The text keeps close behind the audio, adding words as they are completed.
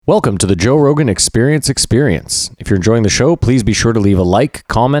Welcome to the Joe Rogan Experience. If you're enjoying the show, please be sure to leave a like,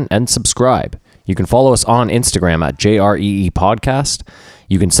 comment, and subscribe. You can follow us on Instagram at JREE Podcast.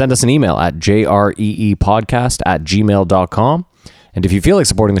 You can send us an email at jreepodcast@gmail.com. And if you feel like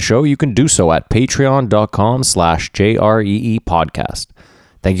supporting the show, you can do so at patreon.com/JREE Podcast.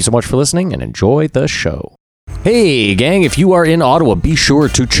 Thank you so much for listening and enjoy the show. Hey, gang, if you are in Ottawa, be sure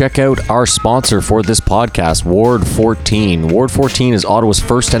to check out our sponsor for this podcast, Ward 14. Ward 14 is Ottawa's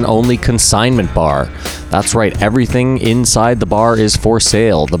first and only consignment bar. That's right, everything inside the bar is for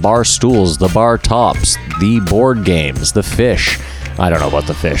sale. The bar stools, the bar tops, the board games, the fish. I don't know about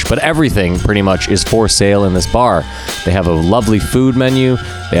the fish, but everything pretty much is for sale in this bar. They have a lovely food menu.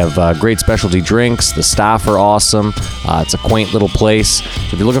 They have great specialty drinks. The staff are awesome. It's a quaint little place.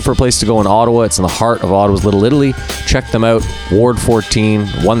 So if you're looking for a place to go in Ottawa, it's in the heart of Ottawa's Little Italy. Check them out. Ward 14,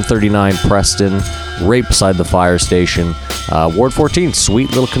 139 Preston, right beside the fire station. Ward 14,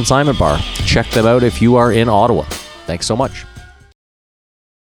 sweet little consignment bar. Check them out if you are in Ottawa. Thanks so much.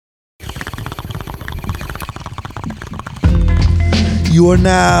 You are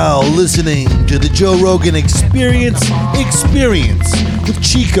now listening to the Joe Rogan Experience with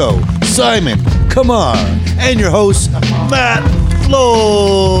Chico, Simon, Kamar, and your host, Matt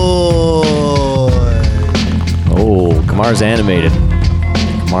Floyd. Oh, Kamar's animated.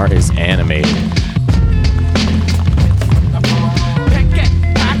 Kamar is animated.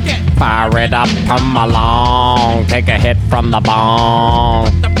 Fire it up, come along, take a hit from the bong.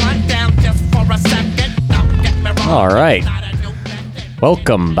 All right.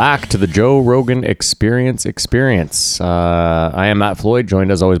 Welcome back to the Joe Rogan Experience. I am Matt Floyd,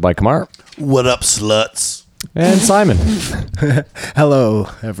 joined as always by Kamar. What up, sluts? And Simon. Hello,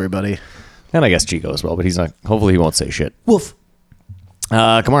 everybody. And I guess Chico as well, but he's not. Hopefully he won't say shit. Woof.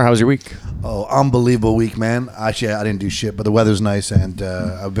 Kamar, how was your week? Oh, unbelievable week, man. Actually, I didn't do shit, but the weather's nice, and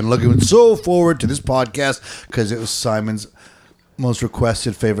I've been looking so forward to this podcast because it was Simon's most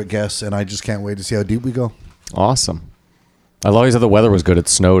requested favorite guest, and I just can't wait to see how deep we go. Awesome. I always thought the weather was good. It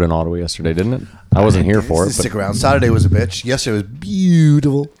snowed in Ottawa yesterday, didn't it? I wasn't here for it. Stick around. Saturday was a bitch. Yesterday was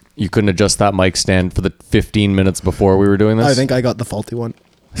beautiful. You couldn't adjust that mic stand for the 15 minutes before we were doing this? I think I got the faulty one.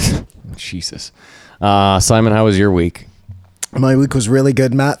 Jesus. Simon, how was your week? My week was really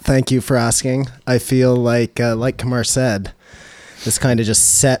good, Matt. Thank you for asking. I feel like Kamar said, this kind of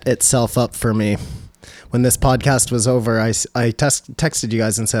just set itself up for me. When this podcast was over, I texted you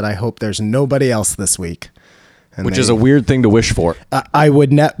guys and said, I hope there's nobody else this week. Which is a weird thing to wish for. I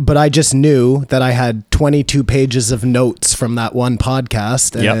would but I just knew that I had 22 pages of notes from that one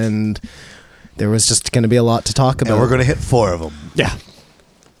podcast, and there was just going to be a lot to talk about. And we're going to hit 4 of them. Yeah.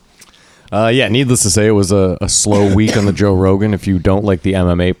 Needless to say, it was a slow week on the Joe Rogan if you don't like the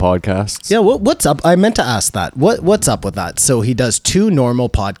MMA podcasts. Yeah, what's up? I meant to ask that. What's up with that? So he does 2 normal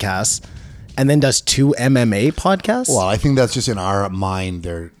podcasts and then does 2 MMA podcasts? Well, I think that's just in our mind.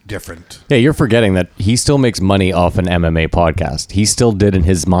 They're different. Yeah, you're forgetting that he still makes money off an MMA podcast. He still did in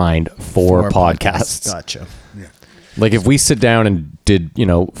his mind 4 podcasts. Gotcha. Yeah. Like if we sit down and did,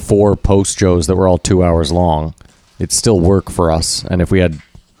 4 post shows that were all 2 hours long, it'd still work for us. And if we had,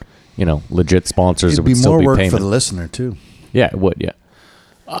 legit sponsors, It'd it would be still more be work payment. for the listener too. Yeah, it would. Yeah.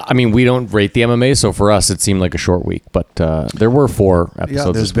 I mean, we don't rate the MMA, so for us, it seemed like a short week. But there were 4 episodes. Yeah,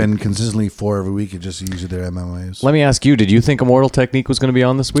 there's this week. been consistently 4 every week. It just usually their MMAs. Let me ask you: did you think Immortal Technique was going to be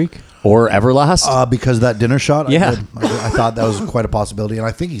on this week or Everlast? Because of that dinner shot. Yeah. I thought that was quite a possibility, and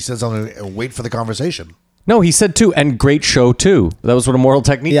I think he said something. Wait for the conversation. No, he said 2, and great show too. That was what Immortal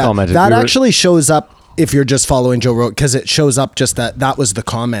Technique commented. That actually shows up if you're just following Joe Rogan, because it shows up just that was the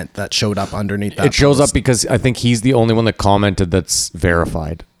comment that showed up underneath that. It shows post. up because I think he's the only one that commented that's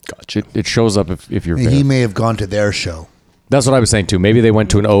verified. Gotcha. It shows up if you're He may have gone to their show. That's what I was saying too. Maybe they went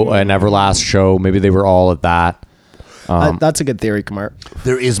to an Everlast show. Maybe they were all at that. That's a good theory, Kamar.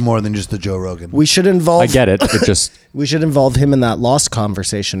 There is more than just the Joe Rogan. We should involve. I get it. It just We should involve him in that Lost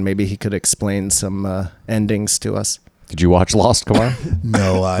conversation. Maybe he could explain some endings to us. Did you watch Lost, Kamar?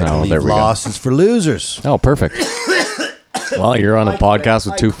 No, I there believe we go. Lost is for losers. Oh, perfect. Well, you're on a podcast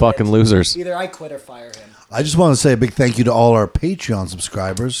with 2 fucking losers. Either I quit or fire him. I just want to say a big thank you to all our Patreon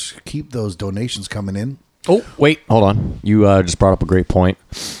subscribers. Keep those donations coming in. Oh, wait, hold on. You just brought up a great point.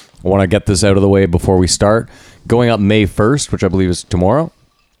 I want to get this out of the way before we start. Going up May 1st, which I believe is tomorrow.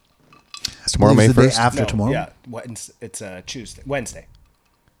 Is tomorrow May It's the day 1st? after tomorrow. Yeah, it's Tuesday, Wednesday.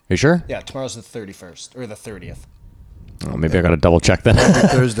 Are you sure? Yeah, tomorrow's the 31st or the 30th. Oh, maybe I got to double check that.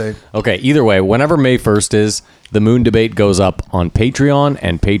 Thursday. Okay, either way, whenever May 1st is, the Moon Debate goes up on Patreon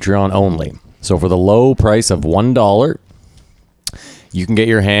and Patreon only. So for the low price of $1, you can get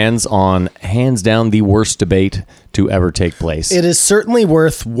your hands on, hands down, the worst debate to ever take place. It is certainly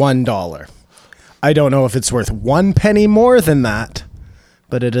worth $1. I don't know if it's worth 1 penny more than that,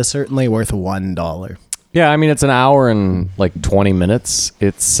 but it is certainly worth $1. Yeah, I mean, it's an hour and like 20 minutes.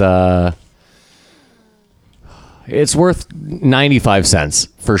 It's worth 95 cents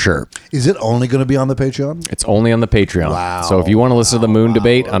for sure. Is it only going to be on the Patreon? It's only on the Patreon. Wow. So if you want to listen to the moon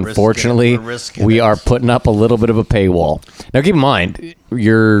debate, We're unfortunately, risking we it. are putting up a little bit of a paywall. Now, keep in mind,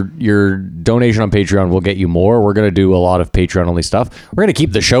 your donation on Patreon will get you more. We're going to do a lot of Patreon-only stuff. We're going to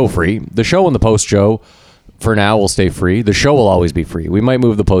keep the show free. The show and the post-show, for now, will stay free. The show will always be free. We might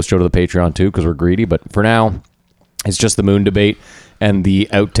move the post-show to the Patreon, too, because we're greedy. But for now, it's just the moon debate and the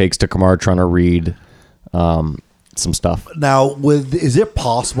outtakes to Kamar trying to read some stuff. Now, is it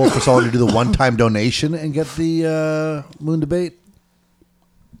possible for someone to do the one-time donation and get the moon debate?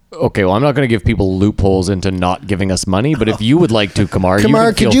 Okay, well, I'm not going to give people loopholes into not giving us money, but if you would like to, Kamar, Kamar,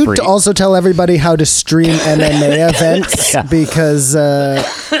 you can could feel you free. also tell everybody how to stream MMA events? Yeah. Because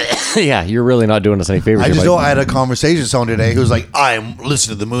Yeah, you're really not doing us any favors. I here, just Mike. know I had a conversation with someone today who was like, I'm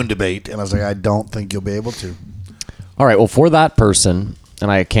listening to the moon debate. And I was like, I don't think you'll be able to. All right, well, for that person, and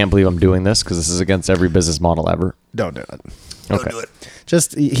I can't believe I'm doing this because this is against every business model ever. don't do it. Don't Okay. do it.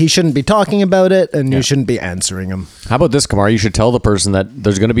 Just he shouldn't be talking about it, and Yeah. you shouldn't be answering him. How about this, Kamar? You should tell the person that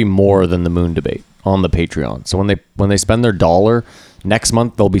there's going to be more than the moon debate on the Patreon. So when they spend their $1, next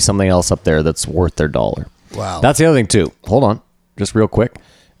month there'll be something else up there that's worth their $1. Wow. That's the other thing too. Hold on, just real quick.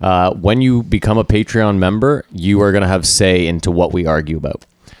 When you become a Patreon member, you are going to have say into what we argue about.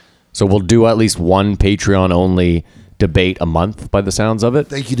 So we'll do at least one Patreon only debate a month by the sounds of it.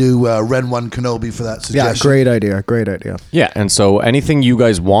 Thank you to Ren One Kenobi for that Yeah, suggestion. great idea. Great idea. Yeah, and so anything you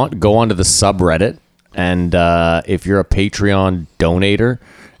guys want, go onto the subreddit, and if you're a Patreon donator,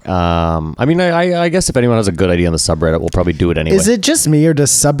 I mean, I guess if anyone has a good idea on the subreddit, we'll probably do it anyway. Is it just me, or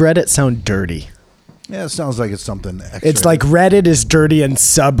does subreddit sound dirty? Yeah, it sounds like it's something extra. It's like Reddit is dirty and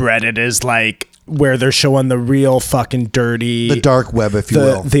subreddit is like where they're showing the real fucking dirty, the dark web, if you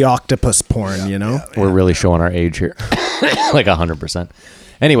will. the octopus porn, you know? We're really showing our age here, like 100%.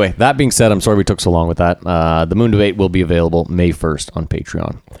 Anyway, that being said, I'm sorry we took so long with that. The moon debate will be available May 1st on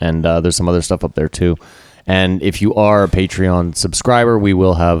Patreon, and there's some other stuff up there too. And if you are a Patreon subscriber, we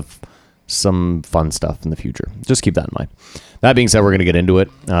will have some fun stuff in the future. Just keep that in mind. That being said, we're going to get into it.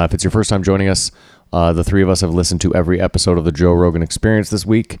 If it's your first time joining us, the three of us have listened to every episode of the Joe Rogan Experience this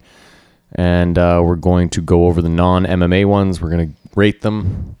week, and we're going to go over the non-MMA ones. We're going to rate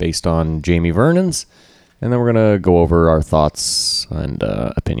them based on Jamie Vernon's, and then we're going to go over our thoughts and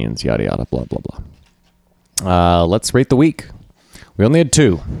opinions, yada, yada, blah, blah, blah. Let's rate the week. We only had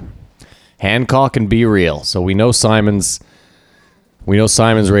 2. Hancock and Be Real. So we know Simon's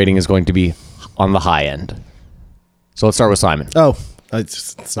rating is going to be on the high end. So let's start with Simon. Oh,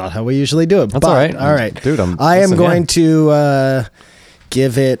 it's not how we usually do it. That's but, all right. All right. Dude, I am listen, going yeah. to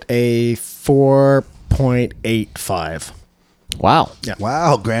give it a 4.85. Wow. Yeah.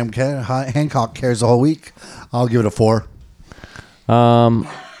 Wow, Hancock cares the whole week. I'll give it a 4. I'll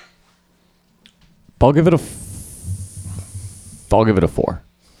give it a 4.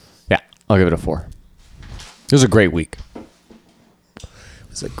 Yeah, I'll give it a 4. It was a great week. It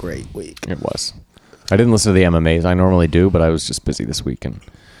was a great week. It was. I didn't listen to the MMAs. I normally do, but I was just busy this week, and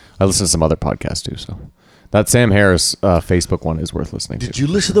I listened to some other podcasts too. So that Sam Harris Facebook one is worth listening Did to. you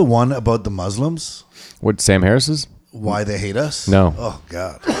listen to the one about the Muslims? What, Sam Harris's? Why they hate us? No. Oh,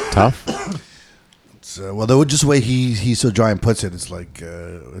 God. Tough? Well, the way he so dry and puts it, it's like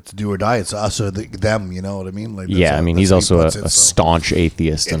it's do or die. It's us or them. You know what I mean? Like Yeah, I mean, he's that's how also he a puts it, so staunch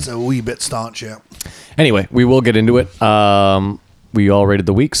atheist. It's And a wee bit staunch, yeah. anyway, we will get into it. We all rated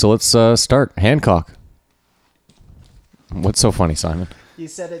the week, so let's start. Hancock. What's so funny, Simon? You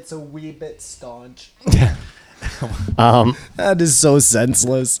said it's a wee bit staunch. That is so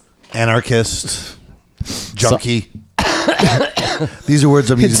senseless. Anarchist, junkie. These are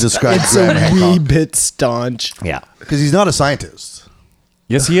words I'm using to describe It's Graham a wee Hancock bit staunch. Yeah. because he's not a scientist.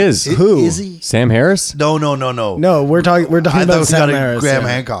 Yes, he is. Who? Is he? Sam Harris? No. No, we're talking I thought about we Sam got Harris. Graham yeah.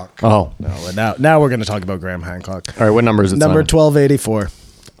 Hancock. Oh. No, now we're going to talk about Graham Hancock. All right, what number is it, Number Simon? 1284.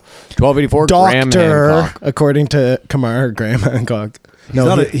 1284, Graham Doctor, Hancock. according to Kamar, Graham Hancock.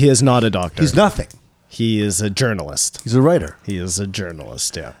 No, not he is not a doctor. He's nothing. He is a journalist. He's a writer. He is a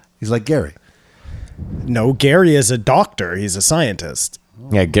journalist, yeah. He's like Gary. No, Gary is a doctor. He's a scientist.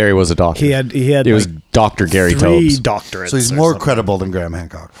 Yeah, Gary was a doctor. He had It was like Dr. Gary 3 Tobes. doctorates. So he's or more something. credible than Graham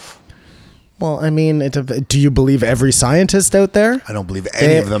Hancock. Well, I mean, do you believe every scientist out there? I don't believe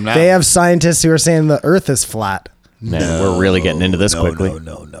any of them now. They have scientists who are saying the Earth is flat. Man, we're really getting into this quickly.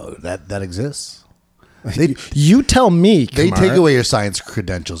 No. That exists. You tell me. They Kumar. take away your science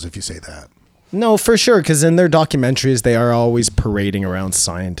credentials if you say that. No, for sure, because in their documentaries, they are always parading around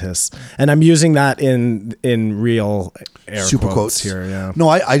scientists, and I'm using that in real air Super quotes quotes here. Yeah. No,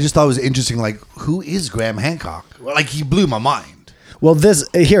 I just thought it was interesting. Like, who is Graham Hancock? Well, like, he blew my mind. Well, this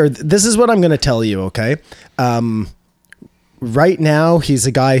is what I'm going to tell you. Okay. Right now, he's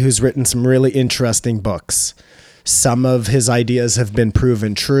a guy who's written some really interesting books. Some of his ideas have been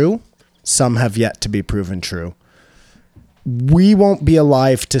proven true. Some have yet to be proven true. We won't be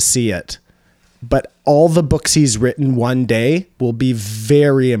alive to see it. But all the books he's written one day will be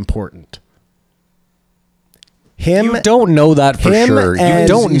very important. You don't know that for sure. You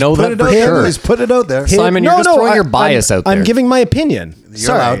don't know that for sure. He's put it out there. Simon, you're just throwing your bias out there. I'm giving my opinion.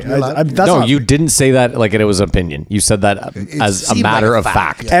 You're allowed. You didn't say that like it was an opinion. You said that as a matter of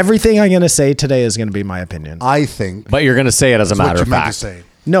fact. Yeah. Everything I'm going to say today is going to be my opinion. I think. But you're going to say it as a matter of fact. Say.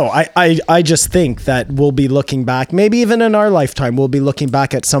 No, I just think that we'll be looking back, maybe even in our lifetime, we'll be looking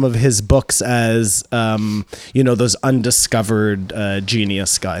back at some of his books as, those undiscovered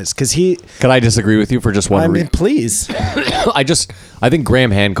genius guys. Because Could I disagree with you for just one reason? Please. I think Graham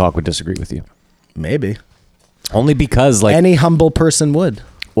Hancock would disagree with you. Maybe. Only because, like, any humble person would.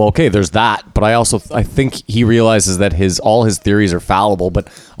 Well, okay, there's that, but I think he realizes that all his theories are fallible, but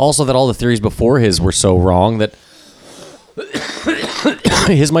also that all the theories before his were so wrong that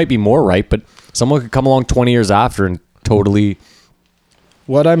his might be more right, but someone could come along 20 years after and totally.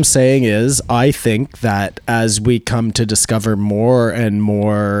 What I'm saying is, I think that as we come to discover more and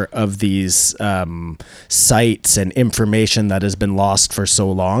more of these sites and information that has been lost for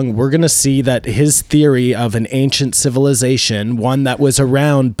so long, we're going to see that his theory of an ancient civilization, one that was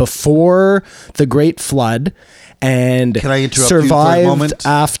around before the Great Flood, and Can I interrupt survived you for a moment?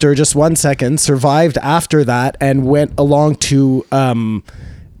 after just 1 second, survived after that, and went along to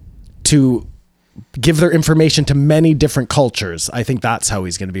give their information to many different cultures. I think that's how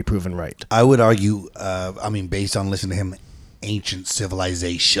he's going to be proven right. I would argue, based on listening to him, ancient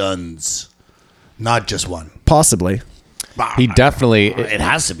civilizations, not just one. Possibly. He definitely. It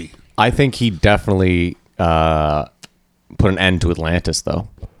has to be. I think he definitely put an end to Atlantis, though.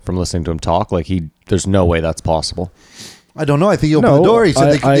 From listening to him talk, there's no way that's possible. I don't know. I think he opened the door. He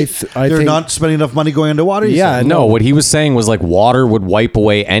said I they're think, not spending enough money going underwater. Yeah, No, what he was saying was like water would wipe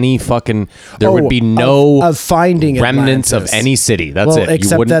away any fucking. There would be no of finding remnants Atlantis. of any city. That's it.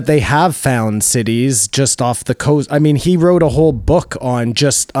 Except that they have found cities just off the coast. I mean, he wrote a whole book on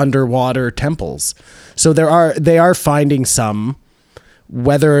just underwater temples. So they are finding some.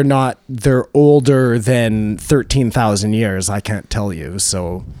 Whether or not they're older than 13,000 years, I can't tell you.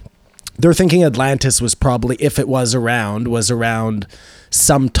 So they're thinking Atlantis was probably, if it was around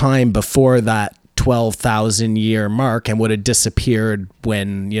some time before that 12,000 year mark and would have disappeared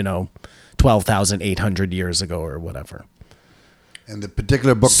when, 12,800 years ago or whatever. And the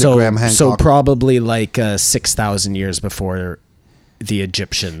particular book that Graham Hancock... So probably 6,000 years before the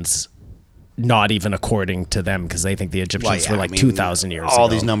Egyptians. Not even according to them, because they think the Egyptians were 2,000 years ago. All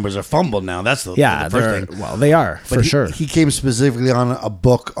these numbers are fumbled now. That's the first thing. Well, they are, for sure. He came specifically on a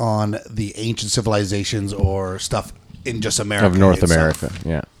book on the ancient civilizations or stuff in just America. Of North itself. America,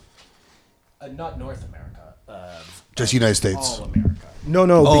 yeah. Not North America. Just United States. All America.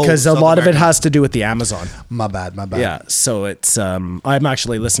 No, because a South lot of it America. has to do with the Amazon. My bad. Yeah, so it's... I'm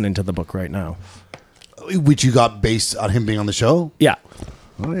actually listening to the book right now. Which you got based on him being on the show? Yeah.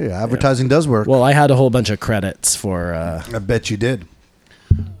 Oh, yeah. Advertising does work. Well, I had a whole bunch of credits for... I bet you did.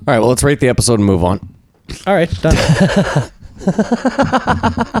 All right, well, let's rate the episode and move on. All right, done.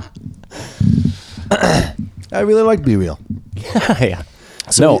 I really like Be Real. Yeah.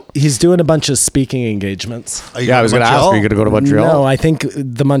 So he's doing a bunch of speaking engagements. Yeah, I was going to ask, are you going to go to Montreal? No, I think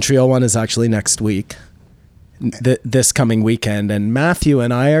the Montreal one is actually next week. This coming weekend. And Matthew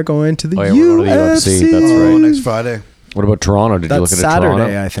and I are going to the UFC. We're going to the UFC. That's right. Next Friday. What about Toronto? Did you look at Saturday,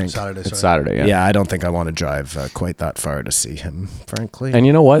 Toronto? I think. Saturday. It's Saturday, yeah. Yeah, I don't think I want to drive quite that far to see him, frankly. And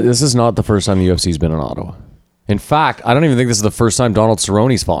you know what? This is not the first time the UFC's been in Ottawa. In fact, I don't even think this is the first time Donald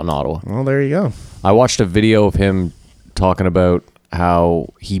Cerrone's fought in Ottawa. Well, there you go. I watched a video of him talking about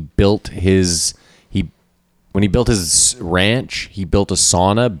how he built when he built his ranch, he built a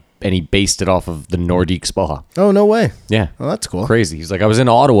sauna and he based it off of the Nordique spa. Oh, no way. Yeah. Oh, that's cool. Crazy. He's like, I was in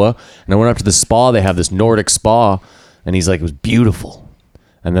Ottawa and I went up to the spa. They have this Nordic spa. And he's like, it was beautiful.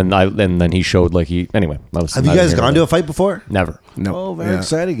 And then he showed Have you guys gone to a fight before? Never. No. Oh, very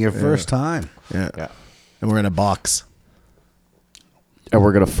exciting. Your first time. Yeah. And we're in a box. And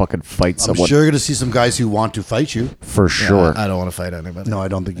we're going to fucking fight I'm someone. sure you're going to see some guys who want to fight you. For sure. I don't want to fight anybody. No, I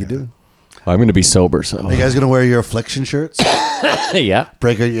don't think you do. I'm going to be sober, so. Are you guys gonna wear your Affliction shirts? Yeah.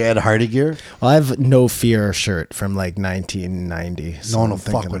 Break out your Ed Hardy gear? Well, I have No Fear shirt from like 1990. So No one will I'm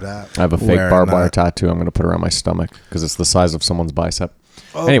fuck thinking with of- that. I have a fake Wearing barbed wire that. tattoo I'm going to put around my stomach because it's the size of someone's bicep.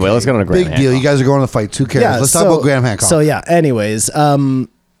 Anyway, let's get on to Graham Big deal. Hancock. You guys are going to the fight. Who cares? Let's talk about Graham Hancock. So yeah, anyways,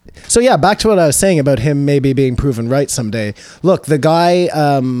 so yeah, back to what I was saying about him maybe being proven right someday. Look, the guy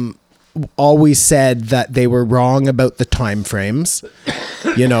always said that they were wrong about the time frames.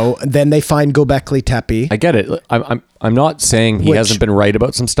 You know, then they find Göbekli Tepe. I get it. I'm not saying he Which- hasn't been right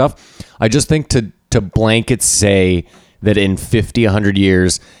about some stuff. I just think to blanket say that in 50, 100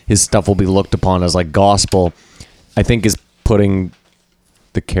 years, his stuff will be looked upon as like gospel, I think is putting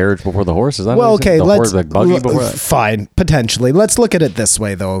the carriage before the horse. Is that Well, what you're saying? okay, The let's horse, the buggy before that? fine, potentially. Let's look at it this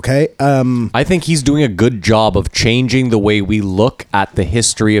way, though. Okay, I think he's doing a good job of changing the way we look at the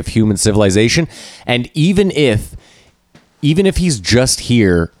history of human civilization. And even if he's just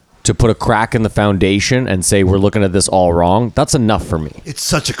here to put a crack in the foundation and say we're looking at this all wrong, that's enough for me. it's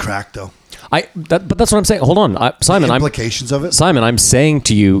such a crack, though. But that's what I'm saying. Hold on, Simon. Implications of it. Simon, I'm saying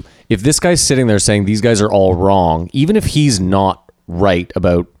to you, if this guy's sitting there saying these guys are all wrong, even if he's not right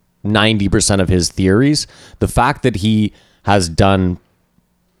about 90% of his theories, the fact that he has done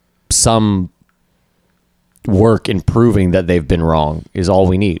some work in proving that they've been wrong is all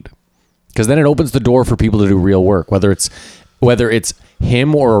we need. Because then it opens the door for people to do real work, whether it's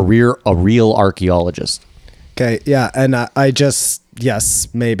him or a real archaeologist. okay, yeah, and I just yes,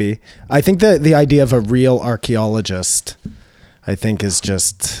 maybe. I think that the idea of a real archaeologist, I think, is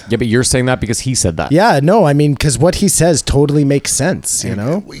just Yeah, but you're saying that because he said that. yeah. No, I mean, because what he says totally makes sense. You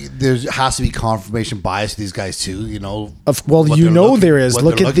know. There has to be confirmation bias to these guys too. You know. Well, what you they're know looking- there is. what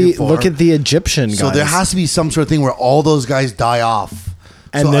Look they're at the looking for. look at the Egyptian guys. So there has to be some sort of thing where all those guys die off,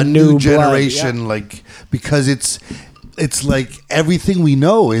 And so the a new blood, generation, like because it's like everything we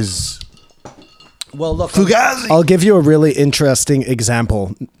know is Well, look, Fugazi. I'll give you a really interesting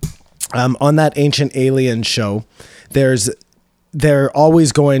example. On that Ancient Alien show, they're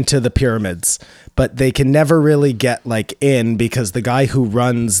always going to the pyramids, but they can never really get like in because the guy who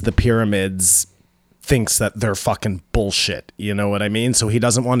runs the pyramids thinks that they're fucking bullshit. You know what I mean? So he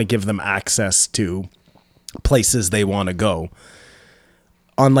doesn't want to give them access to places they want to go.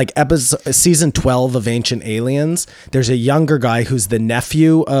 On like season 12 of Ancient Aliens, there's a younger guy who's the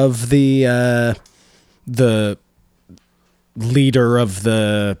nephew of the leader of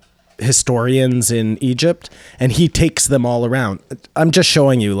the historians in Egypt, and he takes them all around. I'm just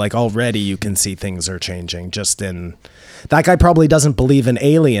showing you, like, already you can see things are changing just in that guy probably doesn't believe in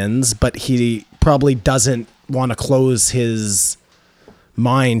aliens, but he probably doesn't want to close his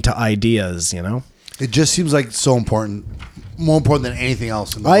mind to ideas, you know? It just seems like so important, more important than anything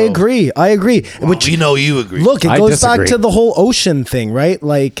else. In the I world. agree. Well, we know you agree. Look, it I goes back disagree. to the whole ocean thing, right?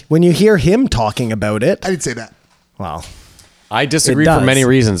 Like when you hear him talking about it, I didn't say that. well, I disagree It for does. many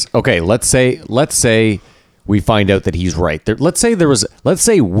reasons. Okay, let's say we find out that he's right. Let's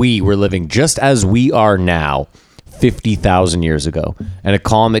say we were living just as we are now 50,000 years ago, and a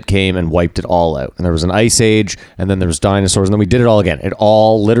comet came and wiped it all out. And there was an ice age, and then there was dinosaurs, and then we did it all again. It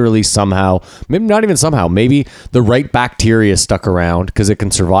all literally somehow, maybe not even somehow, maybe the right bacteria stuck around because it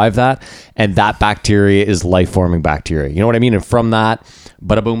can survive that, and that bacteria is life-forming bacteria. You know what I mean? And from that,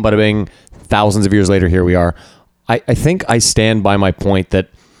 bada boom, bada bing, thousands of years later, here we are. I think I stand by my point that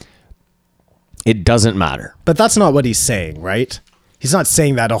it doesn't matter. but that's not what he's saying, right? He's not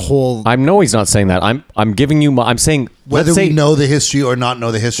saying that a whole. I know he's not saying that. I'm giving you. I'm saying Whether let's say, we know the history or not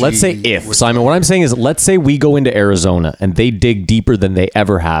know the history. Let's say if Simon. What I'm saying is, let's say we go into Arizona and they dig deeper than they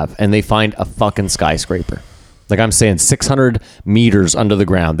ever have, and they find a fucking skyscraper. Like I'm saying, 600 meters under the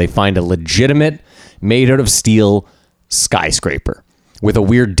ground, they find a legitimate, made out of steel skyscraper with a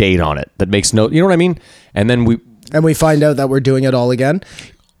weird date on it that makes no. You know what I mean? And then we find out that we're doing it all again.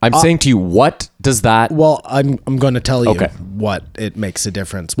 I'm saying to you, what does that? Well, I'm going to tell you Okay. what it makes a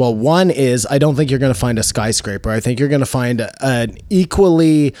difference. Well, one is I don't think you're going to find a skyscraper. I think you're going to find an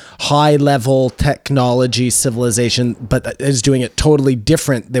equally high level technology civilization, but that is doing it totally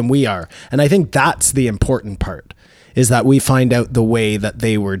different than we are. And I think that's the important part, is that we find out the way that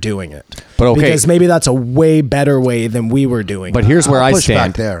they were doing it. But okay. Because maybe that's a way better way than we were doing But it. here's where I'll I push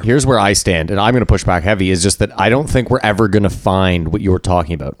back stand. there. Here's where I stand, and I'm going to push back heavy. Is just that I don't think we're ever going to find what you were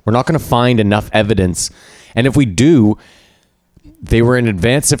talking about. We're not going to find enough evidence, and if we do, they were an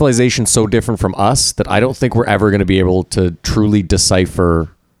advanced civilization so different from us that I don't think we're ever going to be able to truly decipher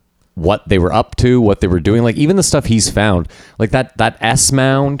what they were up to, what they were doing. Like even the stuff he's found, like that S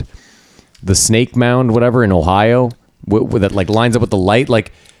mound, the Snake Mound, whatever in Ohio, that like lines up with the light,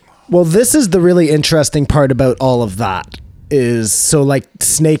 like. Well, this is the really interesting part about all of that, is so like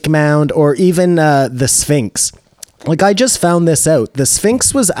Snake Mound or even the Sphinx. Like I just found this out. The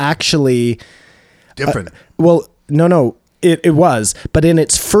Sphinx was actually Different. well, no, it was, but in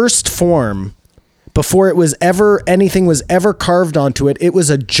its first form, before it was ever anything was ever carved onto it, it was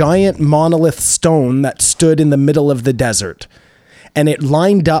a giant monolith stone that stood in the middle of the desert, and it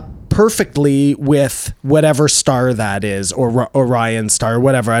lined up perfectly with whatever star that is, or Orion star,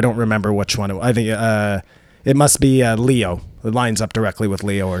 whatever. I don't remember which one. I think it must be Leo. It lines up directly with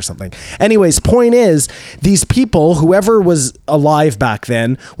Leo or something. Anyways, point is, these people, whoever was alive back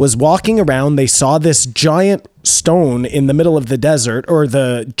then, was walking around. They saw this giant stone in the middle of the desert or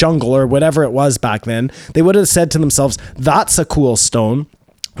the jungle or whatever it was back then. They would have said to themselves, that's a cool stone.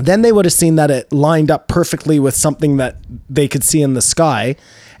 Then they would have seen that it lined up perfectly with something that they could see in the sky.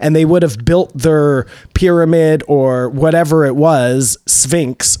 And they would have built their pyramid or whatever it was,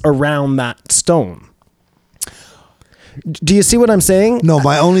 Sphinx, around that stone. Do you see what I'm saying? No,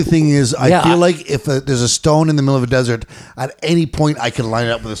 my only thing is I feel like if there's a stone in the middle of a desert, at any point I can line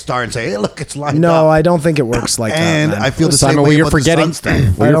it up with a star and say, hey, look, it's lined up. No, I don't think it works like that. And man. I feel the Simon, same what way you're about forgetting, the sun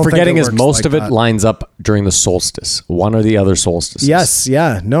stuff. what I you're don't think forgetting it is works most like of it that. lines up during the solstice, one or the other solstices. Yes,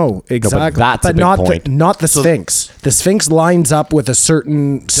 yeah, no, exactly. that's a big not point. not the Sphinx. The Sphinx lines up with a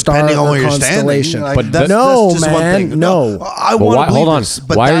certain star Depending on or where you're standing. constellation. Like, But that's no, just one man, thing. no. I But want why, to believe hold on. this,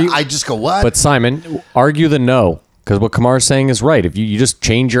 but Why that, are you, I just go, what? But Simon, argue the no. Because what Kamar's saying is right. If you just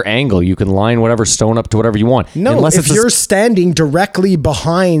change your angle, you can line whatever stone up to whatever you want. No, Unless if it's you're standing directly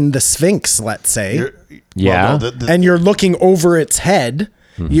behind the Sphinx, let's say, Yeah. Well, no, and you're looking over its head,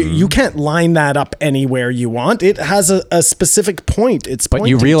 Mm-hmm. you can't line that up anywhere you want. It has a specific point. It's But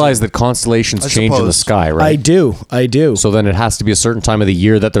you pointing realize to. that constellations I change in the suppose. sky, right? I do. So then it has to be a certain time of the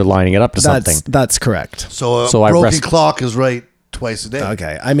year that they're lining it up to something. That's correct. so a So I broken rest- clock is right twice a day.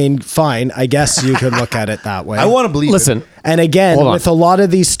 Okay. I mean, fine. I guess you could look at it that way. I want to believe Listen, it. And again, Hold on. with a lot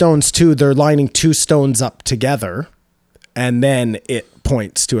of these stones too, they're lining two stones up together, and then it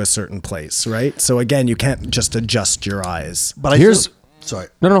points to a certain place, right? So again, you can't just adjust your eyes. But Here's- sorry.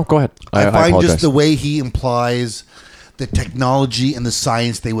 No, go ahead. I find apologize. just the way he implies the technology and the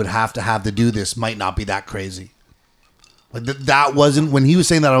science they would have to do this might not be that crazy. Like that wasn't when he was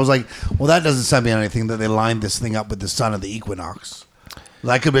saying that. I was like, well, that doesn't sound me on anything that they lined this thing up with the sun of the equinox.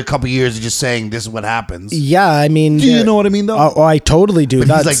 That could be a couple of years of just saying this is what happens. Yeah, I mean, Do you know what I mean, though? Oh, I totally do.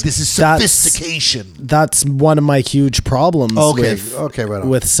 But he's like, this is sophistication. That's one of my huge problems. Okay, with, okay, right on.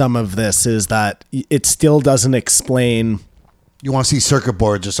 with some of this is that it still doesn't explain. You want to see circuit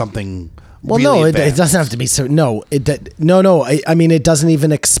boards or something? Well, really no, it advanced. doesn't have to be so. No, no. I mean, it doesn't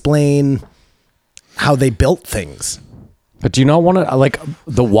even explain how they built things. But do you not want to, like,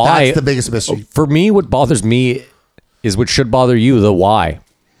 the why? That's the biggest mystery. For me, what bothers me is what should bother you, the why.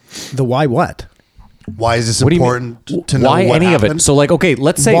 The why what? Why is this What do you important mean? to know Why what any of happened? it? So, like, okay,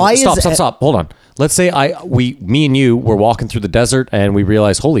 let's say, Why is stop. Hold on. Let's say me and you were walking through the desert and we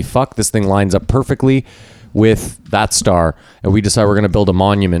realize, holy fuck, this thing lines up perfectly with that star, and we decide we're going to build a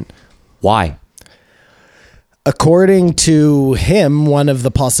monument. Why? According to him, one of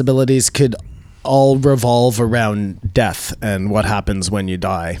the possibilities could all revolve around death and what happens when you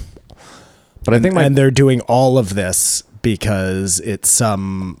die. But I think And they're doing all of this because it's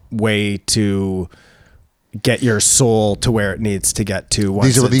some way to get your soul to where it needs to get to. Once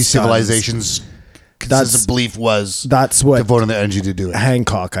These are what it's these done. civilizations' consistent belief was. That's what devoting their energy to do it.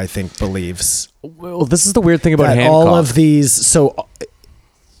 Hancock, I think, believes. well, this is the weird thing about That Hancock. all of these. So,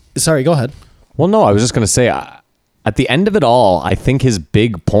 sorry, go ahead. Well, no, I was just going to say, at the end of it all, I think his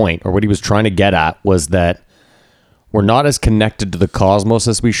big point, or what he was trying to get at, was that we're not as connected to the cosmos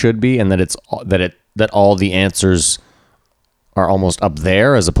as we should be, and that all the answers are almost up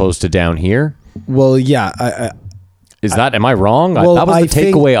there as opposed to down here. Well, yeah. Am I wrong? Well, that was the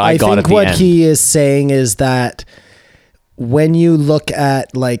takeaway I got at the what end. he is saying is that when you look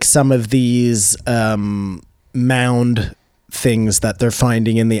at like some of these mound things that they're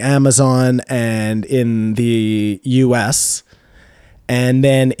finding in the Amazon and in the US and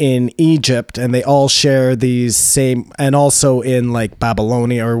then in Egypt, and they all share these same, and also in like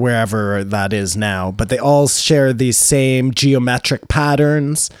Babylonia or wherever that is now, but they all share these same geometric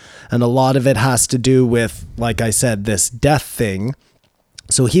patterns, and a lot of it has to do with, like I said, this death thing.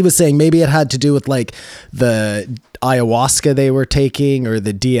 So he was saying maybe it had to do with like the ayahuasca they were taking or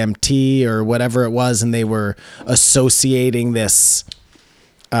the DMT or whatever it was, and they were associating this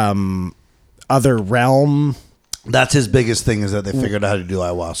other realm. That's his biggest thing, is that they figured out how to do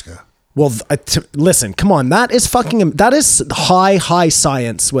ayahuasca. Well, listen, come on. That is high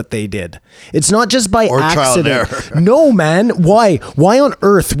science what they did. It's not just by Or trial and accident. error. No, man. Why on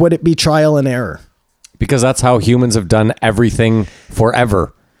earth would it be trial and error? Because that's how humans have done everything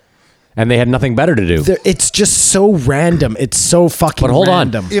forever. And they had nothing better to do. It's just so random. It's so fucking But hold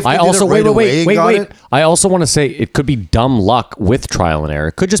random. on. If I they did also it right away and got wait. it- I also want to say it could be dumb luck with trial and error.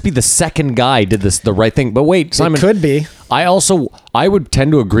 It could just be the second guy did the right thing. But wait, Simon. It could be. I would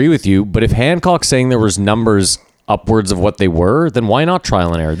tend to agree with you, but if Hancock's saying there was numbers upwards of what they were, then why not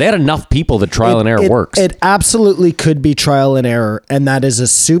trial and error? They had enough people that trial and error works. It absolutely could be trial and error, and that is a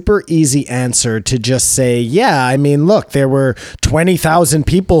super easy answer to just say, yeah, I mean, look, there were 20,000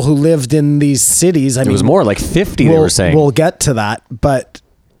 people who lived in these cities. I It mean, was more like 50, they were saying. We'll get to that, but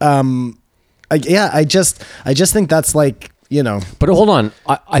I just think that's like, you know. But hold on.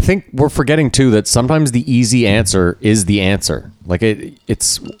 I think we're forgetting, too, that sometimes the easy answer is the answer. Like,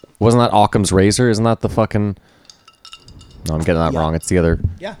 wasn't that Occam's razor? Isn't that the fucking... No, I'm getting that wrong. It's the other...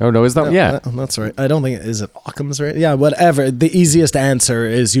 Yeah. Oh, no, is that... Yeah. That's right. I don't think is it Occam's right? Yeah, whatever. The easiest answer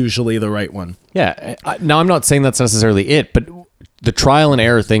is usually the right one. Yeah. Now, I'm not saying that's necessarily it, but the trial and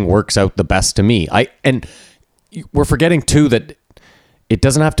error thing works out the best to me. And we're forgetting, too, that it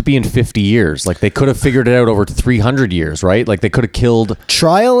doesn't have to be in 50 years. Like, they could have figured it out over 300 years, right? Like, they could have killed...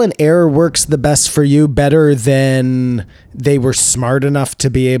 Trial and error works the best for you, better than they were smart enough to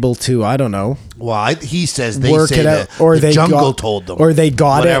be able to, I don't know, Well, he says they work say it out, that or the they jungle got, told them, or they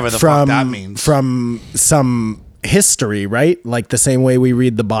got whatever it the fuck that from means. from some history, right? Like the same way we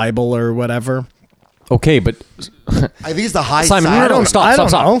read the Bible or whatever. Okay, but... I think it's the high Simon, side. no, of it.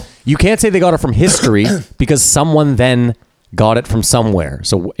 stop. know. You can't say they got it from history because someone then got it from somewhere.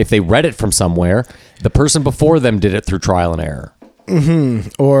 So if they read it from somewhere, the person before them did it through trial and error.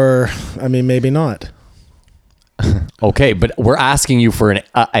 Or, I mean, maybe not. Okay, but we're asking you for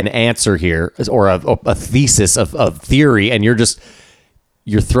an answer here, or a thesis of theory, and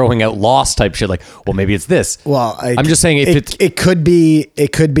you're throwing out lost type shit. Like, well, maybe it's this. Well, I'm just saying it could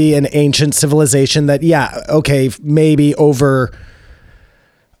be an ancient civilization that, yeah, okay, maybe over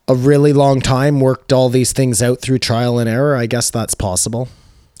a really long time worked all these things out through trial and error. I guess that's possible.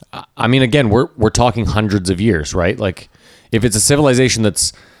 I mean, again, we're talking hundreds of years, right? Like, if it's a civilization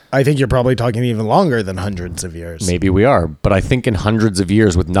that's... I think you're probably talking even longer than hundreds of years. Maybe we are, but I think in hundreds of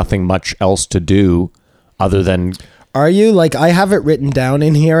years with nothing much else to do other than... Are you? Like, I have it written down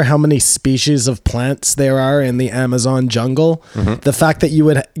in here how many species of plants there are in the Amazon jungle. Mm-hmm. The fact that you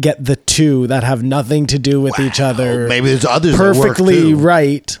would get the two that have nothing to do with each other. Maybe there's others that work, perfectly too.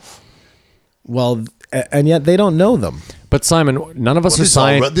 right. Well, and yet they don't know them. But Simon, none of us are This is all,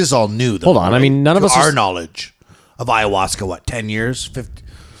 scientists. this is all new, though. Hold on, I mean, none of To us are- our knowledge of ayahuasca, what, 10 years? 50?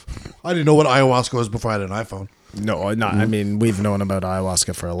 I didn't know what ayahuasca was before I had an iPhone. No, not. I mean, we've known about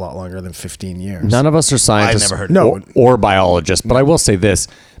ayahuasca for a lot longer than 15 years. None of us are scientists never heard of No. or biologists, but I will say this.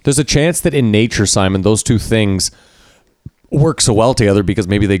 There's a chance that in nature, Simon, those two things work so well together because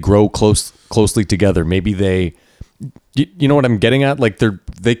maybe they grow closely together. Maybe they... You know what I'm getting at? Like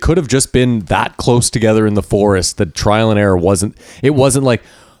they could have just been that close together in the forest that trial and error wasn't... It wasn't like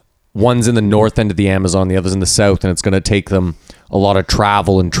one's in the north end of the Amazon, the other's in the south, and it's going to take them a lot of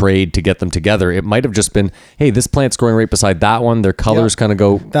travel and trade to get them together. It might have just been, hey, this plant's growing right beside that one. Their colors kind of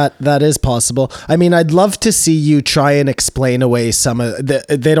go... That is possible. I mean, I'd love to see you try and explain away some of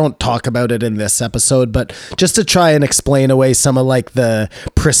they don't talk about it in this episode, but just to try and explain away some of like the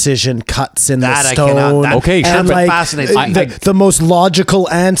precision cuts in That the I stone. cannot- that- Okay, sure, and, but like, fascinating. the most logical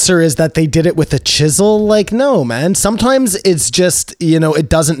answer is that they did it with a chisel. Like, no, man. Sometimes it's just, it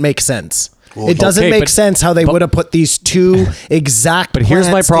doesn't make sense. It doesn't okay, make but- sense how they would have put these two exact But here's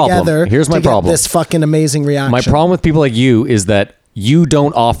my plants problem. together Here's my to get problem. this fucking amazing reaction. My problem with people like you is that you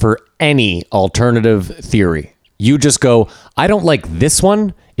don't offer any alternative theory. You just go, I don't like this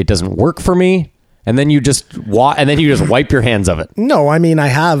one. It doesn't work for me. And then you just wipe your hands of it. No, I mean, I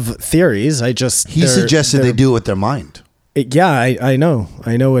have theories. He suggested they do it with their mind. Yeah, I know.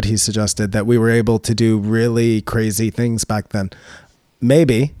 I know what he suggested, that we were able to do really crazy things back then.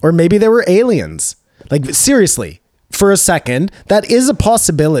 Maybe. Or maybe there were aliens. Like, seriously, for a second, that is a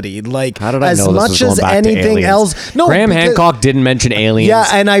possibility. Like, How did I as know this much was going as back to anything aliens? else. No, Graham because- Hancock didn't mention aliens. Yeah,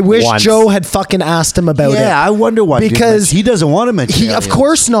 and I wish once. Joe had fucking asked him about it. Yeah, I wonder why. Because he doesn't want to mention He, of aliens.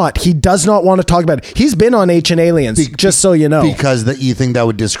 course not. He does not want to talk about it. He's been on Ancient Aliens, just so you know. Because you think that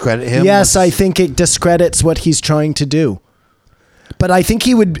would discredit him? Yes, I think it discredits what he's trying to do. But I think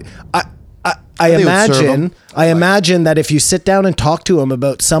he would. I think it would serve imagine. him. I imagine that if you sit down and talk to him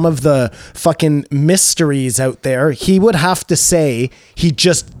about some of the fucking mysteries out there, he would have to say he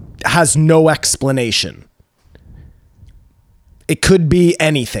just has no explanation. It could be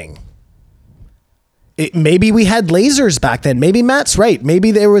anything. Maybe we had lasers back then. Maybe Matt's right. Maybe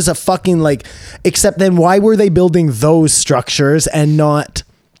there was a fucking except then why were they building those structures and not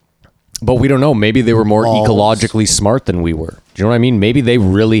But we don't know. Maybe they were more Balls. ecologically smart than we were. Do you know what I mean? Maybe they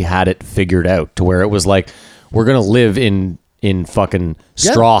really had it figured out to where it was like, we're going to live in fucking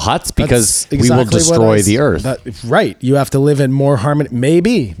straw huts because That's we will exactly what destroy the earth. Right. You have to live in more harmony.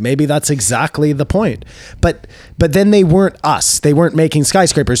 Maybe that's exactly the point. But then they weren't us. They weren't making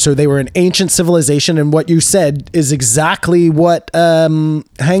skyscrapers. So they were an ancient civilization. And what you said is exactly what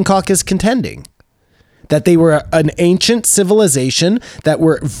Hancock is contending. That they were an ancient civilization that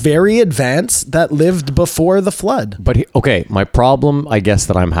were very advanced that lived before the flood. But okay, my problem, I guess,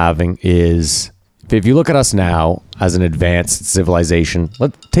 that I'm having is if you look at us now as an advanced civilization,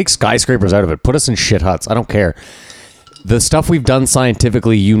 take skyscrapers out of it, put us in shit huts. I don't care. The stuff we've done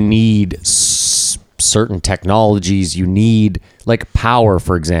scientifically, you need certain technologies. You need like power,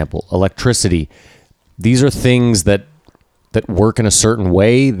 for example, electricity. These are things that work in a certain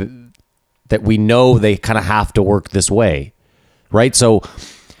way that we know they kind of have to work this way, right? So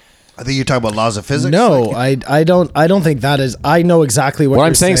I think you're talking about laws of physics. No, Like, I don't think that is. I know exactly what what you're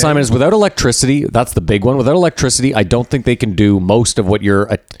I'm saying, Simon, is without electricity, that's the big one. Without electricity, I don't think they can do most of what you're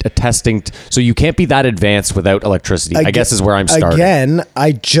attesting. So you can't be that advanced without electricity, I guess is where I'm starting. Again,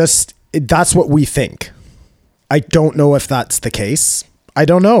 that's what we think. I don't know if that's the case. I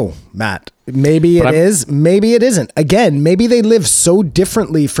don't know, Matt. Maybe it is. Maybe it isn't. Again, maybe they live so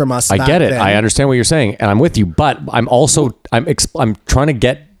differently from us. I back get it. then. I understand what you're saying, and I'm with you. But I'm also I'm trying to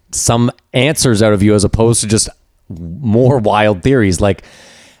get some answers out of you as opposed to just more wild theories. Like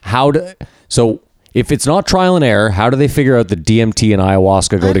so if it's not trial and error, how do they figure out that DMT and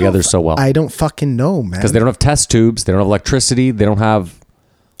ayahuasca go together so well? I don't fucking know, man. Because they don't have test tubes, they don't have electricity, they don't have.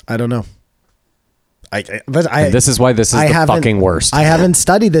 I don't know. This is why this is the fucking worst. I haven't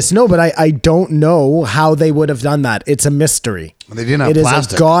studied this. No, but I don't know how they would have done that. It's a mystery. They didn't have It is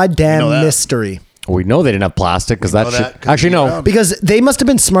plastic. a goddamn You know that. mystery. We know they didn't have plastic because that know shit. that 'cause Actually, it's no. around. Because they must have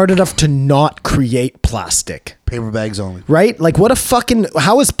been smart enough to not create plastic. paper bags only. Right? Like what a fucking,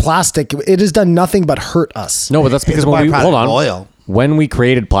 how is plastic? It has done nothing but hurt us. No, but that's because It's a when we byproduct hold on, of oil. when we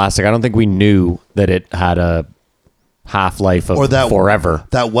created plastic, I don't think we knew that it had a half-life of Or that forever.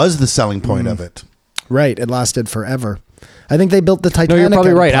 That was the selling point of it. Right. It lasted forever. I think they built the No, Titanic. you're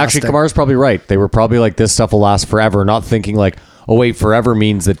probably out of right. plastic. Actually, Kamar's probably right. They were probably like, this stuff will last forever, not thinking like, oh wait, forever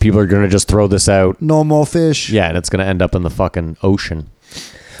means that people are going to just throw this out. No more fish. Yeah, and it's going to end up in the fucking ocean.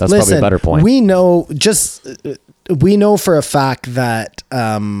 That's Listen, probably a better point. we know for a fact that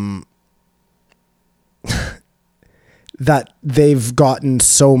that they've gotten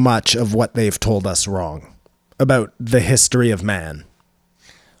so much of what they've told us wrong about the history of man.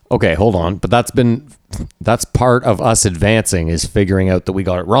 Okay, hold on. But that's part of us advancing is figuring out that we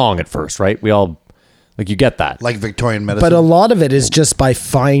got it wrong at first, right? We all, like, you get that. Like Victorian medicine. But a lot of it is just by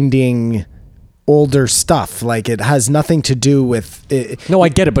finding older stuff. Like it has nothing to do with it. No, I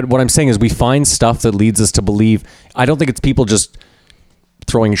get it. But what I'm saying is we find stuff that leads us to believe. I don't think it's people just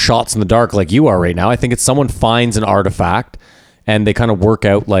throwing shots in the dark like you are right now. I think it's someone finds an artifact and they kind of work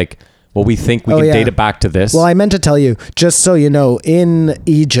out like, well, we think we can date it back to this. Well, I meant to tell you, just so you know, in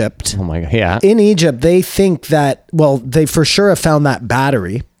Egypt, oh my God, yeah. in Egypt, they think that, well, they for sure have found that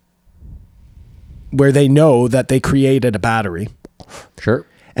battery where they know that they created a battery. Sure.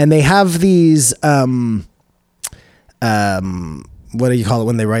 And they have these, what do you call it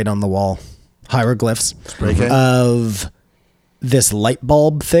when they write on the wall? Hieroglyphs of this light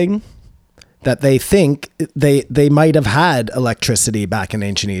bulb thing that they think they might have had electricity back in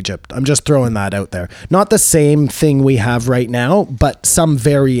ancient Egypt. I'm just throwing that out there. Not the same thing we have right now, but some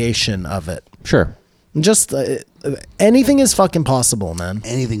variation of it. Sure. Just anything is fucking possible, man.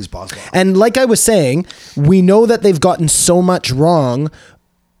 Anything's possible. And like I was saying, we know that they've gotten so much wrong.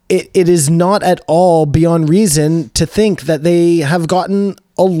 It is not at all beyond reason to think that they have gotten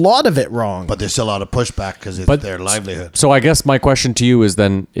a lot of it wrong. But there's still a lot of pushback because it's their livelihood. So I guess my question to you is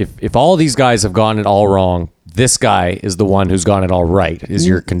then, if all these guys have gotten it all wrong, this guy is the one who's gotten it all right, is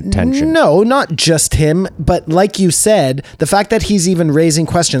your contention? No, not just him, but like you said, the fact that he's even raising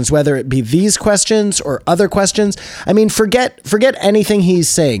questions, whether it be these questions or other questions. I mean, forget anything he's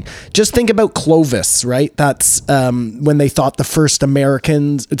saying. Just think about Clovis, right? That's when they thought the first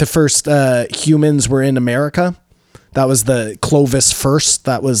humans were in America. That was the Clovis first.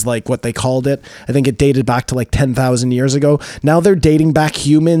 That was like what they called it. I think it dated back to like 10,000 years ago. Now they're dating back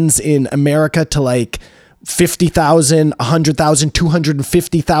humans in America to like 50,000, 100,000,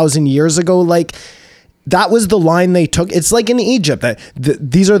 250,000 years ago. Like that was the line they took. It's like in Egypt that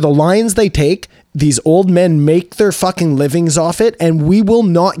these are the lines they take. These old men make their fucking livings off it, and we will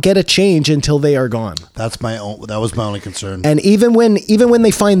not get a change until they are gone. That was my only concern. And even when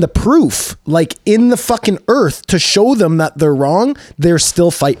they find the proof, like in the fucking earth, to show them that they're wrong, they're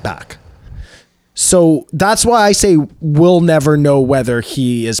still fight back. So that's why I say we'll never know whether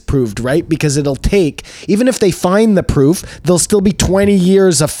he is proved right, because it'll take, even if they find the proof, there'll still be 20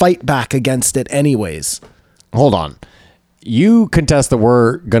 years of fight back against it anyways. Hold on. You contest that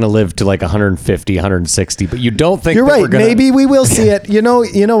we're going to live to like 150, 160, but you don't think You're that right. we're gonna... Maybe we will see it. You know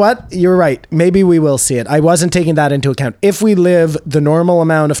what? You're right. Maybe we will see it. I wasn't taking that into account. If we live the normal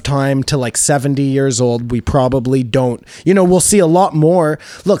amount of time to like 70 years old, we probably don't. We'll see a lot more.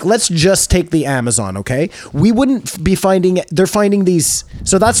 Look, let's just take the Amazon, okay? We wouldn't be finding, they're finding these.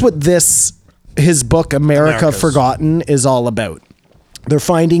 So that's what his book, America Forgotten, is all about. They're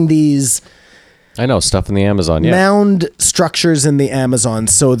finding these... I know, stuff in the Amazon, yeah. Mound structures in the Amazon.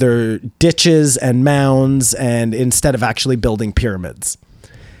 So they're ditches and mounds, and instead of actually building pyramids.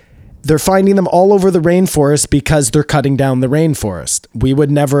 They're finding them all over the rainforest because they're cutting down the rainforest. We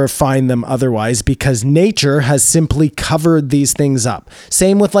would never find them otherwise because nature has simply covered these things up.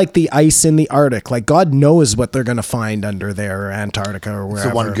 Same with like the ice in the Arctic. Like God knows what they're going to find under there, or Antarctica or wherever.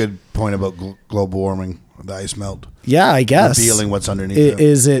 So one good point about global warming, the ice melt. Yeah, I guess. Revealing what's underneath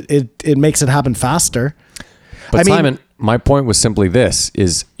it. It makes it happen faster. But Simon, my point was simply this,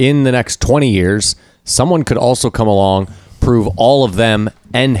 is in the next 20 years, someone could also come along, prove all of them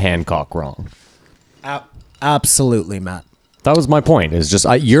and Hancock wrong. Absolutely, Matt. That was my point. Is just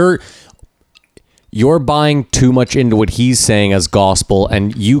you're buying too much into what he's saying as gospel,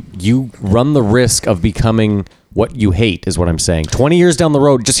 and you run the risk of becoming what you hate, is what I'm saying. 20 years down the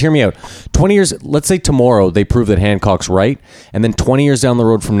road, just hear me out. 20 years, let's say tomorrow they prove that Hancock's right, and then 20 years down the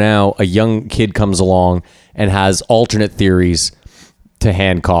road from now, a young kid comes along and has alternate theories to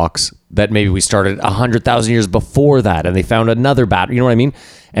Hancock's that maybe we started 100,000 years before that, and they found another battery. You know what I mean?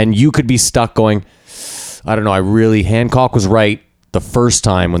 And you could be stuck going, I don't know, Hancock was right the first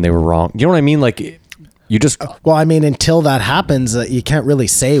time when they were wrong. You know what I mean? Like, you just... Well, I mean, until that happens, you can't really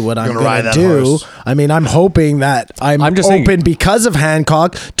say what I'm going to do. Horse. I mean, I'm hoping that I'm just open saying, because of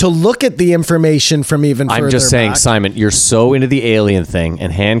Hancock to look at the information from even further I'm just saying, back. Simon, you're so into the alien thing,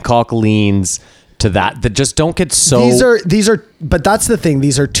 and Hancock leans to that just don't get so... These are, but that's the thing.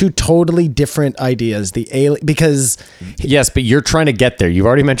 These are two totally different ideas. The alien, because... Yes, but you're trying to get there. You've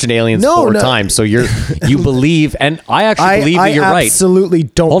already mentioned aliens four times, so you believe, and I actually believe that you're right. I absolutely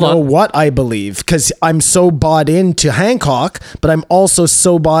don't know what I believe, because I'm so bought into Hancock, but I'm also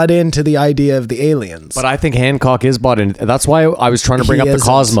so bought into the idea of the aliens. But I think Hancock is bought in. That's why I was trying to bring up the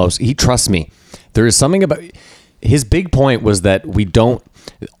cosmos. He trusts me. There is something about... His big point was that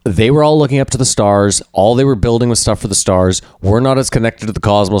they were all looking up to the stars. All they were building was stuff for the stars. We're not as connected to the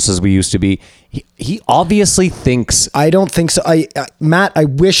cosmos as we used to be. He obviously thinks... I don't think so. Matt, I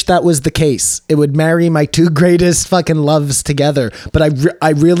wish that was the case. It would marry my two greatest fucking loves together. But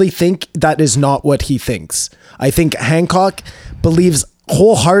I really think that is not what he thinks. I think Hancock believes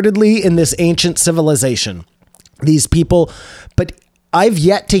wholeheartedly in this ancient civilization. These people... But I've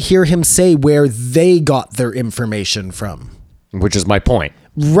yet to hear him say where they got their information from. Which is my point.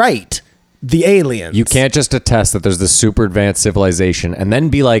 Right. The aliens. You can't just attest that there's this super advanced civilization and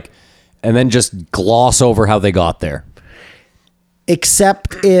then just gloss over how they got there.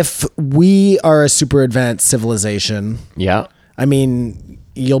 Except if we are a super advanced civilization. Yeah. I mean,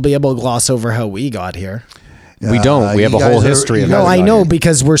 you'll be able to gloss over how we got here. We don't. We have a whole history of No, I know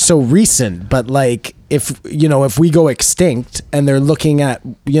because we're so recent, but like if we go extinct and they're looking at,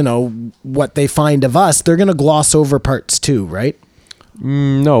 what they find of us, they're going to gloss over parts too, right?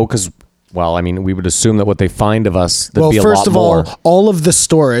 No, because we would assume that what they find of us, there'd be a lot more. First of all of the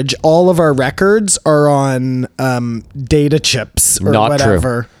storage, all of our records are on data chips or Not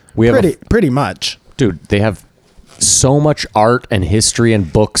whatever. True. We have pretty much. Dude, they have so much art and history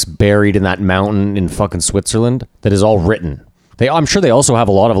and books buried in that mountain in fucking Switzerland that is all written. I'm sure they also have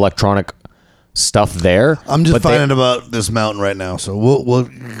a lot of electronic stuff there. I'm just finding about this mountain right now, so we'll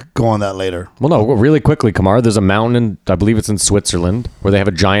go on that later. Well, no, really quickly, Kamar. There's a mountain, I believe it's in Switzerland, where they have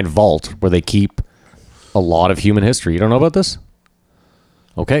a giant vault where they keep a lot of human history. You don't know about this?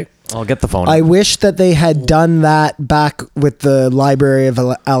 Okay, I'll get the phone. I wish that they had done that back with the Library of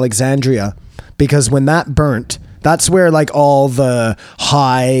Alexandria, because when that burnt, that's where like all the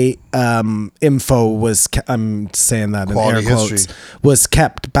high info was. I'm saying that Quality in air quotes. history. Was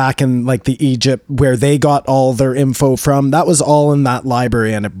kept back in like the Egypt where they got all their info from. That was all in that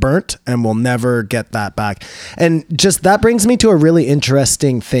library, and it burnt, and we'll never get that back. And just that brings me to a really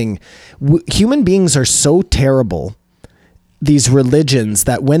interesting thing. Human beings are so terrible. These religions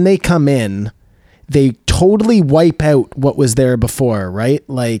that when they come in, they totally wipe out what was there before, right?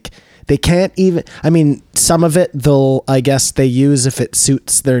 Like they can't even, I mean, some of it I guess they use if it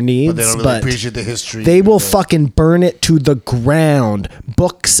suits their needs, But they don't really appreciate the history. they will fucking burn it to the ground,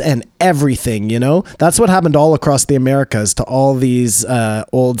 books and everything, you know? That's what happened all across the Americas to all these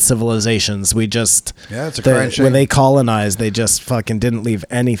old civilizations. We just, Yeah, it's a crying shame. when they colonized, they just fucking didn't leave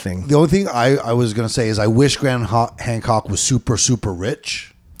anything. The only thing I was going to say is I wish Graham Hancock was super, super rich.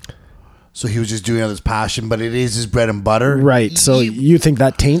 So he was just doing it out of his passion, but it is his bread and butter. Right. So you think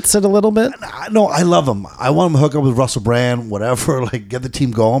that taints it a little bit? No, I love him. I want him to hook up with Russell Brand, whatever, like get the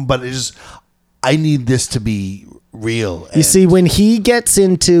team going. But I need this to be real. You see, when he gets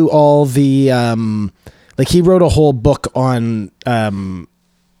into all the, like he wrote a whole book on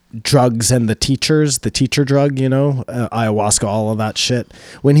drugs and the teacher drug, you know, ayahuasca, all of that shit.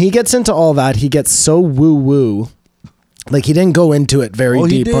 When he gets into all that, he gets so woo-woo. Like he didn't go into it very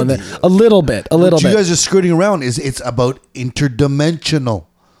deep on that. A little bit. What you guys are skirting around it's about interdimensional.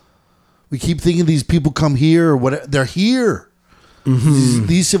 We keep thinking these people come here or whatever. They're here. Mm-hmm.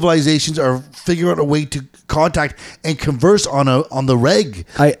 These civilizations are figuring out a way to contact and converse on the reg,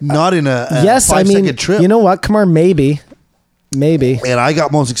 not in a yes. 5-second trip. You know what, Kumar? Maybe. And I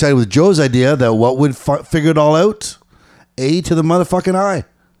got most excited with Joe's idea that what would figure it all out? A to the motherfucking I,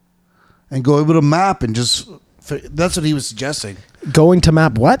 and go able to map and just. That's what he was suggesting. Going to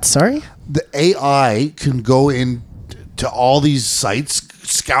map what? Sorry? The AI can go in to all these sites,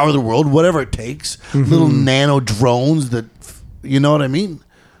 scour the world, whatever it takes. Little nano drones that, you know what I mean?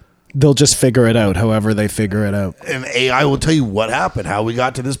 They'll just figure it out however they figure it out. And AI will tell you what happened, how we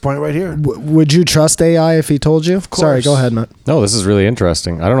got to this point right here. Would you trust AI if he told you? Of course. Sorry, go ahead, Matt. No, this is really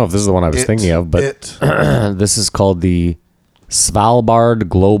interesting. I don't know if this is the one I was thinking of, but this is called the Svalbard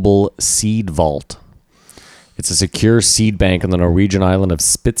Global Seed Vault. It's a secure seed bank on the Norwegian island of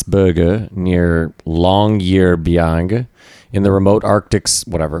Spitsbergen near Longyearbyen in the remote Arctic's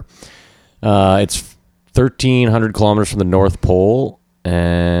whatever. It's 1,300 kilometers from the North Pole,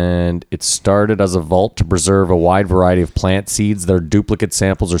 and it started as a vault to preserve a wide variety of plant seeds. There are duplicate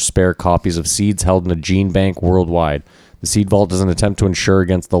samples or spare copies of seeds held in a gene bank worldwide. The seed vault is an attempt to ensure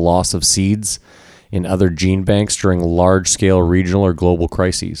against the loss of seeds in other gene banks during large-scale regional or global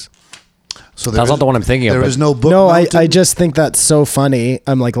crises. So that's not the one I'm thinking of. There is no book. No, I just think that's so funny.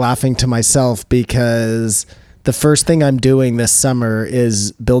 I'm like laughing to myself because the first thing I'm doing this summer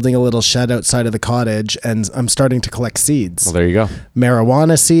is building a little shed outside of the cottage, and I'm starting to collect seeds. Well, there you go.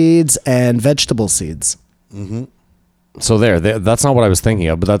 Marijuana seeds and vegetable seeds. Mm-hmm. So that's not what I was thinking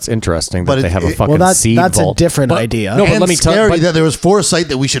of, but that's interesting that they have a fucking seed that's vault. a different idea. No, but let me tell you that there was foresight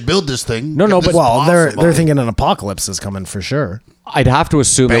that we should build this thing. No, but they're thinking an apocalypse is coming for sure. I'd have to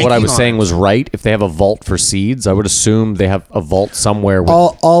assume that what I was saying was right. If they have a vault for seeds, I would assume they have a vault somewhere.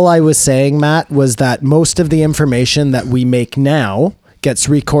 All I was saying, Matt, was that most of the information that we make now gets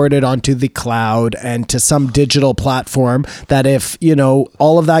recorded onto the cloud and to some digital platform that if, you know,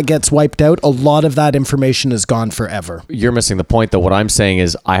 all of that gets wiped out, a lot of that information is gone forever. You're missing the point, though. What I'm saying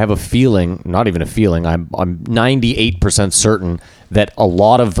is I have a feeling, not even a feeling, I'm 98% certain that a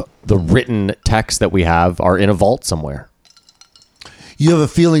lot of the written texts that we have are in a vault somewhere. You have a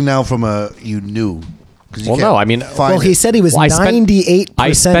feeling now from you knew. Well, no, I mean... Well, he said he was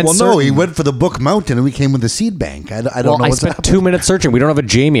 98% certain. Well, no, he went for the Book Mountain and we came with the seed bank. I don't know what's spent happening. 2 minutes searching. We don't have a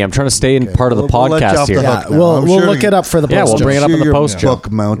Jamie. I'm trying to stay in part of the podcast here. Yeah, we'll look it up for the post. Yeah, we'll bring it up in the post, Joe.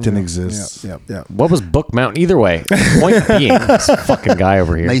 Book Mountain exists. Yeah. What was Book Mountain? Either way, point being, this fucking guy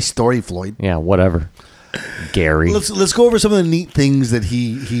over here. Nice story, Floyd. Yeah, whatever. Gary. Let's go over some of the neat things that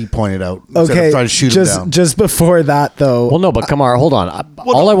he pointed out. Instead of trying to shoot him down. Just before that, though. Well, no, but Kamar, hold on.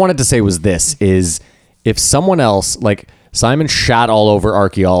 All I wanted to say was this: is if someone else, like Simon, shat all over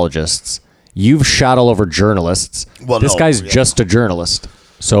archaeologists, you've shat all over journalists. Well, this guy's just a journalist,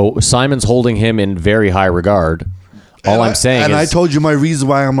 so Simon's holding him in very high regard. I'm saying is... I told you my reason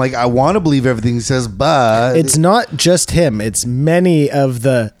why I'm like, I want to believe everything he says, but... It's not just him. It's many of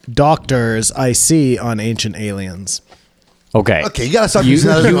the doctors I see on Ancient Aliens. Okay, you gotta stop using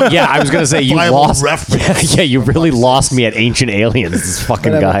that. Yeah, I was gonna say you lost. Yeah, you really lost me at Ancient Aliens. This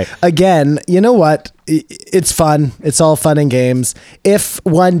fucking guy. Again, you know what? It's fun. It's all fun and games. If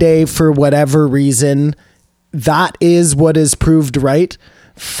one day, for whatever reason, that is what is proved right...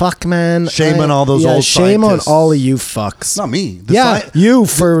 Fuck, man. Shame on all those old shame scientists. on all of you fucks. Not me. You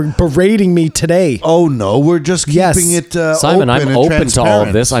for berating me today. Oh, no. We're just keeping it Simon, open I'm and open to all of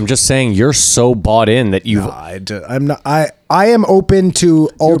transparent. this. I'm just saying you're so bought in that you've... I'm not. I am open to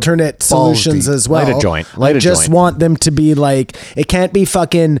alternate solutions deep. as well. Light a joint. Light I a just joint. want them to be like, it can't be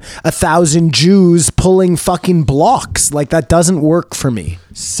fucking 1,000 Jews pulling fucking blocks. Like, that doesn't work for me.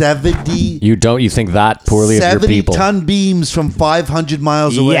 70 You think that poorly of your 70 people. ton beams from 500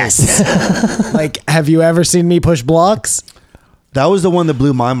 miles away. Yes. Like, have you ever seen me push blocks? That was the one that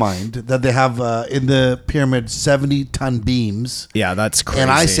blew my mind, that they have in the pyramid 70 ton beams. Yeah, that's crazy. And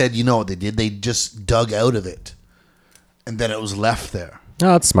I said, you know what they did? They just dug out of it. And then it was left there. Oh,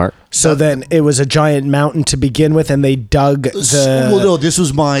 that's smart. so then it was a giant mountain to begin with, and they dug Well, no, this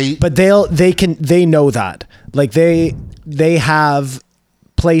was my... But they know that. Like they have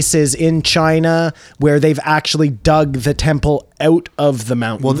places in China where they've actually dug the temple out of the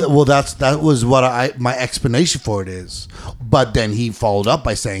mountain. Well, that was what my explanation for it is. But then he followed up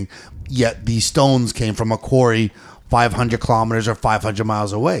by saying, yet these stones came from a quarry 500 kilometers or 500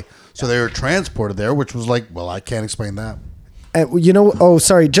 miles away. So they were transported there, which was like, well, I can't explain that.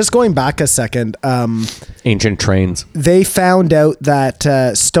 Sorry, just going back a second. Ancient trains. They found out that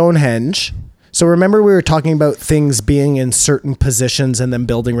Stonehenge. So remember we were talking about things being in certain positions and then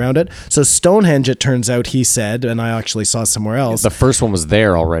building around it. So Stonehenge, it turns out, he said, and I actually saw somewhere else, The first one was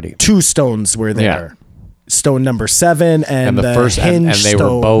there already. 2 stones were there. Stone number 7 and the first and hinge they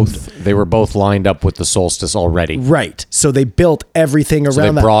stone. were both lined up with the solstice already. Right. So they built everything around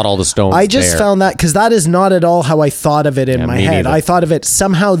they that. brought all the stones I just there. found that because that is not at all how I thought of it in my me head. neither. I thought of it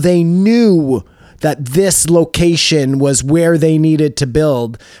somehow they knew that this location was where they needed to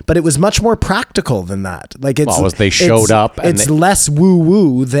build, but it was much more practical than that. Like they showed up and it's they- less woo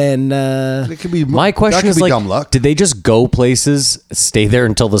woo than. It could be My question that could is be like, dumb luck. did they just go places, stay there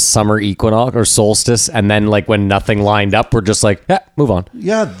until the summer equinox or solstice, and then like when nothing lined up, we're just like, yeah, move on.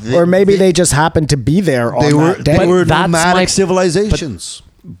 Yeah, Or maybe they just happened to be there on they were that day. they were That's nomadic my- civilizations.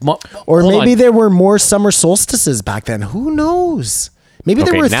 Or Hold maybe on. there were more summer solstices back then. Who knows? Maybe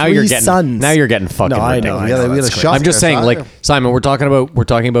there Okay, were now 3 you're getting suns. now you're getting fucking No, I know. ridiculous. I Yeah, know, we had that's a crazy. shot. I'm just there, saying, so like I- Simon, we're talking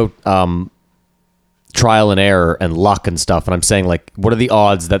about trial and error and luck and stuff, and I'm saying like, what are the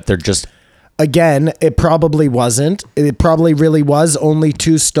odds that they're just Again, it probably wasn't. It probably really was only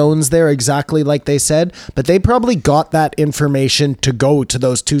 2 stones there, exactly like they said. But they probably got that information to go to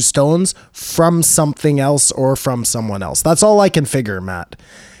those 2 stones from something else or from someone else. That's all I can figure, Matt.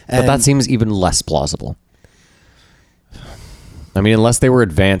 But that seems even less plausible. I mean, unless they were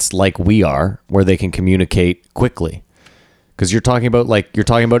advanced like we are, where they can communicate quickly. Because you're talking about a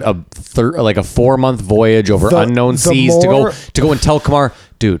 4-month voyage over The- unknown the seas more- to go and tell Kamar,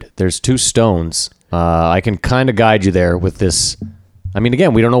 dude, there's 2 stones. I can kind of guide you there with this. I mean,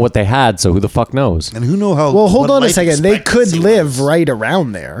 again, we don't know what they had, so who the fuck knows? And who know how? Well, hold what on a life second. They could expectancy live was. right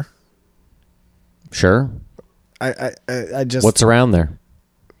around there. Sure. I just What's around there?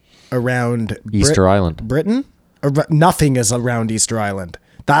 around Easter Island. Britain? Nothing is around Easter Island.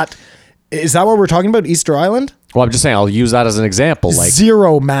 Is that what we're talking about? Easter Island? Well, I'm just saying, I'll use that as an example. Like,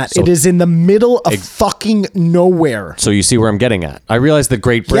 0, Matt. So- it is in the middle of fucking nowhere. so you see where I'm getting at. I realize that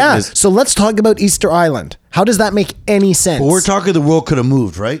Great Britain Yeah. is. So let's talk about Easter Island. How does that make any sense? But we're talking the world could have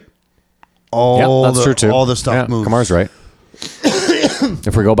moved, right? All Yeah, that's true too. All the stuff moved. Kamar's right.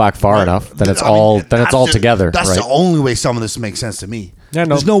 If we go back far enough, then it's I mean, all that's together, That's right? the only way some of this makes sense to me. Yeah,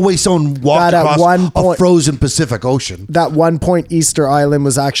 no. There's no way someone walked That at across one a point- frozen Pacific Ocean. That one point Easter Island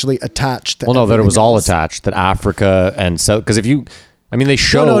was actually attached to Well, no, that it was everything all else. attached. That Africa and so because if you, I mean, they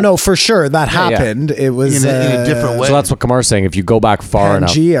show. No, for sure. That Yeah, yeah. happened. It was In a different way. So that's what Kamar's saying. If you go back far Pangea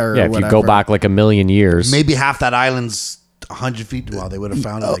enough, or if you whatever. go back like a million years, Maybe half that island's 100 feet. Well, they would have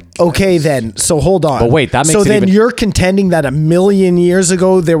found it. Like, Okay, then. So hold on. But wait, that makes so it then even- you're contending that 1,000,000 years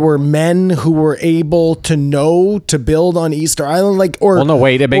ago there were men who were able to know to build on Easter Island, well, no,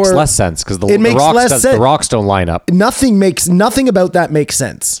 wait, it makes or- less sense because the It makes rocks less the sense. rocks don't line up. Nothing about that makes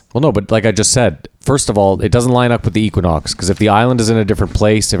sense. Well, no, but like I just said, first of all, it doesn't line up with the equinox because if the island is in a different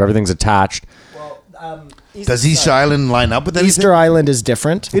place, if everything's attached, does Easter Island line up with anything? Easter Island is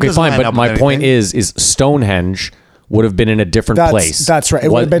different. It okay, doesn't fine. line But up my with point anything. is Stonehenge would have been in a different place. That's right.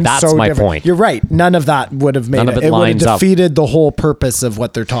 It would have been That's so my different. point. You're right. None of that would have made None of it it. It would have lines up. defeated the whole purpose of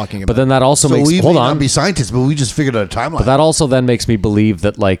what they're talking about. But then that also So makes we hold may on. not be scientists, but we just figured out a timeline. But that also then makes me believe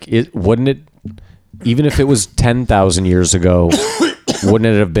that like it wouldn't it, even if it was 10,000 years ago,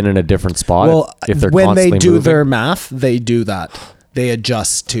 wouldn't it have been in a different spot? well, if they're when they constantly do moving? their math, they do that. They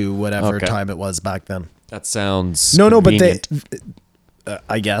adjust to whatever Okay. time it was back then. That sounds No, but convenient.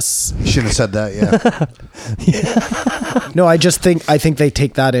 I guess. You shouldn't have said that. Yeah. No, I think they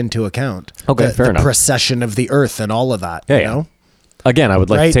take that into account. Okay, fair the enough. precession of the Earth and all of that. Yeah, you yeah. know? Again, I would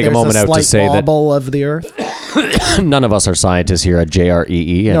like Right? to take a There's moment out to slight say that wobble of the Earth. none of us are scientists here at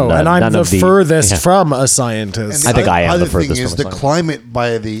JREE. And, No, and I'm none the of furthest yeah. from a scientist. I think I am the other thing furthest is from a the scientist. climate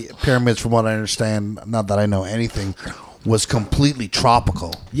by the pyramids, from what I understand, not that I know anything, was completely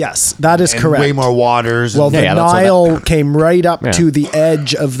tropical. Yes, that is And correct. way more waters. Well, and, the Yeah, that's what Nile came right up Yeah. to the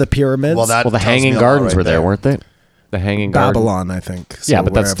edge of the pyramids. well, that Well, the tells me Hanging a lot Gardens right were there, weren't they? The Hanging Gardens. Babylon, I think. Yeah,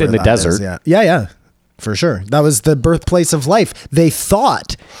 but that's wherever in the that desert. is, yeah, for sure. That was the birthplace of life. They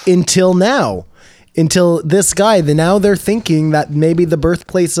thought until now, until this guy, now they're thinking that maybe the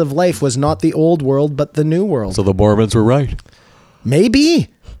birthplace of life was not the old world, but the new world. So the Mormons were right. Maybe.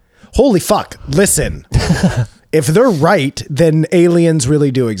 Holy fuck. Listen, if they're right, then aliens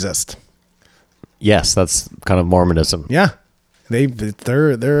really do exist. Yes, that's kind of Mormonism. Yeah.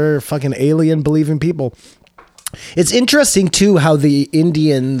 They're fucking alien believing people. It's interesting too how the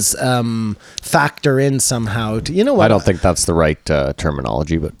Indians factor in somehow. You know what? I don't think that's the right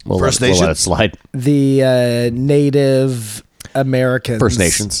terminology, but we'll let it Nations? slide. The Native Americans. First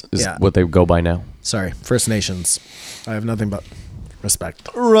Nations is Yeah. what they go by now. Sorry, First Nations. I have nothing but respect.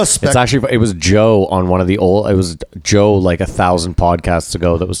 Respect. It's actually, it was Joe on one of the it was Joe like 1,000 podcasts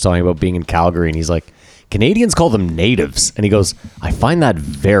ago that was talking about being in Calgary, and he's like, Canadians call them natives. And he goes, I find that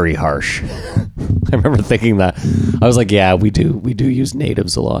very harsh. I remember thinking that. I was like, yeah, we do use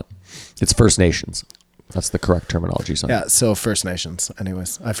natives a lot. It's First Nations. That's the correct terminology. Son. Yeah, so First Nations.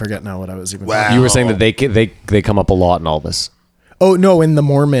 Anyways, I forget now what I was even Wow. talking You were saying that they come up a lot in all this. Oh, no, in the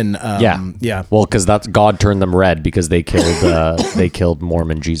Mormon. Yeah. Yeah. Well, because that's God turned them red because they killed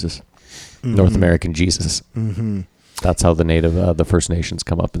Mormon Jesus, North American Jesus. Mm-hmm. That's how the First Nations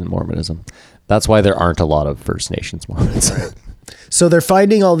come up in Mormonism. That's why there aren't a lot of First Nations Mormons. So they're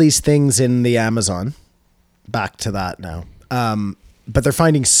finding all these things in the Amazon. Back to that now. But they're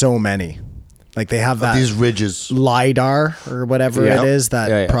finding so many. Like they have that These ridges. LiDAR or whatever Yeah. it is, that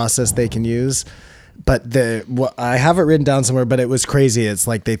Yeah. process they can use. But I have it written down somewhere, but it was crazy. It's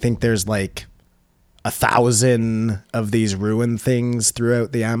like they think there's like 1,000 of these ruined things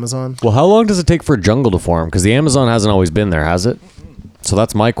throughout the Amazon. Well, how long does it take for a jungle to form? Because the Amazon hasn't always been there, has it? So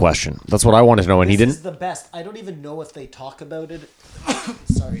that's my question. That's what I wanted to know. And he didn't. This is the best. I don't even know if they talk about it.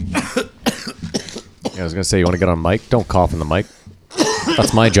 Sorry. I was going to say, you want to get on mic? Don't cough in the mic.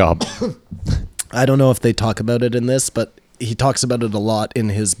 That's my job. I don't know if they talk about it in this, but he talks about it a lot in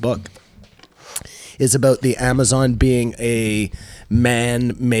his book. Is about the Amazon being a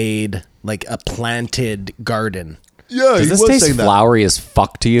man-made, like a planted garden. Yeah, Does this taste flowery as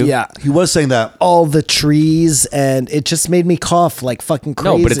fuck to you? Yeah. He was saying that. All the trees, and it just made me cough like fucking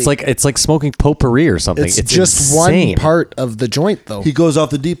crazy. No, but it's like smoking potpourri or something. it's It's just insane. one part of the joint, though. He goes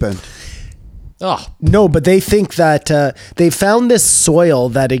off the deep end. Oh, No, but they think that they found this soil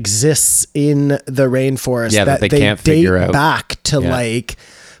that exists in the rainforest Yeah, that they can't figure out. back to Yeah. like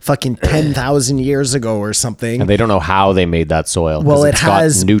fucking 10,000 years ago or something. and they don't know how they made that soil. 'cause Well, it it's got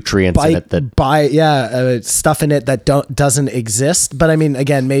has nutrients in it that stuff in it that doesn't exist. But I mean,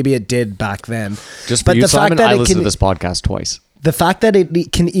 again, maybe it did back then. just for but you, the Simon, fact that I it listened can, to this podcast twice. the fact that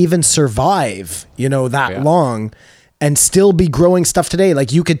it can even survive, that Yeah. long, and still be growing stuff today.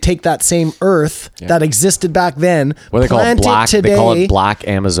 Like you could take that same earth that existed back then, What do they call it? plant Black. today. They call it black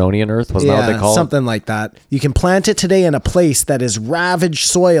Amazonian earth. Wasn't that what they call something like that. You can plant it today in a place that is ravaged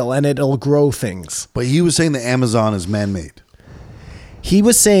soil, and it'll grow things. But he was saying the Amazon is man-made. He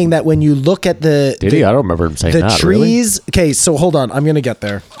was saying that when you look at the it? Did he? I don't remember him saying the that. Really? trees. Okay, so hold on. I'm gonna get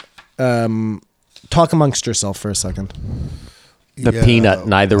there. Talk amongst yourself for a second. The Yeah, peanut,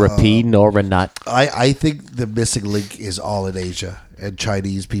 neither a pea nor a nut. I think the missing link is all in Asia and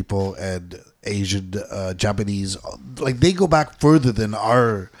Chinese people and Asian, Japanese. Like they go back further than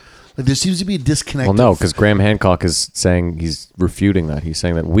our. Like there seems to be a disconnect. Well, no, because Graham Hancock is saying he's refuting that. He's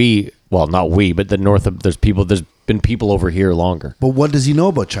saying that not we, but the north of there's been people over here longer. But what does he know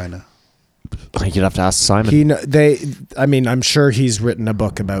about China? You'd have to ask Simon. I'm sure he's written a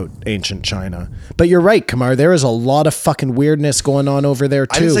book about ancient China. But you're right, Kamar. There is a lot of fucking weirdness going on over there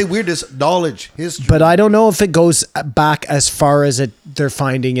too. I didn't say weirdness, knowledge, history. But I don't know if it goes back as far as they're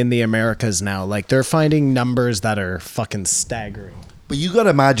finding in the Americas now. Like they're finding numbers that are fucking staggering. But you got to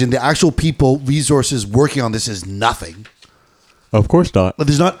imagine the actual people, resources working on this is nothing. Of course not. Like,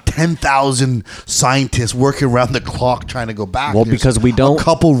 there's not 10,000 scientists working around the clock trying to go back. Well, There's because we don't- a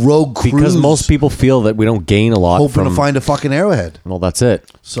couple rogue crews Because most people feel that we don't gain a lot hoping from. to find a fucking arrowhead. Well, that's it.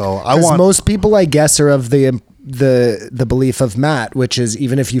 So I Because want most people, I guess, are of the belief of Matt, which is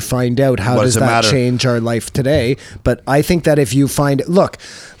even if you find out, how What does does it that matter? change our life today? But I think that if you find, look,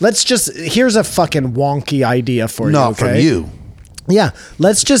 here's a fucking wonky idea for you. not Okay? from you. Yeah,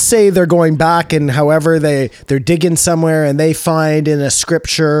 let's just say they're going back and however they're digging somewhere and they find in a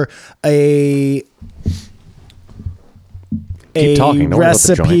scripture a Keep a talking. Don't worry about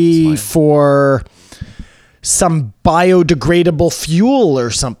the joint. recipe It's fine. for some biodegradable fuel or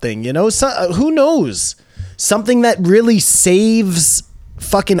something, you know? So, who knows? Something that really saves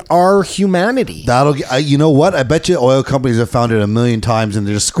fucking our humanity. You know what? I bet you oil companies have found it a million times and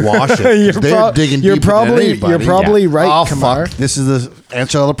they just squash it. They're digging you're deeper than probably anybody. you're probably right, Oh, Kamar. fuck. This is the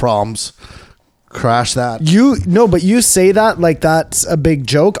answer to all the problems. Crash that. But you say that like that's a big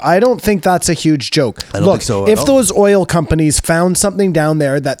joke. I don't think that's a huge joke. I don't Look, think so at if all. those oil companies found something down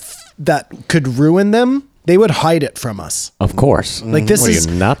there that could ruin them, they would hide it from us. Of course. Like this What are is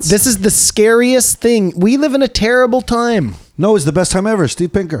you, nuts? This is the scariest thing. We live in a terrible time. No, it's the best time ever.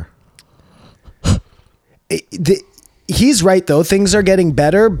 Steve Pinker. He's right though. Things are getting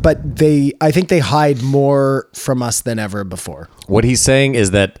better, but I think they hide more from us than ever before. What he's saying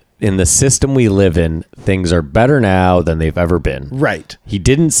is that in the system we live in, things are better now than they've ever been. Right. He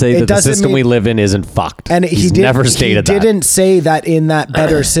didn't say It that the doesn't system mean- we live in isn't fucked. And He's never stated he that. didn't say that in that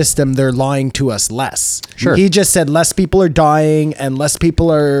better system they're lying to us less. Sure. He just said less people are dying and less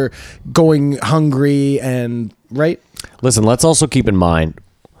people are going hungry and right? Listen, let's also keep in mind,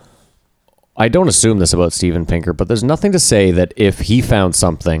 I don't assume this about Steven Pinker, but there's nothing to say that if he found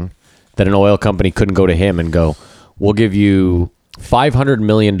something that an oil company couldn't go to him and go, we'll give you $500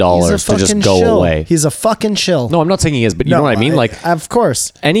 million He's a to just fucking go shill. What He's a fucking shill. No, I'm not saying he is, but you know what I mean? Like, of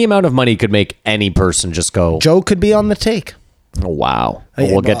course. any amount of money could make any person just go, Joe could be on the take. oh, wow.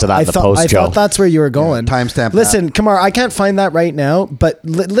 Well, we'll get to that in the I post, Joe. thought that's where you were going. timestamp Listen, Kamar, I can't find that right now, but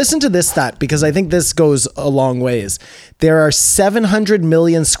listen to this stat because I think this goes a long ways. There are 700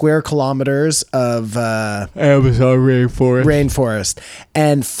 million square kilometers of Amazon rainforest,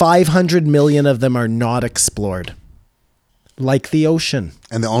 and 500 million of them are not explored, like the ocean.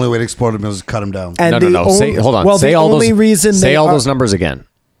 And the only way to explore them is cut them down. And No. Hold on. Well, say the all only those, reason say they all are- those numbers again.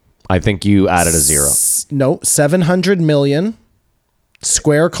 I think you added a zero. No, 700 million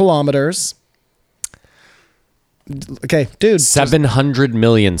square kilometers. Okay, dude. 700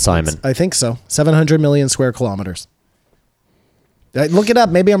 million, Simon. I think so. 700 million square kilometers. Look it up.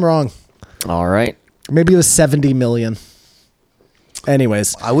 Maybe I'm wrong. All right. Maybe it was 70 million.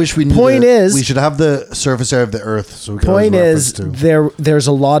 Anyways, I wish we knew. Point is- we should have the surface area of the Earth. So we can point always is reference to. there's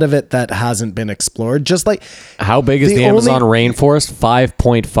a lot of it that hasn't been explored. Just like How big is The the only- Amazon rainforest?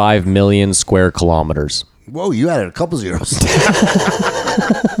 5.5 million square kilometers. Whoa, you added a couple zeros.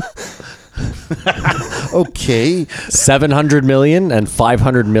 Okay. 700 million and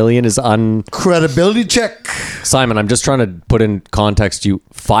 500 million is Credibility check. Simon, I'm just trying to put in context you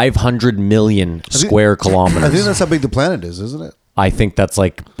 500 million square kilometers. I think that's how big the planet is, isn't it? I think that's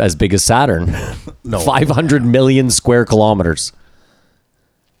like as big as Saturn. No. 500 million square kilometers.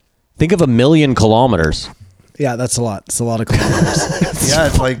 Think of 1,000,000 kilometers. yeah, that's a lot. It's a lot of kilometers. Yeah,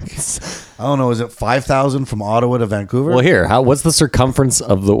 it's like, I don't know, is it 5,000 from Ottawa to Vancouver? Well, here, what's the circumference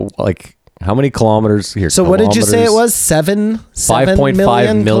of the, like, how many kilometers here? So what did you say it was?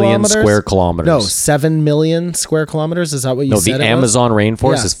 5.5 million kilometers? square kilometers. No, 7 million square kilometers. Is that what you No, said? the it Amazon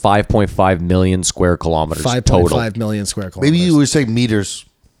rainforest Yeah. is 5.5 million square kilometers was? total. 5.5 million square kilometers. Maybe you would say meters.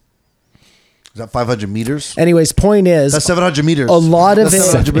 Is that 500 meters? Anyways, point is, That's 700 meters. a lot of That's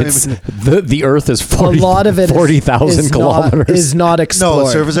it- 700 million It's, meters. the Earth is a 40 lot of it 40,000 kilometers. is not explored.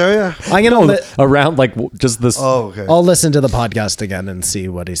 No, surface area? I'm gonna. around like just this. Oh, okay. I'll listen to the podcast again and see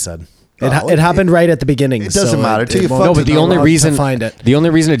what he said. Oh, It happened right at the beginning. it doesn't matter. Till you won't- fuck No, but the I'll only have to reason find it. the only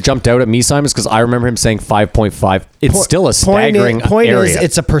reason it jumped out at me, Simon, is because I remember him saying 5.5. It's still a staggering point area. is,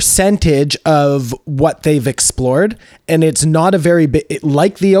 it's a percentage of what they've explored, and it's not a very big.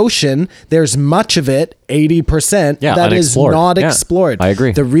 Like the ocean, there's much of it, 80%, Yeah, that is unexplored. not Yeah, explored. I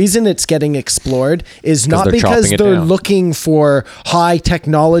agree. The reason it's getting explored is not they're because chopping it they're down. looking for high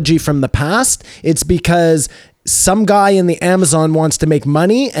technology from the past. It's because some guy in the Amazon wants to make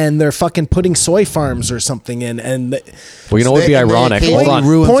money, and they're fucking putting soy farms or something in. And well, you know what would be ironic? they Hold on.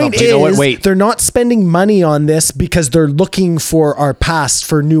 ruin point something. is, You know what? Wait. they're not spending money on this because they're looking for our past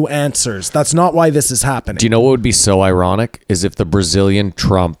for new answers. That's not why this is happening. Do you know what would be so ironic is if the Brazilian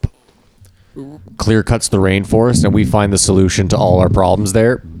Trump clear cuts the rainforest and we find the solution to all our problems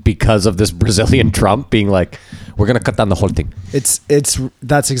there because of this Brazilian Trump being like, we're gonna cut down the whole thing.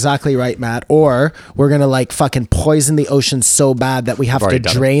 That's exactly right, Matt. Or we're gonna like fucking poison the ocean so bad that we have to already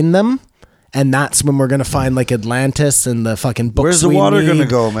done it. drain them. And that's when we're gonna find like Atlantis and the fucking books. Where's the we water need gonna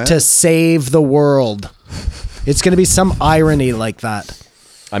go, man? To save the world. It's gonna be some irony like that.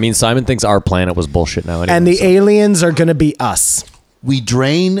 I mean, Simon thinks our planet was bullshit now. Anyway, And the so- aliens are gonna be us. We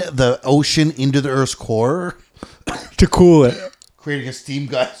drain the ocean into the Earth's core, to cool it, creating a steam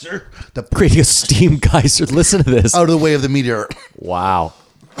geyser creating a steam geyser. Listen to this. out of the way of the meteor. Wow.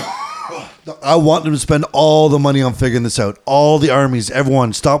 I want them to spend all the money on figuring this out. All the armies,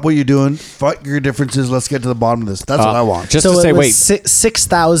 everyone, stop what you're doing. Fuck your differences. Let's get to the bottom of this. That's what I want. Just So to say, it was wait,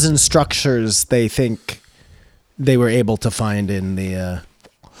 6,000 structures they think they were able to find in the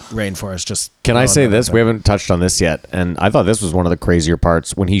rainforest. Just can I say throwing that this? out We there. haven't touched on this yet, and I thought this was one of the crazier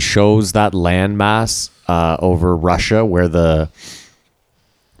parts when he shows that landmass over Russia where the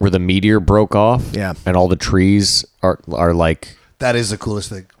meteor broke off, Yeah. and all the trees are like. That is the coolest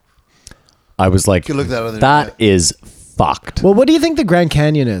thing. I was like, You can look that on the that internet. is fucked. Well, what do you think the Grand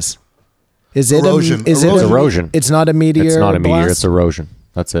Canyon is? Is it Erosion. Is Erosion. it Erosion. It's not a meteor. It's not a meteor; blast? it's erosion.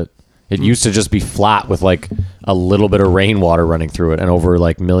 That's it. It used to just be flat with like a little bit of rainwater running through it, and over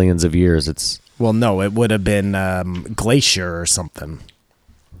like millions of years, it's Well, no, it would have been glacier or something.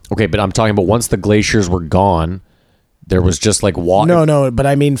 okay. But I'm talking about once the glaciers were gone, there was just like water. No, but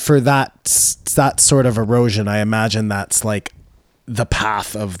I mean for that sort of erosion, I imagine that's like the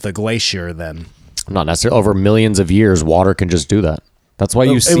path of the glacier. Then Not necessarily over millions of years, water can just do that. That's why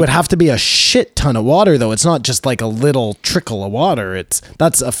you see. it would have to be a shit ton of water, though. It's not just like a little trickle of water.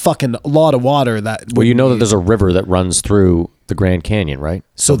 That's a fucking lot of water. Well, you know that there's a river that runs through the Grand Canyon, right?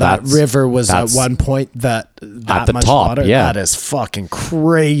 So that that's- river was at that's- one point that the much top, water. yeah. That is fucking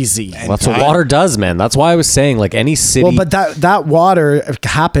crazy. That's what water does, man. That's why I was saying, like any city. Well, but that water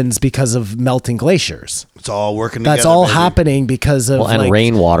happens because of melting glaciers. It's all working together. That's all baby. happening because of Well, and like,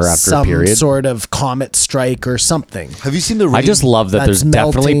 rainwater after a some period. sort of comet strike or something. Have you seen the? I just love that That's there's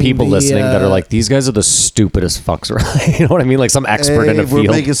definitely melting people the, listening that are like, these guys are the stupidest fucks around. You know what I mean? Like some expert in a We're field.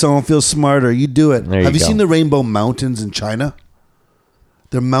 making someone feel smarter. You do it. There you Have you go. seen the Rainbow Mountains in China?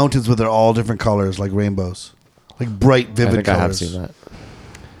 They're mountains, but they're all different colors, like rainbows, like bright, I vivid think I have colors. seen that.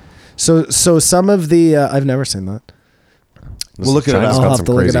 So some of the I've never seen that. We'll look at it China's up. got I'll have some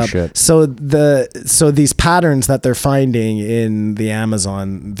to look crazy it up. shit. So these patterns that they're finding in the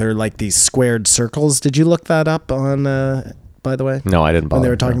Amazon, they're like these squared circles. Did you look that up on? By the way, No, I didn't. when they bother.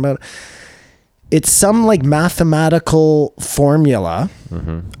 were talking about it, it's some like mathematical formula,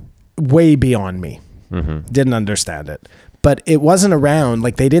 way beyond me. Didn't understand it, but it wasn't around.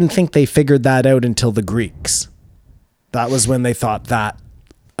 Like they didn't think they figured that out until the Greeks. That was when they thought that,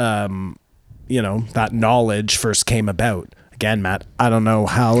 that knowledge first came about. Again, Matt, I don't know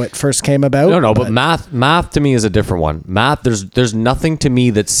how it first came about. No, but math to me is a different one. Math, there's nothing to me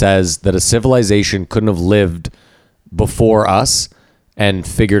that says that a civilization couldn't have lived before us and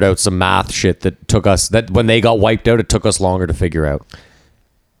figured out some math shit that took us, that when they got wiped out, it took us longer to figure out.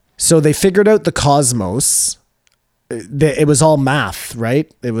 So they figured out the cosmos. It was all math,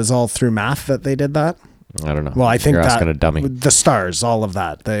 right? It was all through math that they did that. I don't know. Well, I think You're that asking a dummy. the stars, all of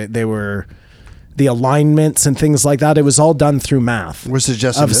that, they were the alignments and things like that. It was all done through math. We're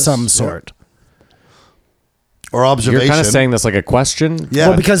suggesting of this, some yeah. sort. Or observation. You're kind of saying this like a question? Yeah.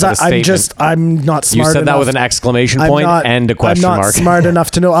 Well, because But a statement. I'm not smart. You said that enough. with an exclamation point and a question I'm not mark. smart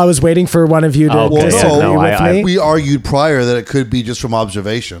enough to know. I was waiting for one of you to Okay, Well, disagree no, with me. we argued prior that it could be just from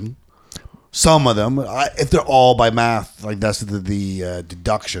observation. Some of them, if they're all by math, like that's the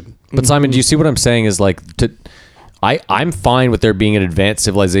deduction. But Simon, do you see what I'm saying? Is like I'm fine with there being an advanced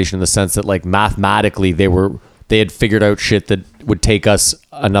civilization in the sense that like mathematically they had figured out shit that would take us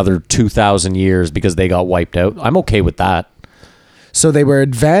another 2,000 years because they got wiped out. I'm okay with that. So they were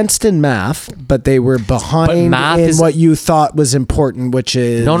advanced in math, but they were behind math in is- what you thought was important, which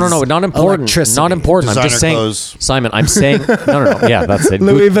is No, not important. electricity. Not important. I'm Designer just saying, clothes. Simon. I'm saying no. Yeah, that's it.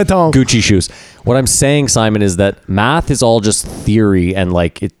 Louis Vuitton. Gucci shoes. What I'm saying, Simon, is that math is all just theory and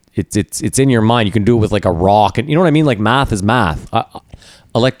like it's in your mind. You can do it with like a rock, and you know what I mean. Like math is math.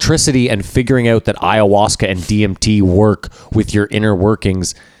 Electricity and figuring out that ayahuasca and DMT work with your inner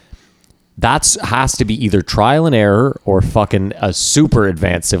workings. That's has to be either trial and error or fucking a super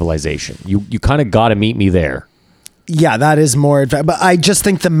advanced civilization. You kind of got to meet me there. Yeah, that is more advanced. But I just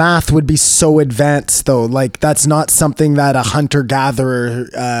think the math would be so advanced, though. Like, that's not something that a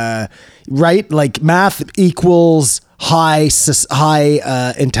hunter-gatherer, right? Like, math equals high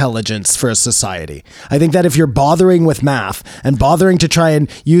intelligence for a society. I think that if you're bothering with math and bothering to try and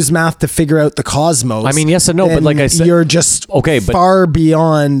use math to figure out the cosmos, I mean, yes and no, but then like I said- you're just Okay, but- far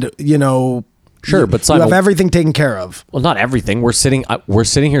beyond, Sure, but you Simon, have everything taken care of. well, not everything. We're sitting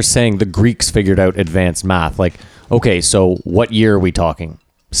here saying the Greeks figured out advanced math. Like, okay, so what year are we talking?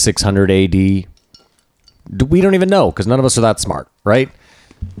 600 AD? We don't even know because none of us are that smart, right?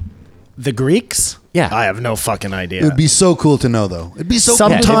 The Greeks? Yeah. I have no fucking idea. It would be so cool to know, though. It'd be so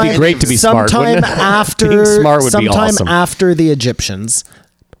cool. it'd be great to be smart, sometime wouldn't it? after Being smart would be awesome. after the Egyptians,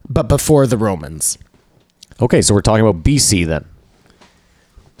 but before the Romans. Okay, so we're talking about BC then.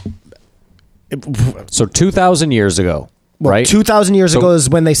 So 2,000 years ago, right? 2,000 years So- ago is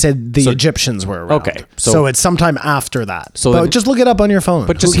when they said the so- Egyptians were around. Okay, So, so- it's sometime after that. So But then- just look it up on your phone.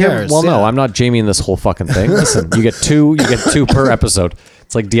 But just Who hear, cares? well, no, Yeah. I'm not Jamie in this whole fucking thing. Listen, you get two per episode.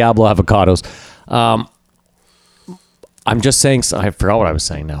 It's like Diablo avocados. I'm just saying. I forgot what I was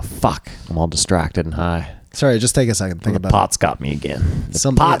saying now. Fuck, I'm all distracted and high. Sorry, just take a second. Think The about pot's got me again. The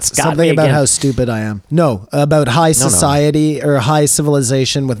something, pot's got something me about again. how stupid I am. No, about high society or high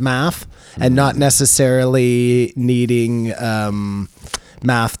civilization with math, and not necessarily needing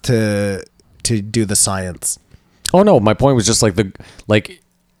math to do the science. Oh no, my point was just like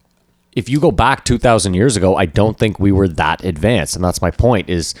if you go back 2,000 years ago, I don't think we were that advanced, and that's my point.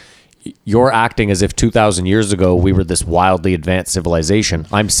 Is you're acting as if 2,000 years ago we were this wildly advanced civilization.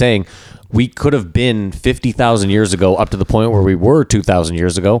 I'm saying we could have been 50,000 years ago up to the point where we were 2,000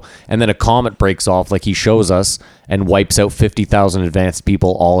 years ago, and then a comet breaks off like he shows us and wipes out 50,000 advanced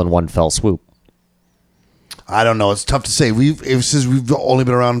people all in one fell swoop. I don't know. It's tough to say. Since we've only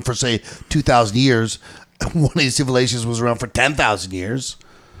been around for say 2,000 years. One of these civilizations was around for 10,000 years,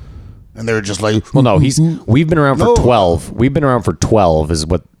 and they're just like, Well, no, we've been around for No. 12. We've been around for 12 is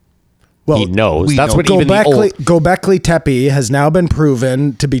what he knows. we That's know. what even the old... Göbekli Tepe has now been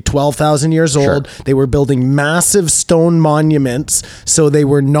proven to be 12,000 years old. Sure. They were building massive stone monuments, so they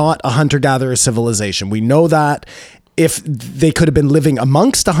were not a hunter-gatherer civilization. We know that. If they could have been living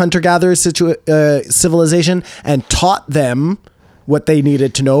amongst a hunter-gatherer civilization and taught them what they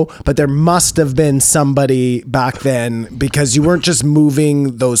needed to know, but there must have been somebody back then, because you weren't just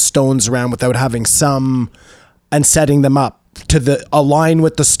moving those stones around without having some and setting them up to align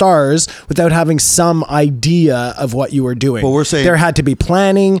with the stars without having some idea of what you were doing. But we're saying- there had to be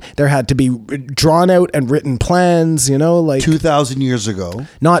planning, there had to be drawn out and written plans, like 2,000 years ago.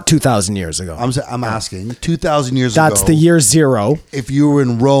 not 2,000 years ago. I'm asking 2,000 years ago. That's the year zero. If you were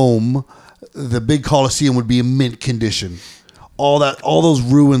in Rome, the big Colosseum would be in mint condition. All those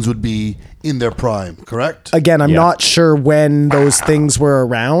ruins would be in their prime. Correct? Again, I'm Yeah. not sure when those things were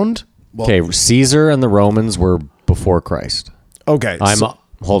around. Okay, Caesar and the Romans were before Christ. Okay.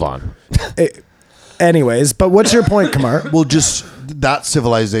 Hold on. Anyways, but what's your point, Kamar? Well, just that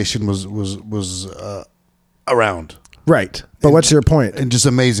civilization was around Right. But what's your point? and just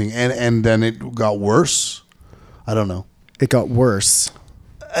amazing, and then it got worse. I don't know. It got worse.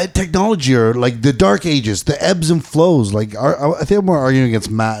 Technology or like the Dark Ages, the ebbs and flows. Like I think we're arguing against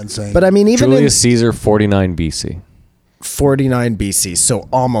Matt and saying, But I mean, even Julius Caesar, 49 BC. in 49 BC, so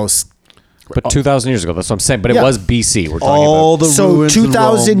almost. But 2,000 years ago, that's what I'm saying. But it Yeah. was BC. We're talking all about. the So ruins in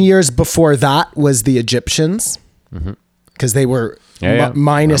 2,000 Rome. years before that was the Egyptians, because they were Yeah, yeah.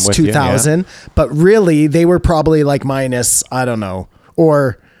 minus I'm with you, 2,000. But really, they were probably like minus, I don't know,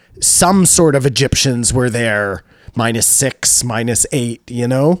 or some sort of Egyptians were there, -6,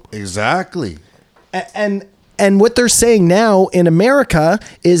 -8, Exactly. And what they're saying now in America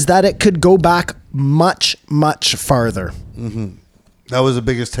is that it could go back much, much farther. That was the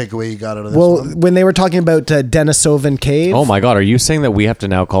biggest takeaway you got out of this Well, one. when they were talking about Denisovan Cave, Oh my God. Are you saying that we have to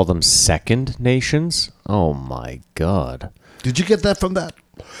now call them second nations? Oh my God. Did you get that from that?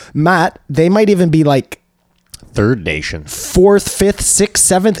 Matt, they might even be like Third nation. 4th, 5th, 6th,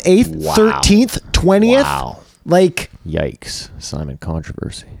 7th, 8th, Wow. 13th, 20th. Wow. Like, Yikes. Simon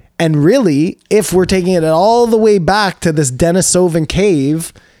Controversy. and really, if we're taking it all the way back to this Denisovan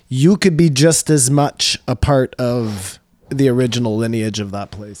Cave, you could be just as much a part of the original lineage of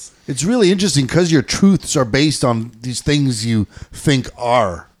that place. It's really interesting because your truths are based on these things you think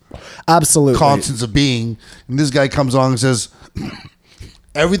are Absolutely. constants of being. And this guy comes along and says,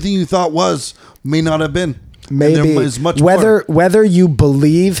 everything you thought was may not have been. And Maybe there is much whether more. whether you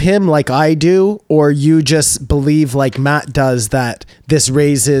believe him like I do, or you just believe like Matt does that this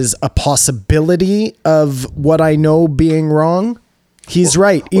raises a possibility of what I know being wrong. He's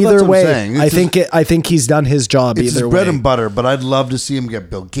right. well, Either that's what I'm way, saying. I It's think I think he's done his job. It's either his bread way. and butter, but I'd love to see him get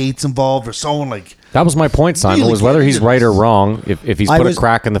Bill Gates involved or someone like. That was my point, Simon, Really was whether he's can't do right or this. who if he's I put was- a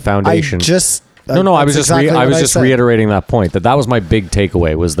crack in the foundation. I just No, I was that's just exactly I what was just said. reiterating that point. That was my big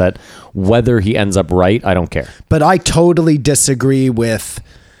takeaway, was that whether he ends up right, I don't care. But I totally disagree with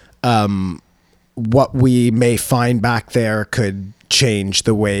what we may find back there could change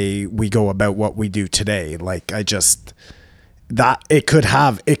the way we go about what we do today. Like it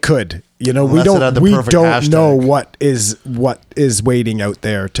could. You know, Unless it had the we perfect don't know hashtag. what is waiting out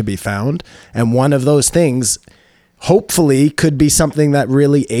there to be found. And one of those things hopefully could be something that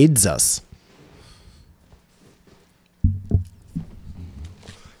really aids us.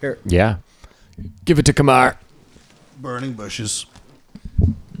 Yeah. Give it to Kamar. Burning bushes.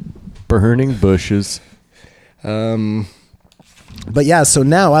 Burning bushes. But yeah, so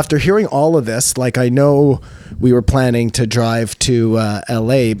now after hearing all of this, like I know we were planning to drive to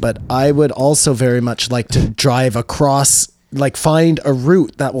LA, but I would also very much like to drive across, like find a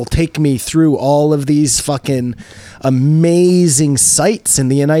route that will take me through all of these fucking amazing sites in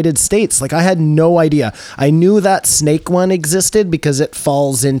the United States. Like I had no idea. I knew that snake one existed because it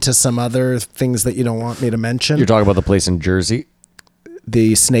falls into some other things that you don't want me to mention. You're talking about the place in Jersey?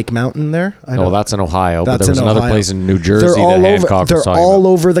 The Snake Mountain there? Oh, that's in Ohio. But That's there was in another Ohio. place in New Jersey They're that all over, Hancock they're was talking all about.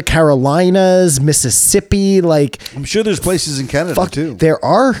 over the Carolinas, Mississippi, like I'm sure there's places in Canada fuck, too. there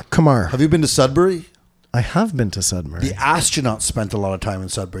are, Kamar. Have you been to Sudbury? I have been to Sudbury. The astronauts spent a lot of time in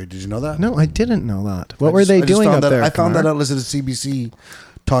Sudbury. Did you know that? No, I didn't know that. What I were just- they I just doing found up that- there? I found Kamar? that out listening to CBC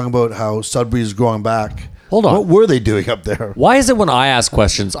talking about how Sudbury is growing back. Hold on. What were they doing up there? Why is it when I ask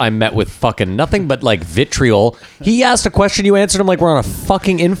questions, I'm met with fucking nothing but like vitriol? He asked a question, you answered him like we're on a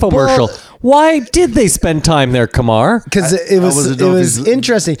fucking infomercial. Well- Why did they spend time there, Kamar? Because I it was wasn't know if he's-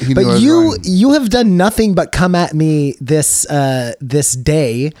 interesting. he knew I But was you wrong. you have done nothing but come at me this this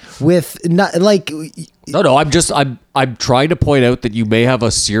day with not like No, I'm trying to point out that you may have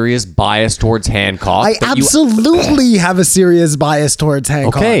a serious bias towards Hancock. I but you- absolutely have a serious bias towards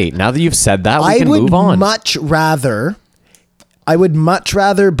Hancock. Okay, now that you've said that, we I can would move on. much rather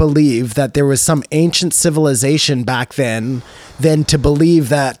believe that there was some ancient civilization back then than to believe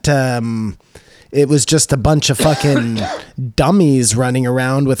that it was just a bunch of fucking dummies running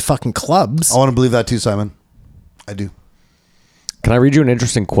around with fucking clubs. I want to believe that too, Simon. I do. Can I read you an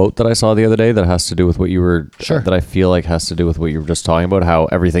interesting quote that I saw the other day that has to do with what you were, Sure. that I feel like has to do with what you were just talking about, how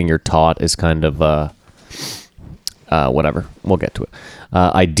everything you're taught is kind of, whatever. We'll get to it.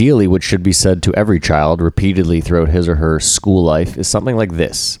 Ideally, what should be said to every child repeatedly throughout his or her school life is something like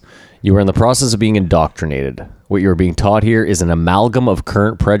this. You are in the process of being indoctrinated. What you are being taught here is an amalgam of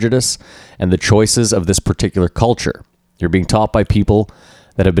current prejudice and the choices of this particular culture. You're being taught by people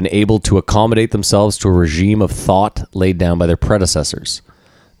that have been able to accommodate themselves to a regime of thought laid down by their predecessors.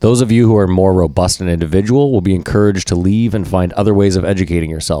 Those of you who are more robust and individual will be encouraged to leave and find other ways of educating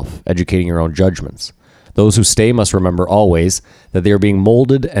yourself, educating your own judgments. Those who stay must remember always that they are being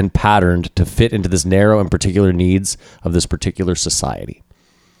molded and patterned to fit into this narrow and particular needs of this particular society.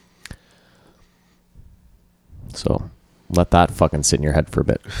 So let that fucking sit in your head for a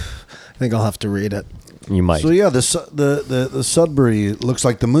bit. I think I'll have to read it. You might. So yeah, the Sudbury looks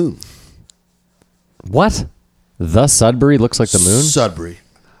like the moon. What? The Sudbury looks like the moon? Sudbury.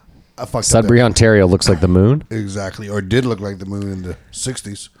 I fucked up Sudbury, there. Ontario looks like the moon? Exactly, or did look like the moon in the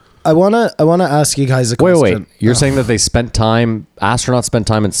 60s. I wanna ask you guys a Wait, question. You're saying that astronauts spent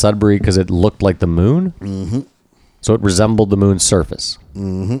time in Sudbury because it looked like the moon? Mm-hmm. So it resembled the moon's surface?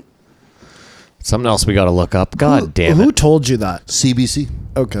 Mm-hmm. Something else we got to look up. God damn it. Who told you that? CBC.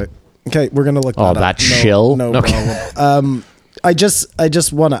 Okay, we're gonna look that up. that shill? No Okay. problem. I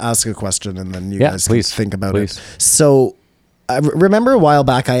just want to ask a question, and then you guys please. can think about Please. it. So, I remember a while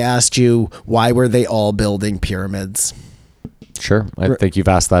back I asked you why were they all building pyramids? Sure. I think you've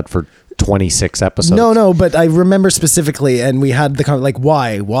asked that for 26 episodes. No, but I remember specifically, and we had the like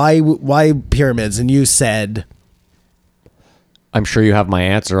why pyramids, and you said I'm sure you have my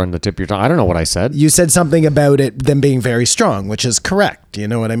answer on the tip of your tongue. I don't know what I said. you said something about it them being very strong, which is correct. You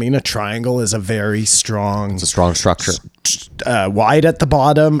know what I mean? A triangle is a very strong, It's a strong structure. wide at the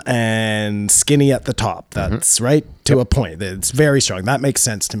bottom and skinny at the top. That's right to a point. It's very strong. That makes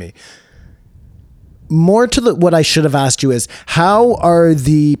sense to me. More to what I should have asked you is how are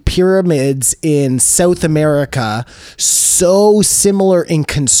the pyramids in South America so similar in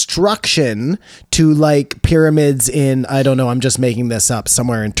construction to like pyramids in, I don't know, I'm just making this up,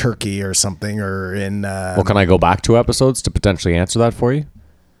 somewhere in Turkey or something, or in Well, can I go back 2 episodes to potentially answer that for you?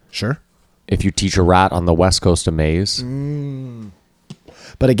 sure. If you teach a rat on the west coast of Maze.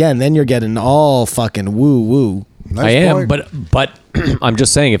 But again, then you're getting all fucking woo woo. Nice I am, point. but I'm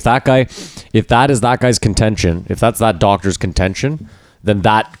just saying if that is that guy's contention, if that's that doctor's contention, then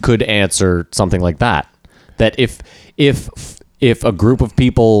that could answer something like that. That if a group of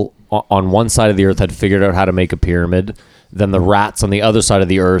people on one side of the earth had figured out how to make a pyramid, then the rats on the other side of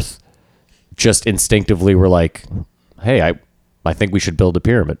the earth just instinctively were like, "Hey, I think we should build a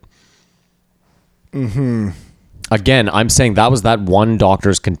pyramid." Mm-hmm. Again, I'm saying that was that one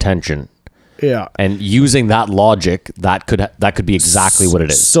doctor's contention. Yeah. And using that logic, that could be exactly what it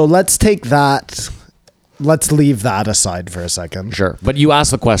is. So let's take that. Let's leave that aside for a second. Sure. But you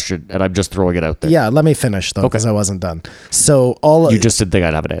asked the question, and I'm just throwing it out there. Yeah, let me finish though, because I wasn't done. So You just didn't think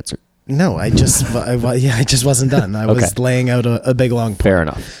I'd have an answer. no, I just wasn't done. I was Okay. laying out a big long point. Fair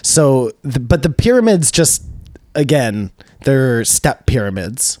enough. So, but the pyramids just again, They're step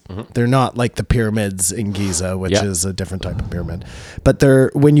pyramids. They're not like the pyramids in Giza, which Yeah. is a different type of pyramid. But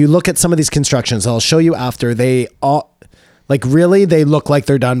when you look at some of these constructions, I'll show you after, they all, like, really, they look like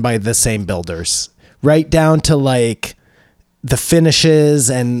they're done by the same builders, right down to like the finishes.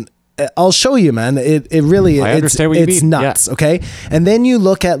 And I'll show you, man. It really, I understand what you it's mean. nuts. Yeah. Okay. And then you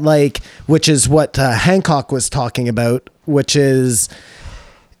look at like, which is what Hancock was talking about, which is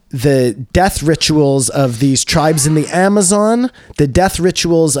the death rituals of these tribes in the Amazon, the death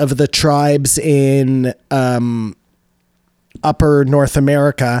rituals of the tribes in upper North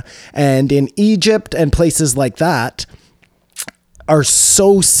America and in Egypt and places like that are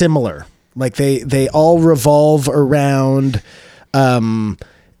so similar. Like they all revolve around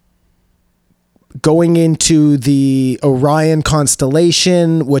going into the Orion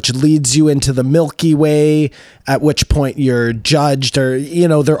constellation, which leads you into the Milky Way, at which point you're judged, or, you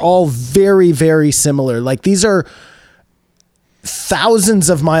know, they're all very, very similar. Like, these are thousands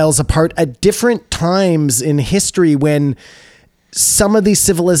of miles apart at different times in history when some of these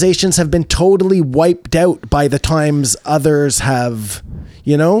civilizations have been totally wiped out by the times others have,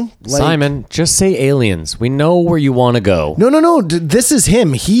 you know? Like, Simon, just say aliens. We know where you want to go. No. This is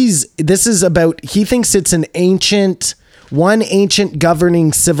him. He thinks it's an ancient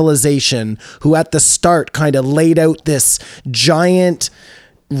governing civilization who at the start kind of laid out this giant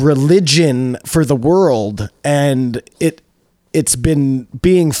religion for the world, and it's been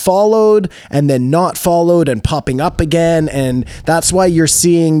being followed and then not followed and popping up again. And that's why you're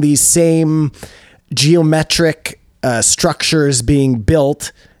seeing these same geometric structures being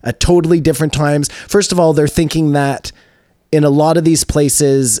built at totally different times. First of all, they're thinking that in a lot of these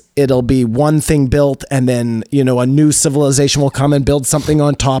places, it'll be one thing built and then, you know, a new civilization will come and build something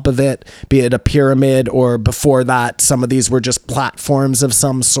on top of it, be it a pyramid, or before that, some of these were just platforms of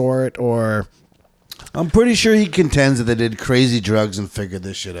some sort, or... I'm pretty sure he contends that they did crazy drugs and figured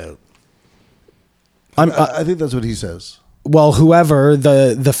this shit out. I think that's what he says. Well, whoever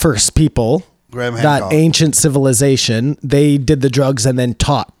the first people, Graham that Hancock. ancient civilization, they did the drugs and then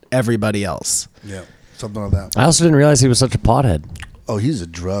taught everybody else. Yeah, something like that. I also didn't realize he was such a pothead. Oh, he's a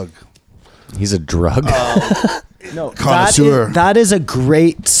drug. He's a drug. No, Connoisseur. that is a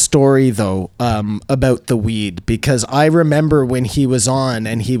great story, though, about the weed, because I remember when he was on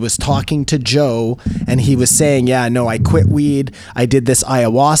and he was talking to Joe and he was saying, yeah, no, I quit weed. I did this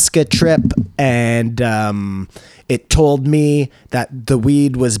ayahuasca trip and it told me that the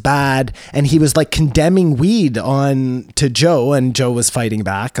weed was bad. And he was like condemning weed on to Joe, and Joe was fighting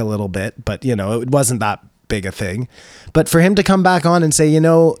back a little bit, but, you know, it wasn't that big a thing. But for him to come back on and say, you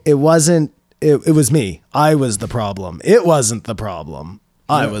know, it wasn't, it was me. I was the problem. It wasn't the problem.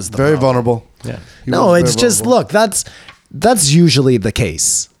 I was the Very problem. vulnerable. Yeah. He No, was it's very just, vulnerable. look, that's usually the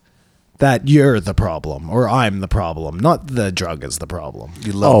case. That you're the problem or I'm the problem, not the drug is the problem.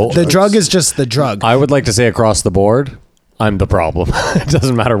 You love Oh, the The drugs. drug is just the drug. I would like to say across the board, I'm the problem. It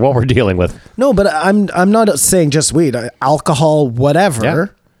doesn't matter what we're dealing with. No, but I'm not saying just weed, alcohol, whatever. Yeah.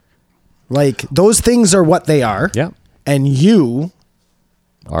 Like, those things are what they are. Yeah. And you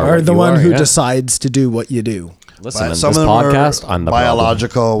are what the you one are, who yeah. decides to do what you do. Listen, in this Some of them podcast, are I'm the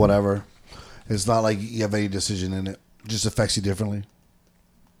biological, whatever. It's not like you have any decision in it. It just affects you differently.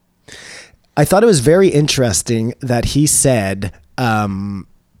 I thought it was very interesting that he said that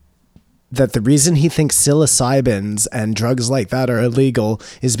the reason he thinks psilocybins and drugs like that are illegal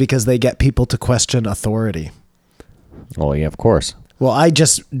is because they get people to question authority. problem. Oh, yeah, of course. Well, I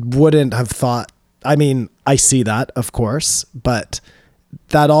just wouldn't have thought. I mean, I see that, of course, but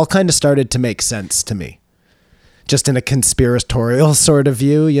that all kind of started to make sense to me. Just in a conspiratorial sort of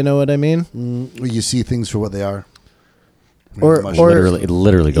view, you know what I mean? You see things for what they are. Or- Much- or- It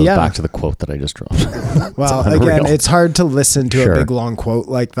literally goes yeah. back to the quote that I just dropped. Well, unreal. again, it's hard to listen to Sure. a big long quote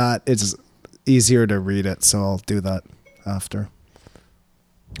like that. It's easier to read it, so I'll do that after.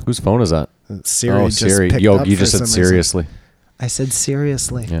 Whose phone is that? Siri oh, just Siri. picked Yo, up you for just said some reason. seriously. I said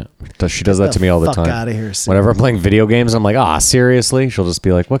seriously. Yeah. She does that Get to me all the the fuck time. outta here, Siri. Whenever I'm playing video games, I'm like, seriously? She'll just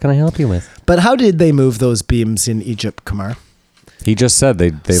be like, what can I help you with? But how did they move those beams in Egypt, Kumar? He just said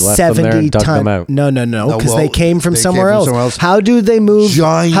they left them there and dug them out. No, No, because well, they came from they came somewhere from else. somewhere else. How do they move?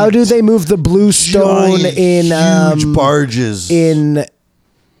 Giant- how do they move the blue stone Giant, in huge barges.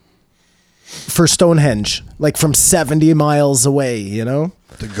 for Stonehenge, like from 70 miles away? You know.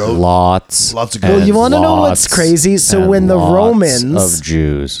 to go. Lots. Lots of and Well, you wanna know what's lots crazy? So and when the lots Romans- of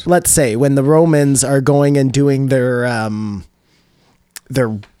Jews. Let's say when the Romans are going and doing their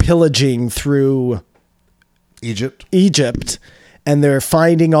pillaging through Egypt. Egypt, and they're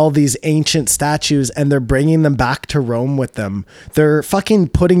finding all these ancient statues and they're bringing them back to Rome with them. They're fucking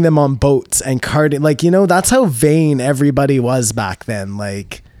putting them on boats and carting, like, that's how vain everybody was back then.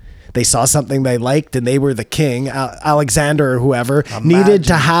 Like, they saw something they liked and they were the king. Alexander or whoever needed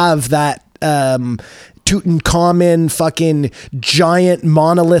to have that Tutankhamun fucking giant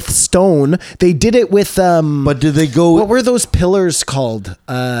monolith stone. They did it with But did they go? what were those pillars called?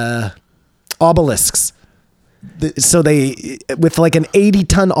 Obelisks. So they, with like an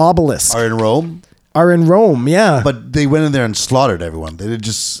 80-ton obelisk, Are in Rome, are in Rome. Yeah, but they went in there and slaughtered everyone. They did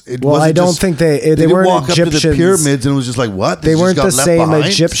just. It well, wasn't I don't just- think they didn't weren't walk Egyptians. up to the pyramids and it was just like what? They This weren't just the got left same behind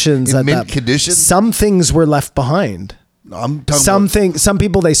Egyptians in at mint that condition. Some things were left behind. I'm talking about, Some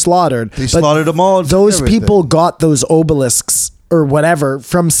people they slaughtered. They but slaughtered them all and took Those everything. people got those obelisks or whatever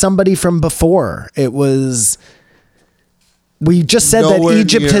from somebody from before. It was. We just said Nowhere that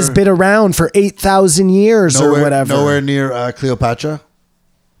Egypt near- has been around for 8,000 years or whatever. Nowhere near Cleopatra.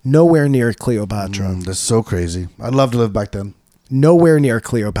 Nowhere near Cleopatra. That's so crazy. I'd love to live back then. Nowhere near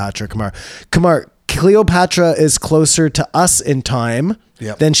Cleopatra, Kamar, Cleopatra is closer to us in time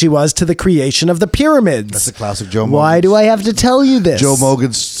Yep. than she was to the creation of the pyramids. That's a classic Joe Mogan. Why do I have to tell you this? Joe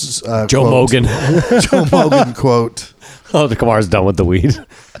Mogan's Joe quote. Mogan. Joe Mogan quote. Oh, the Kamar's done with the weed.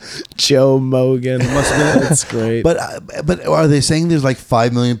 Joe Mogan. Must have been. That's great. But are they saying there's like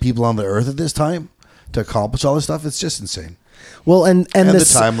 5 million people on the earth at this time to accomplish all this stuff? It's just insane. Well, and the the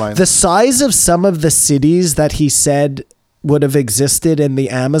timeline. the size of some of the cities that he said would have existed in the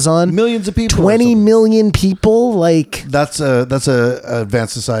Amazon, Millions of people. 20 million people, like, That's a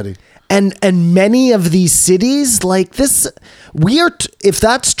advanced society. and many of these cities like this, if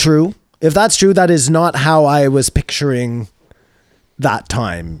that's true, that is not how I was picturing that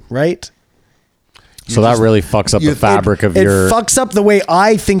time, right? So that really fucks up the fabric of It your. fucks up the way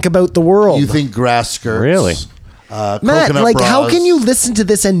I think about the world. You think grass skirts? Really? Matt, Coconut like, how bras. can you listen to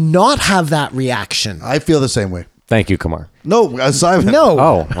this and not have that reaction? I feel the same way. Thank you, Kamar. No, Simon. No.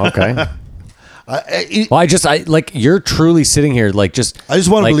 Oh, okay. Well, you're truly sitting here, like, just. I just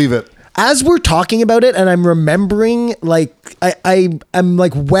want to like, believe it. As we're talking about it and I'm remembering, like, I'm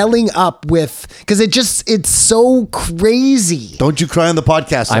like welling up with, because it's so crazy. Don't you cry on the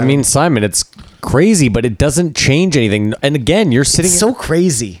podcast. I Simon. mean, Simon, it's crazy, but it doesn't change anything. And again, you're sitting. It's so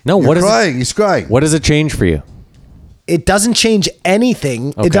crazy. No, You're what is crying. it? He's crying. What does it change for you? It doesn't change anything.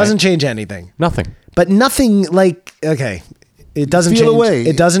 Okay. It doesn't change anything. Nothing. But nothing, like, okay. It doesn't Feel change. away.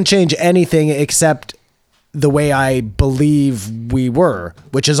 It doesn't change anything except the way I believe we were,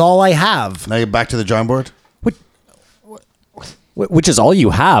 which is all I have. Now you're back to the drawing board. Which is all you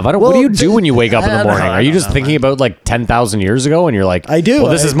have. I don't. What do Well, you do when you wake up in the morning? Are you just thinking about like 10,000 years ago, and you're like, I do.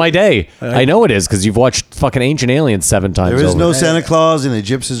 Well, this is my day. I know it is because you've watched fucking Ancient Aliens 7 times. There is over. no Santa Claus, and the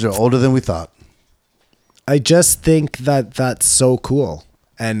Egyptians are older than we thought. I just think that that's so cool.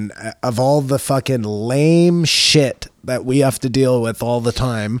 And of all the fucking lame shit that we have to deal with all the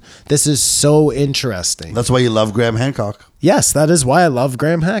time, this is so interesting. That's why you love Graham Hancock. Yes, that is why I love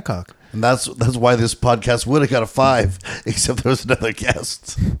Graham Hancock. And that's why this podcast would have got a 5, except there was another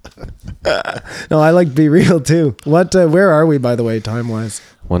guest. No, I like Be Real too. Where are we, by the way, time wise?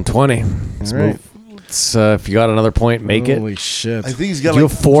 120. Let's All right. move. Let's, if you got another point, make Holy it. shit. I think he's got Do you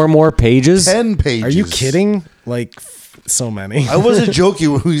like have 4 more pages? 10 pages. Are you kidding? Like, so many. I wasn't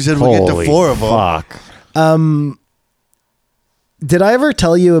joking when we said we'll get to Holy 4 of them. fuck. Did I ever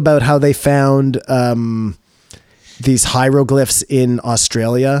tell you about how they found these hieroglyphs in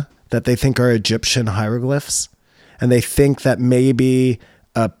Australia that they think are Egyptian hieroglyphs? And they think that maybe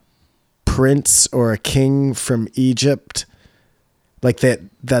a prince or a king from Egypt, like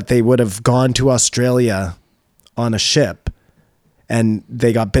that they would have gone to Australia on a ship and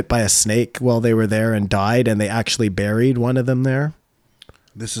they got bit by a snake while they were there and died, and they actually buried one of them there.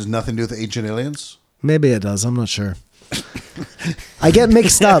 This has nothing to do with Ancient Aliens? Maybe it does. I'm not sure. I get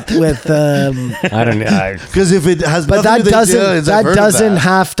mixed up with I don't know. Because if it has but nothing that to do with Ancient Aliens, I've heard of doesn't that.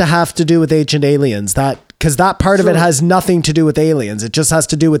 have to do with Ancient Aliens. Because that part of it has nothing to do with aliens. It just has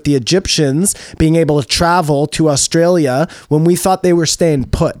to do with the Egyptians being able to travel to Australia when we thought they were staying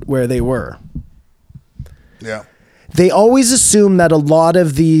put where they were. Yeah. They always assume that a lot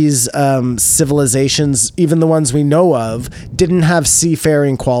of these civilizations, even the ones we know of, didn't have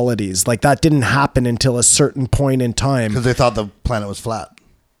seafaring qualities. Like, that didn't happen until a certain point in time. Because they thought the planet was flat.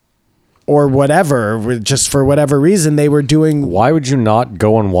 Or whatever, just for whatever reason, they were doing. Why would you not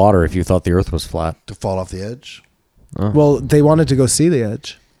go on water if you thought the Earth was flat? To fall off the edge. Well, they wanted to go see the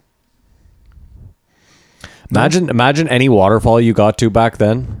edge. Imagine any waterfall you got to back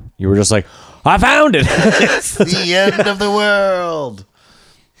then. You were just like, I found it. It's the end of the world.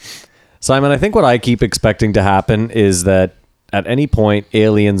 Simon, I think what I keep expecting to happen is that at any point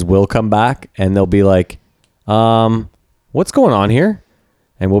aliens will come back and they'll be like, what's going on here?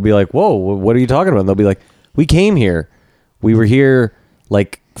 And we'll be like, whoa, what are you talking about? And they'll be like, we came here. We were here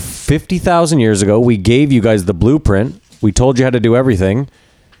like 50,000 years ago. We gave you guys the blueprint. We told you how to do everything.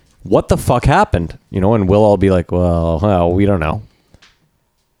 What the fuck happened? You know, and we'll all be like, well, we don't know.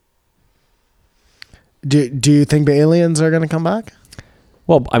 Do you think the aliens are going to come back?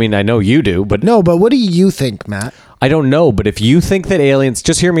 Well, I mean, I know you do, but No, but what do you think, Matt? I don't know. But if you think that aliens,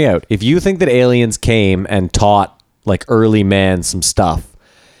 just hear me out. If you think that aliens came and taught like early man some stuff,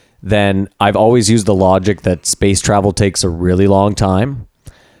 then I've always used the logic that space travel takes a really long time.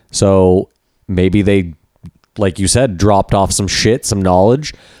 So maybe they, like you said, dropped off some shit, some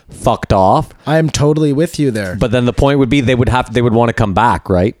knowledge, fucked off. I am totally with you there. But then the point would be they would want to come back,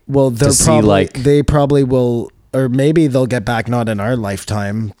 right? Well, To they probably will, or maybe they'll get back, not in our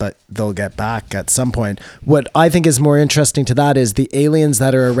lifetime, but they'll get back at some point. What I think is more interesting to that is the aliens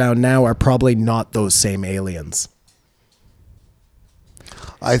that are around now are probably not those same aliens.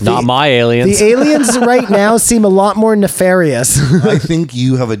 I think, Not my aliens. The aliens right now seem a lot more nefarious. I think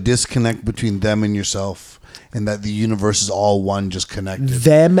you have a disconnect between them and yourself, and that the universe is all one, just connected.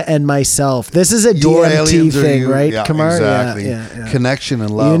 Them and myself. This is a Your DMT aliens are thing, you. right, Yeah, Kamar? exactly. Yeah. Connection and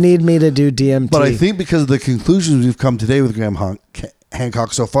love. You need me to do DMT. But I think because of the conclusions we've come today with Graham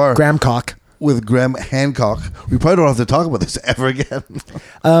Hancock so far, Graham Cock. with Graham Hancock, we probably don't have to talk about this ever again.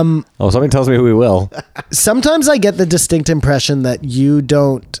 Oh, something tells me we will. Sometimes I get the distinct impression that you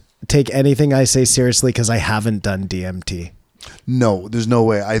don't take anything I say seriously because I haven't done DMT. No, there's no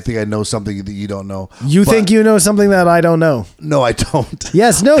way. I think I know something that you don't know. You But- think you know something that I don't know? No, I don't.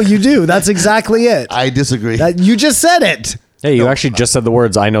 Yes, no, you do. That's exactly it. I disagree. You just said it. Hey, you actually just said the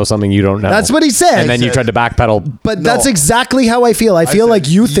words, I know something you don't know. That's what he said. And then you tried to backpedal. But No. that's exactly how I feel. I feel like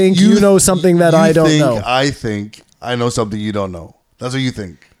you think you know something that I don't know. I think I know something you don't know. That's what you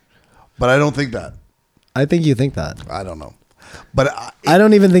think. But I don't think that. I think you think that. I don't know. But I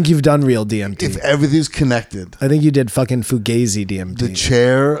don't even think you've done real DMT. if everything's connected, I think you did fucking Fugazi DMT. the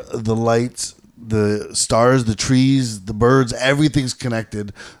chair, the lights, the stars, the trees, the birds, everything's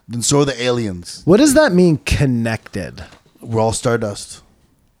connected, then so are the aliens. What does that mean, connected? We're all stardust.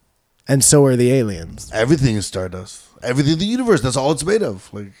 And so are the aliens. Everything is stardust. Everything in the universe, that's all it's made of.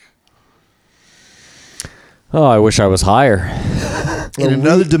 Like Oh, I wish I was higher. in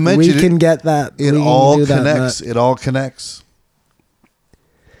another dimension, we can get that. it We can all do that, connects. Matt. It all connects.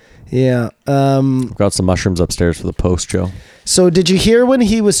 Yeah. I've got some mushrooms upstairs for the post, Joe. So did you hear when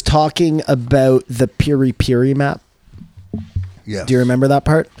he was talking about the Piri Piri map? Yeah. Do you remember that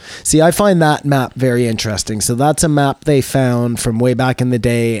part? See, I find that map very interesting. So that's a map they found from way back in the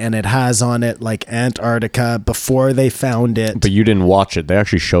day, and it has on it like Antarctica before they found it. But you didn't watch it. They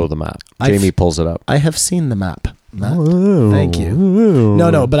actually show the map. I've- Jamie pulls it up. I have seen the map. Matt. Thank you.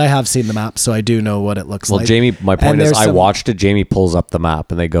 No, but I have seen the map, so I do know what it looks Well, like. Jamie, my point And is there's I some- watched it. Jamie pulls up the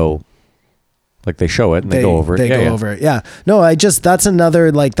map and they go, like they show it and they go over it. They Yeah, go over it. Yeah. No, that's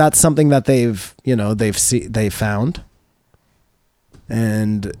another, like, that's something that they found.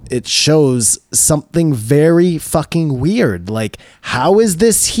 And it shows something very fucking weird. Like, how is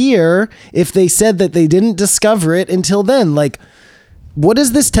this here if they said that they didn't discover it until then? Like, what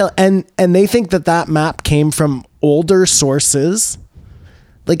does this tell? And they think that map came from older sources.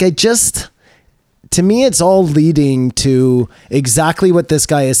 Like, to me, it's all leading to exactly what this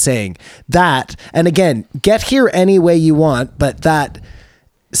guy is saying. That, and again, get here any way you want, but that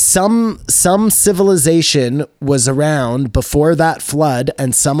some civilization was around before that flood,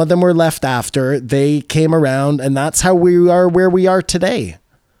 and some of them were left after they came around, and that's how we are where we are today.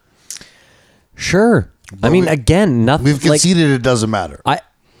 Sure. I mean, again, nothing. We've conceded it doesn't matter.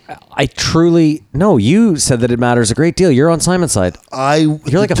 I truly no. You said that it matters a great deal. You're on Simon's side.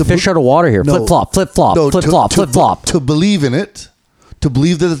 You're like a fish out of water here. No. Flip flop, flip flop, No, flip flop, flip flop. To believe in it, to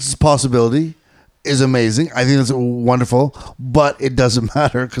believe that it's a possibility is amazing. I think that's wonderful, but it doesn't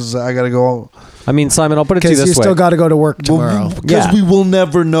matter because I got to go. I mean, Simon, I'll put it to you Because this you way. still got to go to work tomorrow. Because Yeah. we will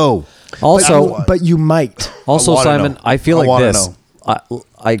never know. Also, But you might. Also, I wanna Simon, know. I feel I like wanna this.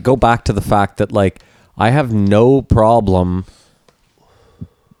 I go back to the fact that, like, I have no problem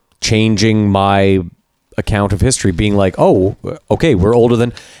changing my account of history, being like, oh, okay, we're older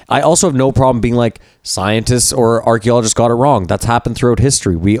than. I also have no problem being like, scientists or archaeologists got it wrong. That's happened throughout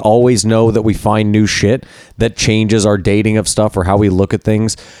history. We always know that we find new shit that changes our dating of stuff or how we look at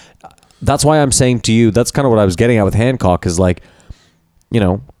things. That's why I'm saying to you, that's kind of what I was getting at with Hancock, is like, you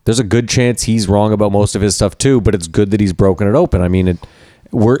know, there's a good chance he's wrong about most of his stuff too, but it's good that he's broken it open. I mean,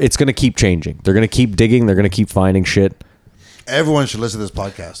 it's going to keep changing. They're going to keep digging. They're going to keep finding shit. Everyone should listen to this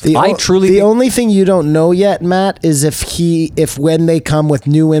podcast. The only thing you don't know yet, Matt, is if when they come with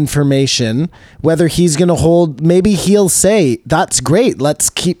new information, whether he's going to hold, maybe he'll say, that's great. Let's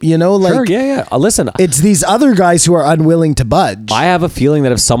keep, Sure, yeah. Listen, it's these other guys who are unwilling to budge. I have a feeling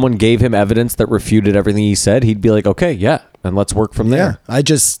that if someone gave him evidence that refuted everything he said, he'd be like, okay, yeah, and let's work from there. I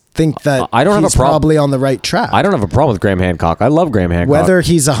just think that I don't have he's a problem. probably on the right track. I don't have a problem with Graham Hancock. I love Graham Hancock. Whether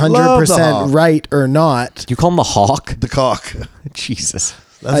he's Love the 100% Hawk. right or not, you call him the Hawk? The cock. Jesus.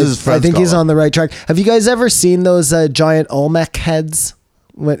 That's his I friend's think he's call on the right track. Have you guys ever seen those giant Olmec heads?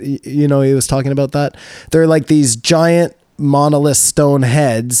 He was talking about that. They're like these giant monolith stone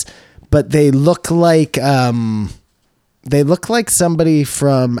heads, but they look like somebody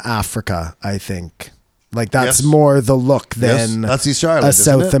from Africa, I think. Like that's Yes. more the look than That's Easter Island, a isn't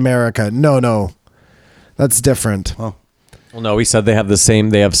South it? America. No. That's different. Oh. Well, no, he said they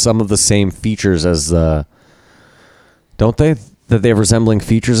have some of the same features as don't they? That they have resembling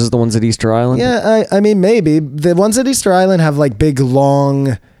features as the ones at Easter Island? Yeah, I mean, maybe. The ones at Easter Island have like big,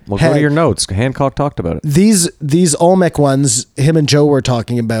 long... Well, go to your notes. Hancock talked about it. These Olmec ones, him and Joe were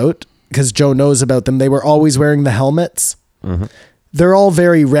talking about, because Joe knows about them. They were always wearing the helmets. Mm-hmm. They're all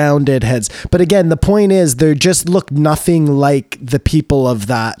very rounded heads. But again, the point is, they just look nothing like the people of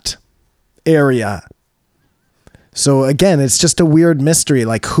that area. So again, it's just a weird mystery.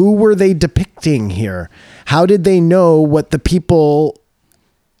 Like, who were they depicting here? How did they know what the people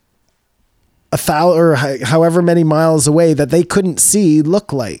or however many miles away that they couldn't see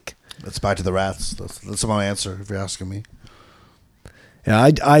look like? That's back to the rats. That's my answer, if you're asking me.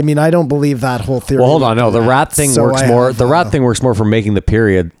 Yeah, I mean, I don't believe that whole theory. Well, hold on. No, the rat thing works more. The rat thing works more for making the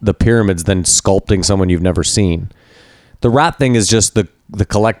pyramids than sculpting someone you've never seen. The rat thing is just the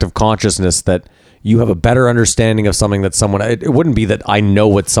collective consciousness that you have a better understanding of something that someone. It wouldn't be that I know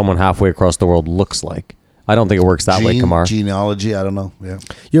what someone halfway across the world looks like. I don't think it works that way, Kamar. Genealogy, I don't know. Yeah.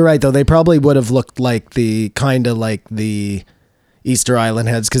 You're right, though. They probably would have looked like the Easter Island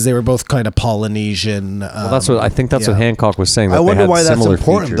heads because they were both kind of Polynesian. Well, that's what I think. That's what Hancock was saying. That I they wonder had why that's similar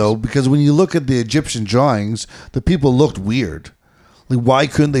important, features. though, because when you look at the Egyptian drawings, the people looked weird. Like, why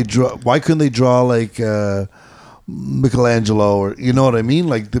couldn't they draw like Michelangelo, or you know what I mean?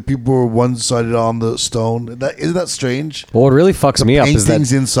 Like the people were one-sided on the stone. Isn't that strange? Well, what really fucks me up is that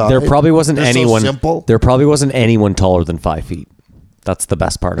paintings inside, there probably wasn't they're so anyone. simple. There probably wasn't anyone taller than 5 feet. That's the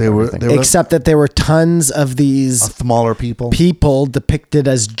best part of everything. they were Except that there were tons of these smaller people. people depicted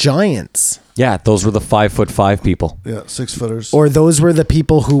as giants. Yeah, those were the 5'5" people. Yeah, 6-footers. Or those were the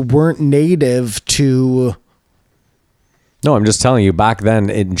people who weren't native to No, I'm just telling you. Back then,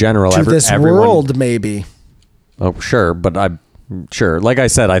 in general, this everyone, world, maybe. Oh, sure, but I'm sure. Like I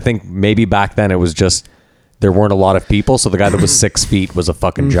said, I think maybe back then it was just there weren't a lot of people, so the guy that was 6 feet was a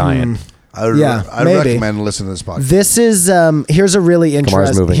fucking giant. I maybe. recommend listening to this podcast. This is here's a really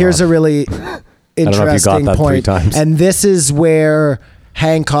interesting moving here's on. a really know if you got interesting that 3 point. times. And this is where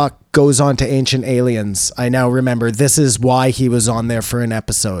Hancock goes on to Ancient Aliens. I now remember this is why he was on there for an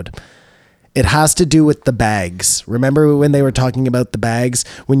episode. It has to do with the bags. Remember when they were talking about the bags?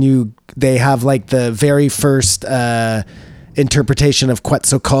 They have like the very first interpretation of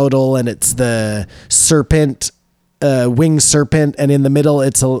Quetzalcoatl, and it's the serpent, winged serpent, and in the middle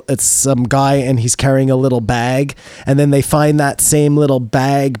it's some guy and he's carrying a little bag, and then they find that same little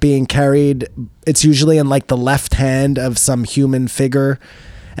bag being carried. It's usually in like the left hand of some human figure,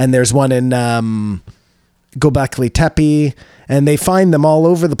 and there's one in Göbekli Tepe, and they find them all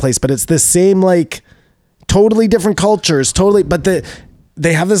over the place, but it's the same, like totally different cultures, but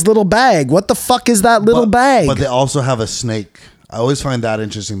they have this little bag. What the fuck is that little bag? But they also have a snake. I always find that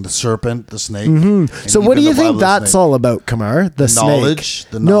interesting. The serpent, the snake. So what do you think that's all about, Kamar? The knowledge.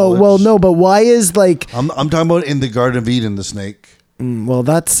 snake. The No, knowledge. well, no, but why is like? I'm talking about in the Garden of Eden, the snake. Well,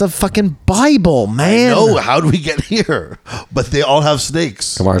 that's a fucking Bible, man. No, how do we get here? But they all have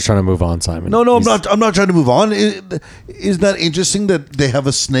snakes. Kamar's trying to move on, Simon. No, I'm not. I'm not trying to move on. Isn't that interesting that they have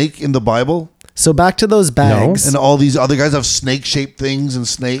a snake in the Bible? So back to those bags. And all these other guys have snake-shaped things and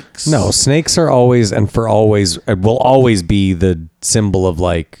snakes. No, snakes are always and for always will always be the symbol of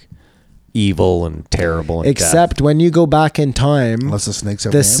like evil and terrible. And Except when you go back in time, Unless the snakes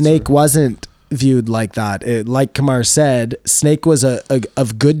have the an answer. snake wasn't viewed like that. Like Kamar said, snake was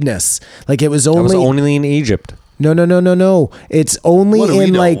of goodness. Like it was death. That was only only in Egypt. no. It's only What do we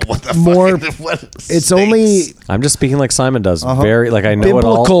in know? like What the more. fuck? What It's snakes? only I'm just speaking like Simon does. Very like I know it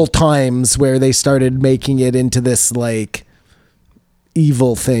all. biblical times where they started making it into this like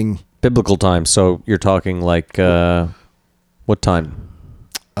evil thing. Biblical times. So you're talking like what time?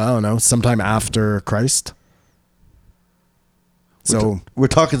 I don't know, sometime after Christ. So We're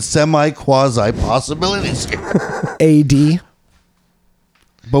talking semi-quasi possibilities here. AD.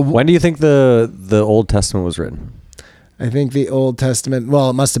 But When do you think the Old Testament was written? I think the Old Testament,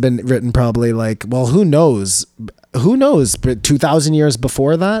 well, it must have been written probably like, well, who knows? Who knows? But 2,000 years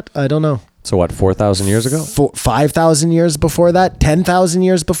before that? I don't know. So what, 4,000 years ago? 5,000 years before that? 10,000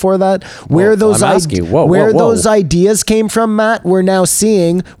 years before that? Where Whoa, those I'm asking you. Whoa. those ideas came from, Matt, we're now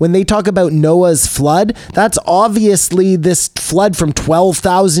seeing when they talk about Noah's flood, that's obviously this flood from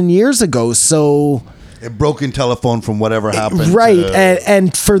 12,000 years ago. So... a broken telephone from whatever happened. Right,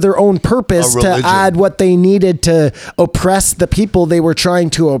 and for their own purpose to religion. add what they needed to oppress the people they were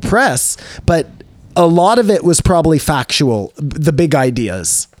trying to oppress. But a lot of it was probably factual, the big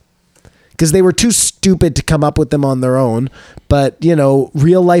ideas. Because they were too stupid to come up with them on their own. But,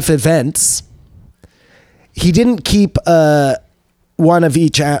 real life events. He didn't keep one of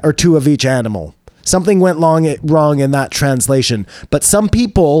each or two of each animal. Something went wrong in that translation. But some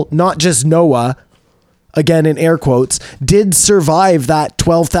people, not just Noah, again in air quotes, did survive that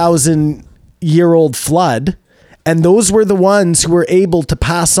 12,000-year-old flood. And those were the ones who were able to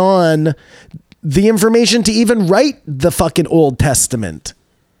pass on the information to even write the fucking Old Testament.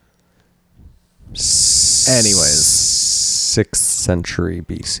 Anyways. 6th century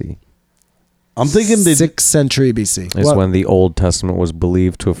BC I'm thinking 6th century BC. is when the Old Testament was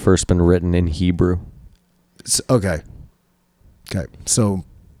believed to have first been written in Hebrew. Okay. So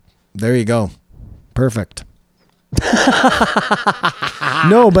there you go. Perfect.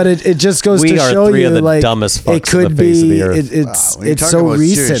 No, but it just goes We to are show three you of the like dumbest it fucks could on the face of be. the earth. when you're It's talking so about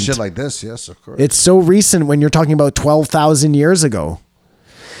serious recent. shit like this. Yes, of course. It's so recent when you're talking about 12,000 years ago.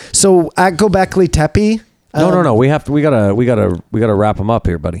 So at Göbekli Tepe. No. We gotta wrap them up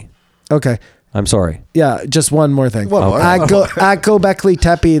here, buddy. Okay. I'm sorry. Yeah, just one more thing. What? At Göbekli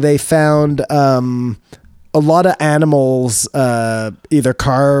Tepe, they found a lot of animals either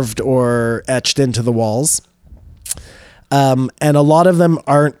carved or etched into the walls. And a lot of them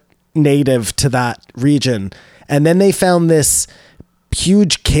aren't native to that region. And then they found this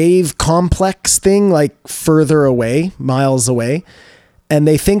huge cave complex thing like further away, miles away. And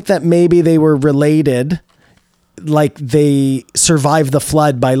they think that maybe they were related, like they survived the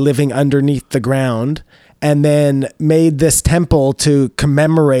flood by living underneath the ground and then made this temple to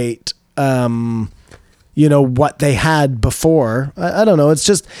commemorate, what they had before. I don't know.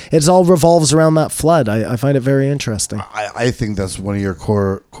 It's all revolves around that flood. I find it very interesting. I think that's one of your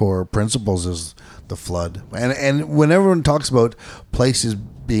core principles is the flood. And when everyone talks about places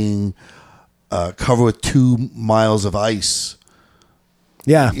being covered with 2 miles of ice,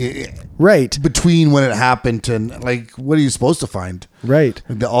 Yeah. Right. between when it happened and like, what are you supposed to find? Right.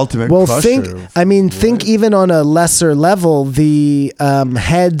 The ultimate Well, crusher. think even on a lesser level, the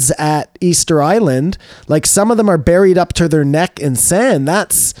heads at Easter Island, like some of them are buried up to their neck in sand.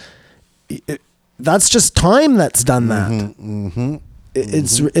 That's just time that's done that.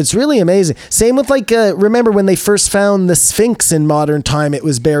 It's really amazing. Same with remember when they first found the Sphinx in modern time, it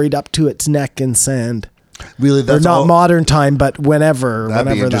was buried up to its neck in sand. Really, Or that's not all, modern time, but whenever. That'd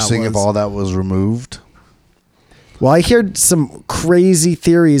be whenever interesting that if was. all that was removed. Well, I heard some crazy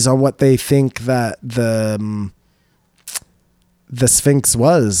theories on what they think that the Sphinx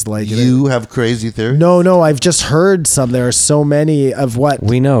was like. You have crazy theories? No, I've just heard some. There are so many of what.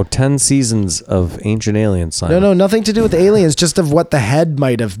 We know 10 seasons of Ancient Aliens. Simon. No, nothing to do with aliens. Just of what the head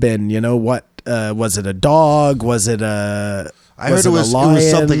might have been. What was it? A dog? Was it a? I heard it a was lion?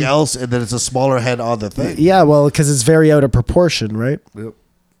 something else, and then it's a smaller head on the thing. Yeah, well, because it's very out of proportion, right? Yep.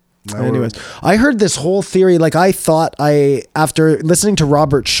 Anyways, I heard this whole theory. Like I thought after listening to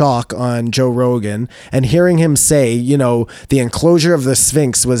Robert Schoch on Joe Rogan and hearing him say, the enclosure of the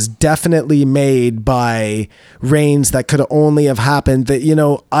Sphinx was definitely made by rains that could only have happened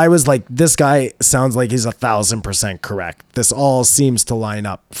that, I was like, this guy sounds like he's 1,000% correct. This all seems to line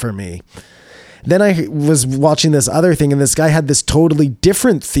up for me. Then I was watching this other thing and this guy had this totally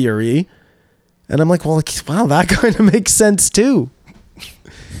different theory. And I'm like, well, wow, that kind of makes sense too.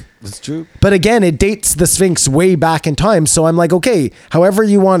 That's true. But again, it dates the Sphinx way back in time. So I'm like, okay, however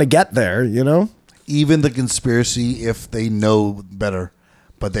you want to get there, Even the conspiracy, if they know better,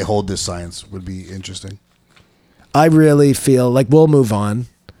 but they hold this science, would be interesting. I really feel like we'll move on.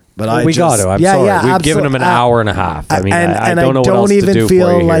 But We got to. I'm sorry. We've given him an hour and a half. I mean, I don't know what else to do for you even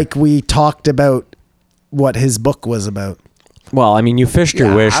feel here. like we talked about what his book was about. Well, I mean, you fished your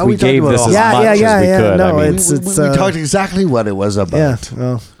Yeah, wish. how We we talking gave about this all as that? much as we could. No, I mean, We talked exactly what it was about.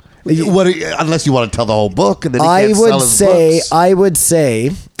 Yeah. Well, Unless you want to tell the whole book, and then he I can't sell his books. would say,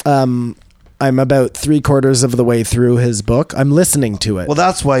 I'm about 3/4 of the way through his book. I'm listening to it. Well,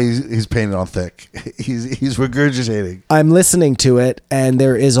 that's why he's painted on thick. He's regurgitating. I'm listening to it, and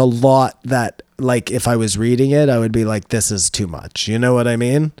there is a lot that, like, if I was reading it, I would be like, this is too much. You know what I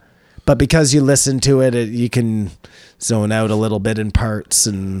mean? But because you listen to it, you can zone out a little bit in parts,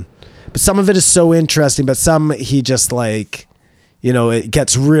 but some of it is so interesting, but some he just like, you know, it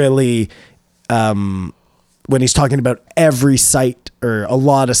gets really, when he's talking about every site or a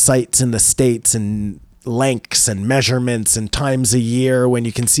lot of sites in the States and lengths and measurements and times a year when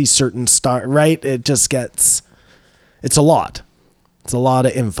you can see certain right? It just gets, it's a lot. It's a lot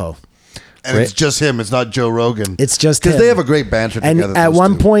of info. And it's just him. It's not Joe Rogan. It's just because him. they have a great banter And together. at those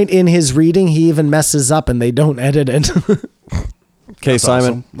one two. point in his reading, he even messes up and they don't edit it. Okay, That's Simon.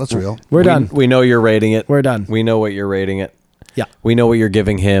 awesome. That's real. We're done. We know you're rating it. We're done. We know what you're rating it. Yeah. We know what you're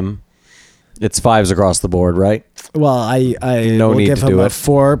giving him. It's 5s across the board, right? Well, I No will need give to him do a it.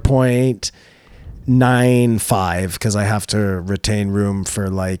 4.95 because I have to retain room for,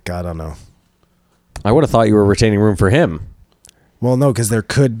 like, I don't know. I would have thought you were retaining room for him. Well, no, because there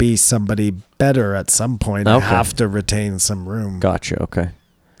could be somebody better at some point. I Okay. have to retain some room Gotcha. Okay.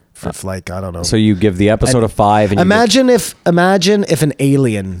 for, like, I don't know. So you give the episode And a 5. And you imagine if an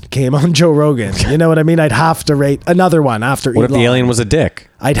alien came on Joe Rogan. You know what I mean? I'd have to rate another one after. what if the Elon. alien was a dick?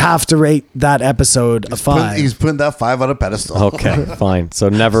 I'd have to rate that episode a 5. He's putting that 5 on a pedestal. Okay, fine. So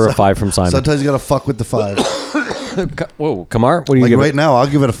never a 5 from Simon. Sometimes you got to fuck with the 5. Whoa, Kamar, what do you Like give right it? now, I'll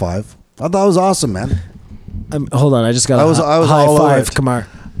give it a 5. I thought it was awesome, man. Hold on, I just got I was high all over five, it. Kamar.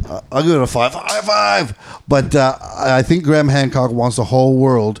 I'll give it a 5. High 5. But I think Graham Hancock wants the whole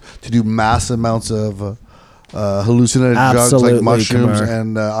world to do mass amounts of hallucinogenic drugs Absolutely, like mushrooms Kamar.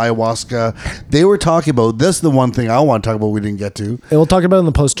 and ayahuasca. They were talking about this. Is the one thing I want to talk about we didn't get to. We'll talk about it in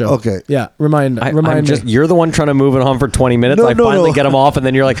the post, Joe. Okay. Yeah, remind I'm me. you're the one trying to move it on for 20 minutes. No, I no, finally no. get him off, and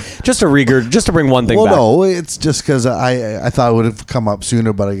then you're like, just to bring one thing Well, back. no, it's just because I thought it would have come up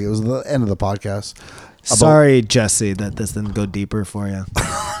sooner, but it was the end of the podcast. Sorry, Jesse, that this didn't go deeper for you.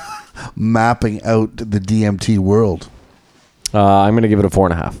 Mapping out the DMT world. I'm going to give it a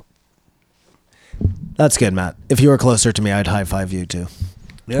 4.5. That's good, Matt. If you were closer to me, I'd high five you too.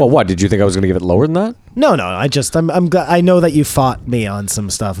 Well, what? Did you think I was going to give it lower than that? No. I know that you fought me on some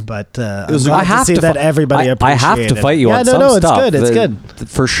stuff, but I'm was- glad I have to see to that fi- everybody I appreciated. have to fight you yeah, on no, some no, stuff. It's good.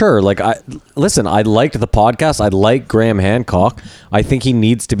 For sure. Like, listen, I liked the podcast. I like Graham Hancock. I think he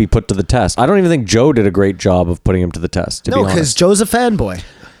needs to be put to the test. I don't even think Joe did a great job of putting him to the test. To No, be because honest, Joe's a fanboy.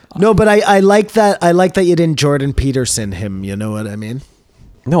 No, but I like that. I like that you didn't Jordan Peterson him. You know what I mean?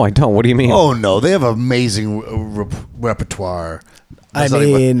 no, I don't. What do you mean? Oh no, they have amazing repertoire. I That's not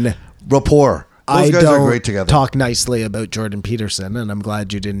even- mean, rapport. Those I guys don't are great together. talk nicely about Jordan Peterson, and I'm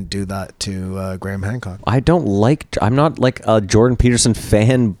glad you didn't do that to Graham Hancock. I'm not like a Jordan Peterson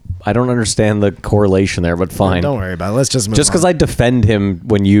fan. I don't understand the correlation there, but fine. Don't worry about it. Let's just move Just because on. I defend him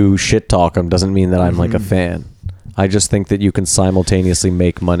when you shit talk him doesn't mean that I'm like a Mm-hmm. fan. I just think that you can simultaneously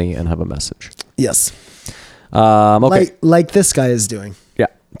make money and have a message. Yes, Okay. like this guy is doing. Yeah.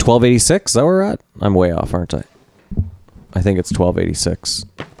 1286. Is that where we're at? I'm way off, aren't I? I think it's 1286,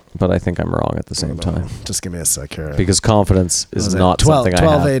 but I think I'm wrong at the same time Just give me a sec here. because confidence is Was it not 12, something I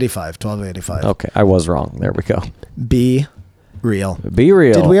have. 1285. Okay. I was wrong. There we go. Be real. Be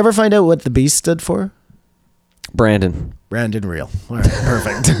real. Did we ever find out what the B stood for? Brandon. Brandon Real. All right,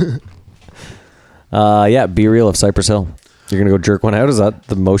 perfect. Yeah. Be real of Cypress Hill. You're going to go jerk one out? Is that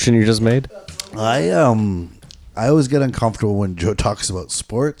the motion you just made? I always get uncomfortable when Joe talks about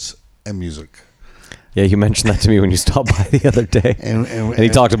sports and music. Yeah, you mentioned that to me when you stopped by the other day. And he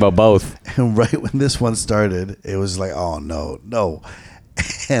talked about both. And right when this one started, it was like, oh no.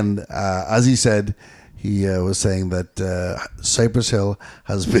 And as he said, he was saying that Cypress Hill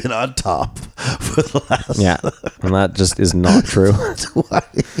has been on top for the last. Yeah, and that just is not true.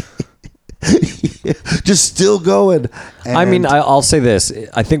 Just still going. I mean, I'll say this.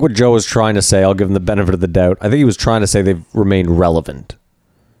 I think what Joe was trying to say, I'll give him the benefit of the doubt. I think he was trying to say they've remained relevant.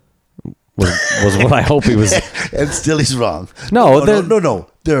 Was what I hope he was. and still he's wrong. No, no.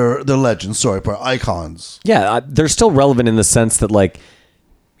 They're legends. Sorry, but icons. Yeah, they're still relevant in the sense that, like,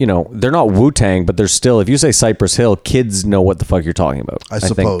 you know, they're not Wu-Tang, but they're still, if you say Cypress Hill, kids know what the fuck you're talking about. I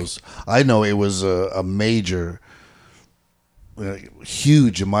suppose. I know it was a major,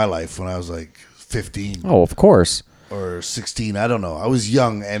 huge in my life when I was like 15 Oh, of course. or 16. I don't know. I was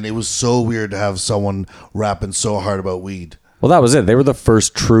young, and it was so weird to have someone rapping so hard about weed. Well, that was it. They were the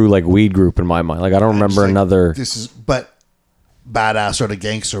first true, like, weed group in my mind. Like, I don't remember It's like, another. This is, but badass sort of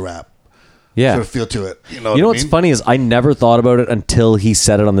gangster rap. Yeah. Sort of feel to it. You know You know what what's I mean? funny is I never thought about it until he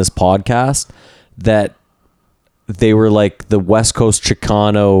said it on this podcast that they were like the West Coast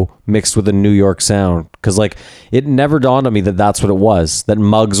Chicano mixed with a New York sound. Because like it never dawned on me that that's what it was. That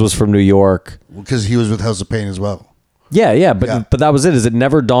Muggs was from New York. Because he was with House of Pain as well. Yeah, but that was it. Is it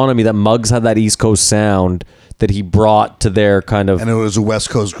never dawned on me that Muggs had that East Coast sound that he brought to their kind of. And it was a West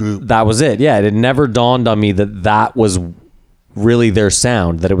Coast group. That was it. Yeah, it had never dawned on me that that was really their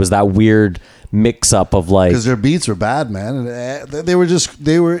sound. That it was that weird mix up of like. Because their beats were bad, man. And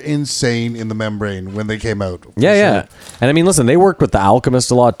they were insane in the membrane when they came out. Yeah. And I mean, listen, they worked with The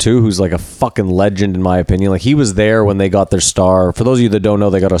Alchemist a lot too, who's like a fucking legend in my opinion. Like he was there when they got their star. For those of you that don't know,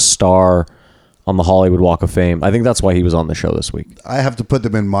 they got a star on the Hollywood Walk of Fame. I think that's why he was on the show this week. I have to put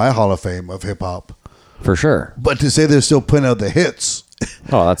them in my Hall of Fame of hip hop. For sure. But to say they're still putting out the hits,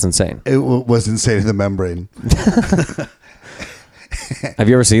 Oh, that's insane. it was insane in the membrane. Have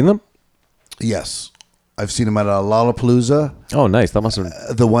you ever seen them? Yes. I've seen him at Lollapalooza, Oh, nice. That must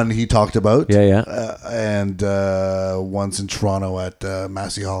have. the one he talked about. Yeah. And once in Toronto at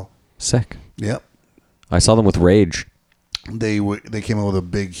Massey Hall. Sick. Yep. I saw them with Rage. They came out with a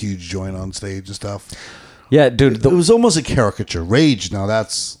big, huge joint on stage and stuff. Yeah, dude. It was almost a caricature. Rage. Now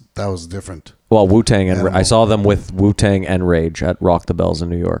that was different. Well, Wu-Tang and Animal. I saw them with Wu-Tang and Rage at Rock the Bells in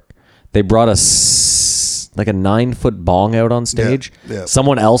New York. They brought like a 9-foot bong out on stage. Yeah.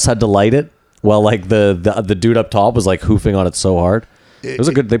 Someone else had to light it. Well, like the dude up top was like hoofing on it so hard. It was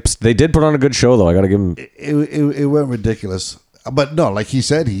a good. They did put on a good show though. I gotta give him. It went ridiculous, but no, like he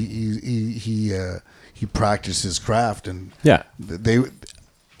said, he practiced his craft, and Yeah. they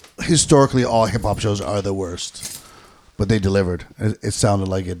historically all hip hop shows are the worst, but they delivered. It sounded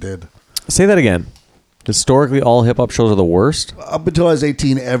like it did. Say that again. Historically, all hip hop shows are the worst. Up until I was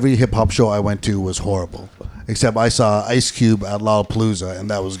 18, every hip hop show I went to was horrible. Except I saw Ice Cube at Lollapalooza, and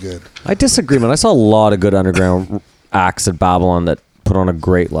that was good. I disagree, man. I saw a lot of good underground acts at Babylon that put on a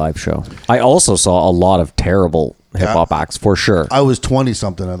great live show. I also saw a lot of terrible hip hop acts for sure. I was 20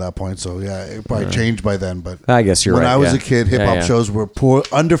 something at that point, so yeah, it probably changed by then. But I guess you're when right. I was yeah. a kid, hip hop Yeah. shows were poor.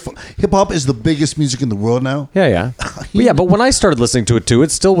 Hip hop is the biggest music in the world now. Yeah. But when I started listening to it too,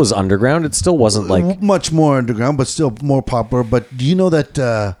 it still was underground. It still wasn't like. Much more underground, but still more popular. But do you know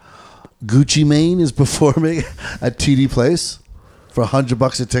that Gucci Mane is performing at TD Place for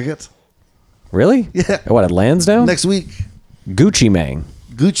 $100 a ticket Really? Yeah. What, at Lansdowne? next week? Gucci Mane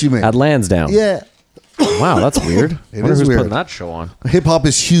Gucci Mane at Lansdowne. Yeah, Wow, that's weird. It Wonder is who's weird. putting that show on. hip hop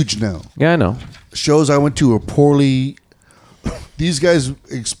is huge now. Yeah, I know. Shows I went to were poorly. These guys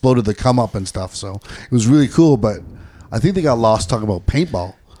exploded the come up and stuff, so it was really cool. But I think they got lost talking about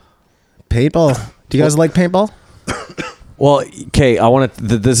paintball. Paintball. Do you guys like paintball? Well, okay, I want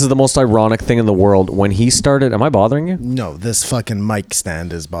to. This is the most ironic thing in the world. When he started, am I bothering you? No, this fucking mic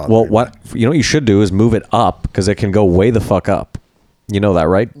stand is bothering Well, me. what you know what you should do is move it up because it can go way the fuck up. You know that,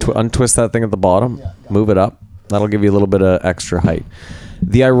 right? Untwist that thing at the bottom, move it up. That'll give you a little bit of extra height.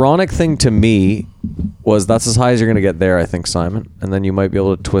 The ironic thing to me was that's as high as you're going to get there, I think, Simon. And then you might be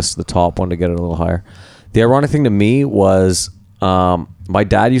able to twist the top one to get it a little higher. The ironic thing to me was my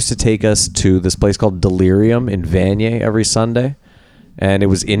dad used to take us to this place called Delirium in Vanier every Sunday. And it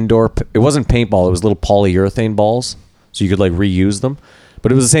was indoor. It wasn't paintball. It was little polyurethane balls. So you could like reuse them.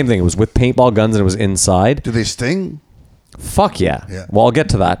 But it was the same thing. It was with paintball guns and it was inside. Do they sting? Fuck yeah. Yeah. Well, I'll get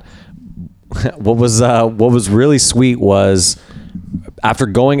to that. What was really sweet was after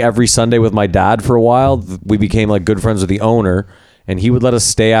going every Sunday with my dad for a while, we became like good friends with the owner, and he would let us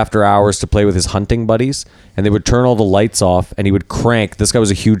stay after hours to play with his hunting buddies, and they would turn all the lights off, and he would crank. This guy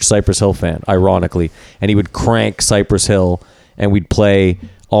was a huge Cypress Hill fan, ironically, and he would crank Cypress Hill, and we'd play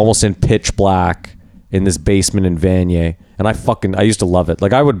almost in pitch black in this basement in Vanier, and I used to love it.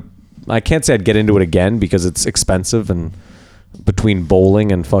 Like I can't say I'd get into it again because it's expensive and between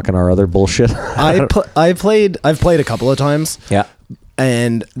bowling and fucking our other bullshit. I've played a couple of times. Yeah.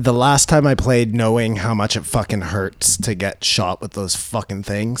 And the last time I played, knowing how much it fucking hurts to get shot with those fucking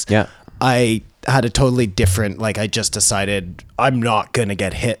things. Yeah. I had a totally different, like, I just decided I'm not going to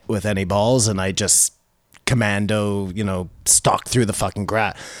get hit with any balls, and I just commando, stalked through the fucking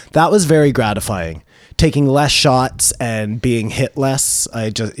That was very gratifying. Taking less shots and being hit less. I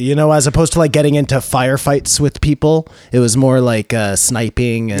just, as opposed to like getting into firefights with people, it was more like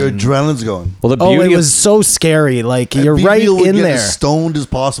sniping. And, Your adrenaline's going. Well, the oh, beauty it was so scary. Like, you're And right people would in get there. as stoned as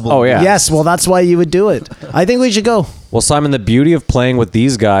possible. Oh, yeah. Yes, well, that's why you would do it. I think we should go. Well, Simon, the beauty of playing with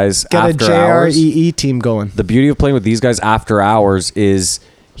these guys Get a after hours, JREE team going. the beauty of playing with these guys after hours is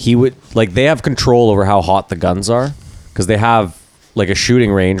they have control over how hot the guns are because they have like a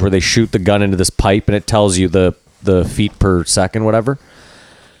shooting range where they shoot the gun into this pipe and it tells you the feet per second, whatever.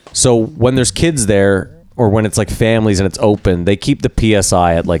 So when there's kids there or when it's like families and it's open, they keep the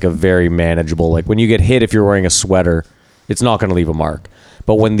PSI at like a very manageable. Like when you get hit, if you're wearing a sweater, it's not going to leave a mark.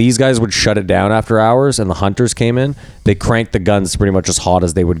 But when these guys would shut it down after hours and the hunters came in, they cranked the guns pretty much as hot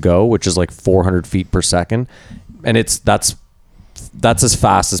as they would go, which is like 400 feet per second. And that's as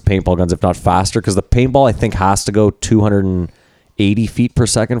fast as paintball guns, if not faster, because the paintball, I think, has to go 280 feet per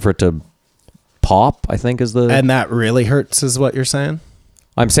second for it to pop, I think is the... And that really hurts is what you're saying?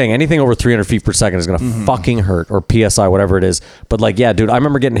 I'm saying anything over 300 feet per second is going to fucking hurt, or PSI, whatever it is. But like, yeah, dude, I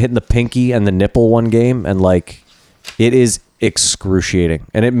remember getting hit in the pinky and the nipple one game, and like, it is excruciating.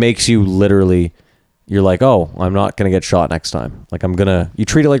 And it makes you literally, you're like, oh, I'm not going to get shot next time. Like, you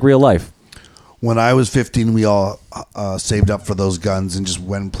treat it like real life. When I was 15, we all saved up for those guns and just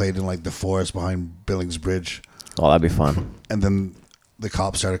went and played in like the forest behind Billings Bridge. Oh, that'd be fun. And then the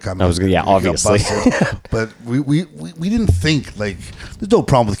cops started coming. Obviously. But we didn't think, like, there's no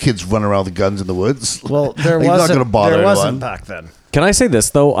problem with kids running around with guns in the woods. Well, there wasn't back then. Can I say this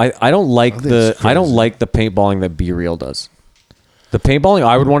though? I don't like the paintballing that Be Real does. The paintballing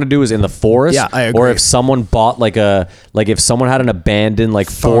I would want to do is in the forest. Yeah, I agree. Or if someone bought if someone had an abandoned like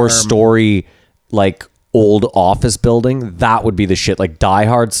Farm. 4-story like old office building, that would be the shit. Like Die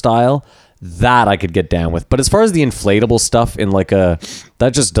Hard style. That I could get down with. But as far as the inflatable stuff in like that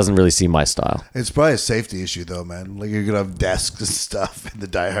just doesn't really seem my style. It's probably a safety issue though, man. Like you're gonna have desks and stuff in the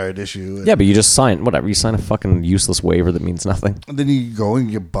Die Hard issue. Yeah, but you just sign a fucking useless waiver that means nothing. And then you go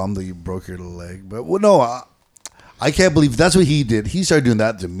and you get bummed that you broke your leg. But well, no, I can't believe that's what he did. He started doing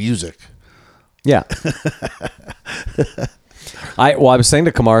that to music. Yeah. I was saying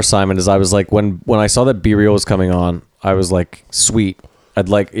to Kamar Simon is I was like when I saw that Be Real was coming on, I was like, sweet. I'd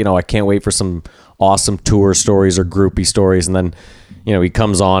like, I can't wait for some awesome tour stories or groupie stories. And then, he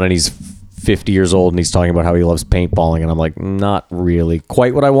comes on and he's 50 years old and he's talking about how he loves paintballing. And I'm like, not really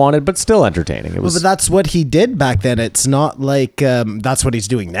quite what I wanted, but still entertaining. It was. But that's what he did back then. It's not like that's what he's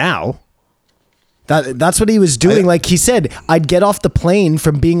doing now. That's what he was doing. Like he said, I'd get off the plane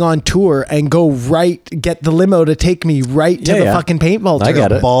from being on tour and go get the limo to take me right to the fucking paintball tour. I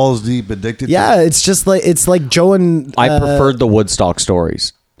get it. Balls deep addicted. Yeah, it's just like Joe and I preferred the Woodstock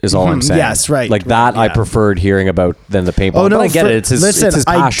stories. Is all I'm saying. Yes, right. Like that, yeah. I preferred hearing about than the paintball. Oh no, but I get it. It's his passion.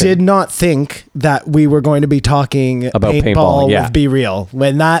 I did not think that we were going to be talking about paintball yeah. with Be Real.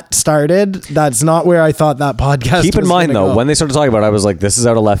 When that started, that's not where I thought that podcast. Keep in was mind though, go. when they started talking about it, I was like, "This is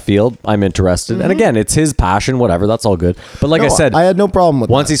out of left field. I'm interested." And again, it's his passion. Whatever, that's all good. But like I said, I had no problem with.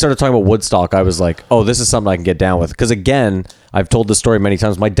 Once that. he started talking about Woodstock, I was like, "Oh, this is something I can get down with." Because again, I've told this story many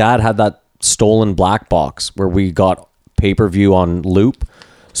times. My dad had that stolen black box where we got pay-per-view on loop.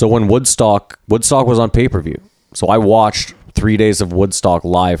 So when Woodstock was on pay-per-view. So I watched 3 days of Woodstock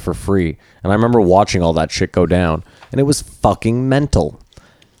live for free. And I remember watching all that shit go down. And it was fucking mental.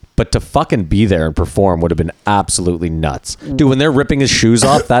 But to fucking be there and perform would have been absolutely nuts. Dude, when they're ripping his shoes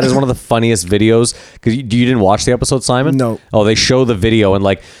off, that is one of the funniest videos. Because you didn't watch the episode, Simon? No. Oh, they show the video and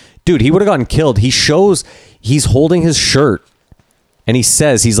like, dude, he would have gotten killed. He's holding his shirt. And he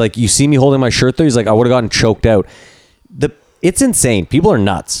says, he's like, you see me holding my shirt there? He's like, I would have gotten choked out. It's insane. People are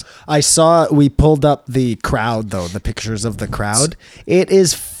nuts. We pulled up the crowd though, the pictures of the crowd. It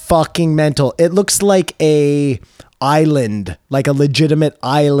is fucking mental. It looks like a island, like a legitimate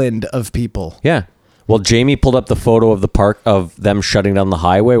island of people. Yeah. Well, Jamie pulled up the photo of the park of them shutting down the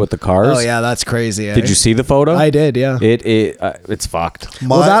highway with the cars. Oh yeah, that's crazy. Did you see the photo? I did. Yeah. It's fucked.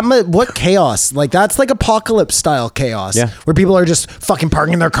 What chaos? Like that's like apocalypse style chaos. Yeah. Where people are just fucking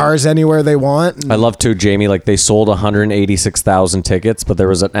parking their cars anywhere they want. I love too, Jamie. Like they sold 186,000 tickets, but there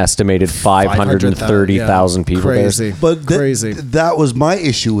was an estimated 530,000 people crazy. there. But crazy. That was my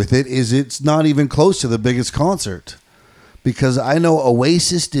issue with it. Is it's not even close to the biggest concert. Because I know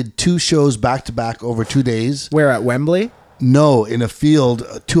Oasis did 2 shows back to back over 2 days. Where at Wembley? No, in a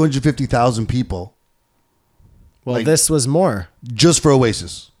field, 250,000 people. Well, this was more. Just for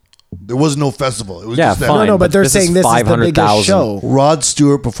Oasis. There was no festival. It was just fine. No, but they're saying this is the biggest 500,000. show. Rod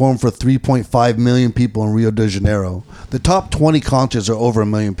Stewart performed for 3.5 million people in Rio de Janeiro. The top 20 concerts are over 1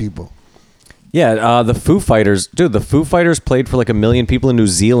 million people. Yeah, the Foo Fighters. Dude, the Foo Fighters played for like 1 million people in New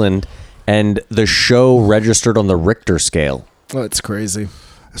Zealand. And the show registered on the Richter scale. Oh, it's crazy.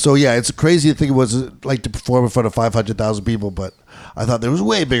 So, yeah, it's crazy to think it was like to perform in front of 500,000 people, but I thought there was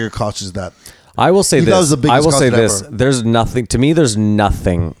way bigger concerts than that. I will say That was this. the biggest concert ever. There's nothing. To me, there's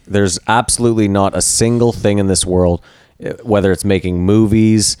nothing. There's absolutely not a single thing in this world, whether it's making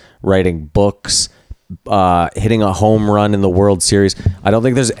movies, writing books, hitting a home run in the World Series. I don't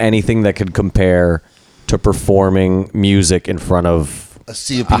think there's anything that could compare to performing music in front of A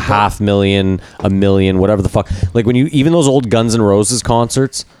sea of people. 500,000, 1 million, whatever the fuck. Like when even those old Guns N' Roses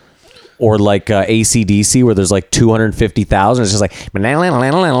concerts, or like AC/DC where there's like 250,000. It's just like,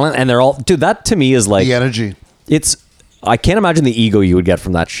 and they're all, dude, that to me is like, The energy. I can't imagine the ego you would get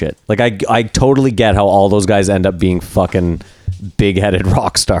from that shit. Like I totally get how all those guys end up being fucking big-headed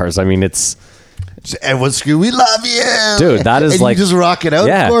rock stars. I mean, it's, Everyone's screaming, "We love you, dude, that is and like, you just rock it out.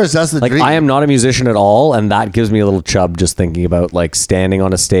 yeah. Of course, that's the like, dream. I am not a musician at all, and that gives me a little chub just thinking about like standing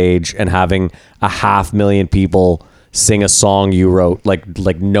on a stage and having 500,000 people sing a song you wrote, like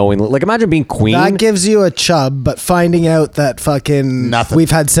knowing, like imagine being Queen. That gives you a chub, but finding out that fucking Nothing.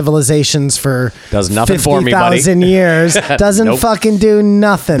 we've had civilizations for Does nothing for me, buddy. 50,000 years doesn't Nope. fucking do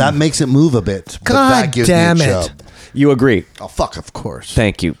nothing. That makes it move a bit. but God that gives damn me a it. chub. You agree? Oh fuck! Of course.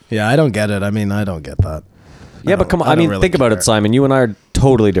 Thank you. Yeah, I don't get it. I mean, I don't get that. Yeah, but come on. I I don't mean, really think about care. it, Simon. You and I are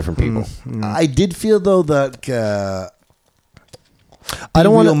totally different people. I did feel though that I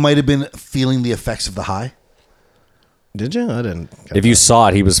don't want Real to. might have been feeling the effects of the high. Did you? I didn't. If you saw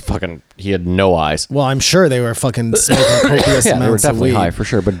it, he had no eyes. Well, I'm sure they were fucking smoking copious Yeah, they were amounts of definitely weed. high for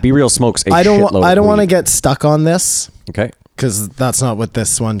sure. But Be Real smokes a I don't. shitload I don't of want to weed. get stuck on this Okay. because that's not what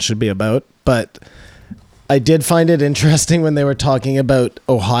this one should be about. But I did find it interesting when they were talking about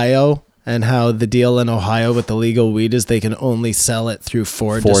Ohio and how the deal in Ohio with the legal weed is they can only sell it through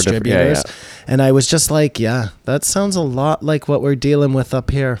four different- distributors. yeah. And I was just like, yeah, that sounds a lot like what we're dealing with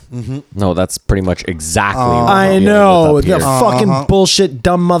up here. No, that's pretty much exactly. what I we're dealing know. with The up here. fucking bullshit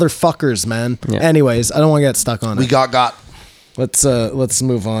dumb motherfuckers, man. Yeah. Anyways, I don't want to get stuck on We it. got. Let's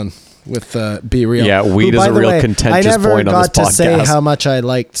move on with Be Real. Yeah, weed Who, is by a the real way, contentious I never point on this got to say podcast. how much I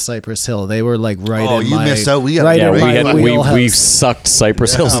liked Cypress Hill. They were like right Oh, in you my missed out. We got right Yeah, in we my had wheelhouse. we sucked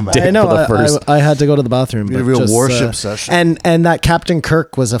Cypress Hill's man. dick I know. for the first. I had to go to the bathroom. We had but a real just, worship session. And that Captain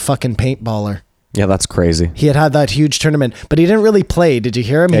Kirk was a fucking paintballer. Yeah, that's crazy. He had that huge tournament, but he didn't really play. Did you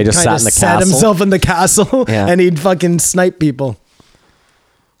hear him? Yeah, he just kinda sat in the sat castle. himself in the castle, Yeah. and he'd fucking snipe people.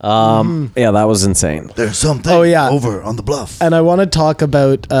 Yeah, that was insane. There's something. Oh, yeah. Over on the bluff. And I want to talk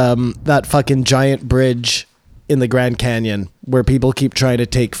about that fucking giant bridge in the Grand Canyon where people keep trying to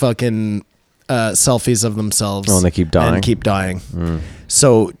take fucking selfies of themselves. Oh, and they keep dying? And keep dying.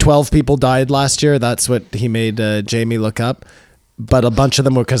 So 12 people died last year. That's what he made Jamie look up. But a bunch of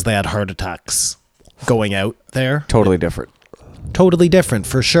them were because they had heart attacks going out there. Totally different. Totally different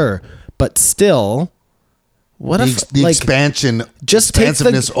for sure. But still, what the, if the like expansion, just take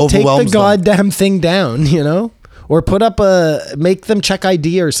expansiveness the overwhelms them. goddamn thing down, you know? Or put up make them check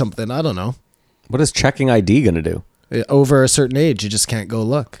ID or something. I don't know. What is checking ID going to do? Over a certain age, you just can't go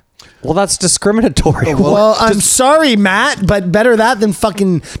look. Well, that's discriminatory. Well, I'm sorry, Matt, but better that than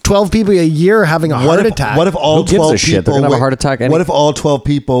fucking 12 people a year having a heart attack. What if all Who gives 12 a shit? They're people gonna have a weigh- heart attack What if all 12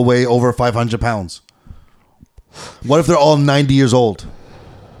 people weigh over 500 pounds? What if they're all 90 years old?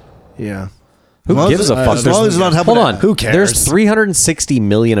 Yeah. Who As gives a long fuck? as it's not helping Hold on. Who cares? There's 360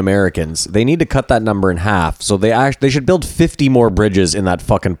 million Americans. They need to cut that number in half. So they should build 50 more bridges in that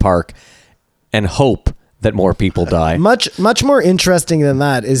fucking park and hope that more people die. Much more interesting than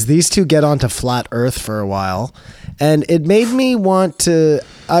that is these two get onto flat Earth for a while, and it made me want to.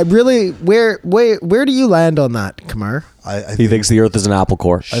 I really where do you land on that, Kamar? I He think, thinks the Earth is an apple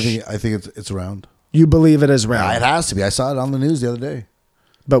core. I think it's around. You believe it is round, It has to be. I saw it on the news the other day.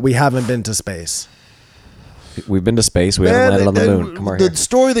 but we haven't been to space. We've been to space. We haven't landed on the moon. Come on The here.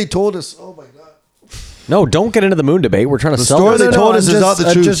 story they told us. Oh my god. No, don't get into the moon debate. We're trying to sell story this. they told us is not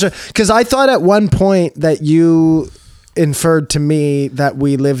the truth. Because I thought at one point that you inferred to me that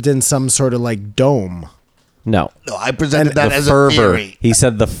we lived in some sort of like dome. No. No, I presented The that as a fervor. theory. He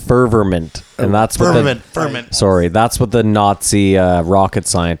said the fervament. And that's what Ferment. Sorry, that's what the Nazi rocket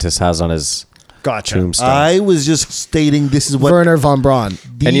scientist has on his Gotcha. tombstone. I was just stating this is what. Werner von Braun.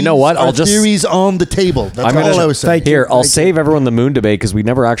 And you know what? I'll I'll just- theories on the table. That's I'm gonna- all I was saying. Thank you. Here, I'll save everyone the moon debate because we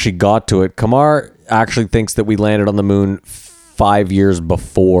never actually got to it. Kamar actually thinks that we landed on the moon 5 years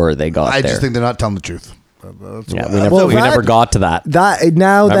before they got I there. just think they're not telling the truth. That's yeah, what- we never, Well, we that- never got to that. That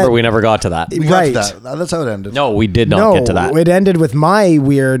now Remember, that we never got to that. we got to right. that. That's how it ended. No, we did not no, get to that. it ended with my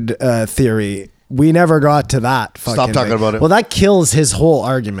weird theory. We never got to that. Stop fucking talking thing. about it. Well, that kills his whole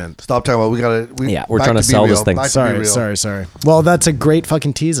argument. Stop talking about. We got to. Yeah, we're trying to sell this thing. Sorry. Well, that's a great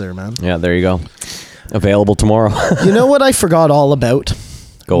fucking teaser, man. Yeah, there you go. Available tomorrow. You know what I forgot all about?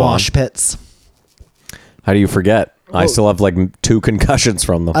 Go Mosh on. pits. How do you forget? I still have like 2 concussions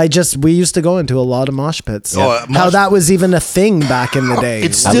from them. We used to go into a lot of mosh pits. Oh, How mosh- that was even a thing back in the day.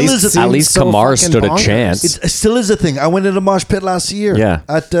 It still is a thing. At least so Kamar fucking stood a bonkers. chance. It still is a thing. I went into a mosh pit last year. Yeah.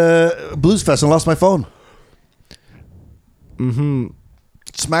 At Blues Fest and lost my phone.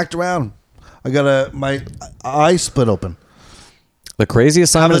 Smacked around. I got my eye split open. The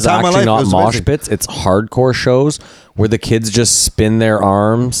craziest time Having is the time of my actually life. It not was mosh amazing. pits. It's hardcore shows where the kids just spin their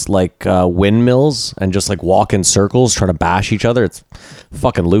arms like windmills and just like walk in circles trying to bash each other. It's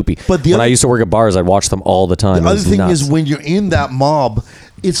fucking loopy. But the when I other- used to work at bars, I'd watch them all the time. The It other was thing nuts. is when you're in that mob,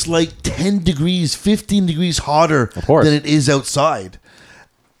 it's like 10 degrees, 15 degrees hotter course. than it is outside.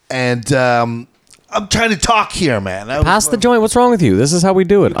 And I'm trying to talk here, man. Pass the joint. What's wrong with you? This is how we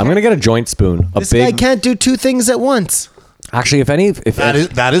do it. I'm gonna get a joint spoon. This guy can't do two things at once. Actually,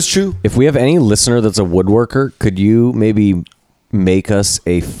 That is true. if we have any listener that's a woodworker, could you maybe make us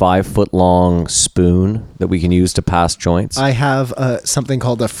a 5-foot-long spoon that we can use to pass joints? I have something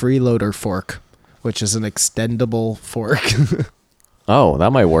called a freeloader fork, which is an extendable fork. Oh,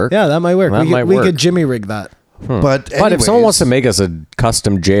 that might work. Yeah, that might work. That might we work. could Jimmy rig that. But But if someone wants to make us a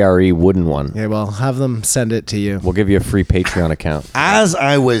custom JRE wooden one, Okay, well, have them send it to you. we'll give you a free Patreon account. as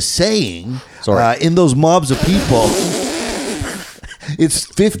I was saying, Sorry. in those mobs of people, it's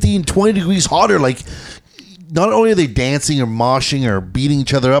 15, 20 degrees hotter. Like, not only are they dancing or moshing or beating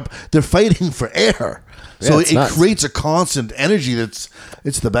each other up, they're fighting for air. So it's it nuts. creates a constant energy it's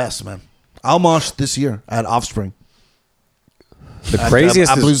the best, man. I'll mosh this year at Offspring. The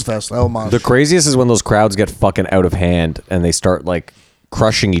craziest at is, Blues Fest. I'll mosh. the craziest is when those crowds get fucking out of hand and they start like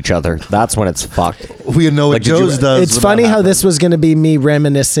crushing each other. That's when it's fucked. We know what Like, did you- Joe's does. It's when funny that how happens. this was going to be me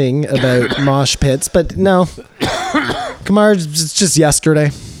reminiscing about mosh pits, but no. Kamar, it's just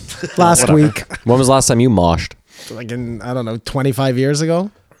yesterday, last week, When was the last time you moshed? like in, I don't know, 25 years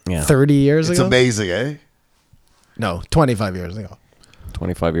ago, Yeah. 30 years It's ago. amazing, eh? No, 25 years ago.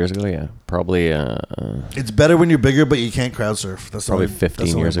 25 years ago? Yeah. Probably It's better when you're bigger, but you can't crowd surf. That's the Probably only- 15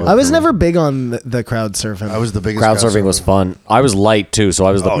 that's the only years ago. bug. I was never big on the crowd surfing. I was the biggest crowd surfing was surfer. fun. I was light too, so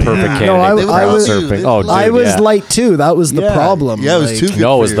I was the Oh, perfect yeah. candidate No, I- for I crowd was- surfing. Oh, dude, I was yeah. light too. That was the Yeah. problem. Yeah, it was Like, too good.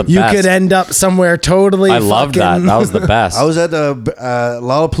 No, it for was the You best. could end up somewhere totally. I loved that. fucking- That was the best. I was at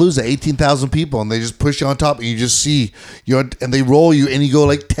Lollapalooza, 18,000 people, and they just push you on top, and you just see and they roll you, and you go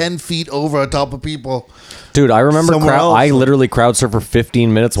like 10 feet over on top of people. Dude, I remember Somewhere else. I literally crowd surfed for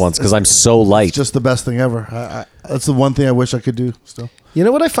 15 minutes once because I'm so light. It's just the best thing ever. That's the one thing I wish I could do still. You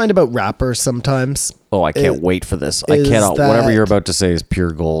know what I find about rappers sometimes? Oh, I can't It- wait for this. I is cannot. Whatever that- you're about to say is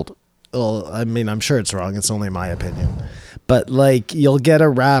pure gold. Well, I mean, I'm sure it's wrong. It's only my opinion. But like, you'll get a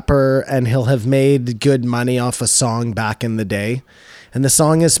rapper and he'll have made good money off a song back in the day. And the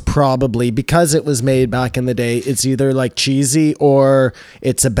song is probably, because it was made back in the day, it's either like cheesy or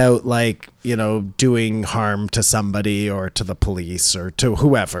it's about like, you know, doing harm to somebody or to the police or to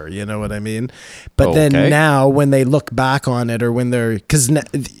whoever, you know what I mean? But Okay. then now when they look back on it or when they're, because,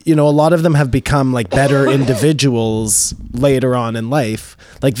 you know, a lot of them have become like better individuals later on in life.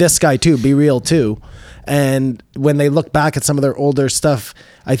 Like this guy too, Be Real too. And when they look back at some of their older stuff,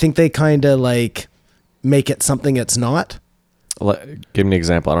 I think they kind of like make it something it's not. Give me an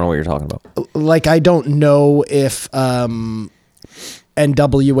example. I don't know what you're talking about. Like, I don't know if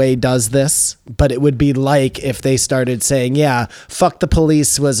NWA does this, but it would be like if they started saying, yeah, fuck the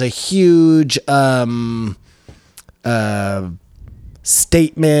police was a huge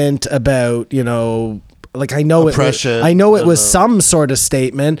statement about, you know, like I know Oppression. I know it was some sort of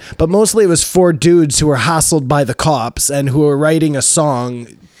statement, but mostly it was four dudes who were hassled by the cops and who were writing a song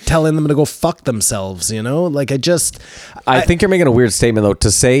telling them to go fuck themselves, you know? Like I think you're making a weird statement though.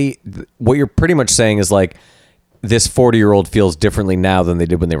 To say what you're pretty much saying is like this 40-year-old feels differently now than they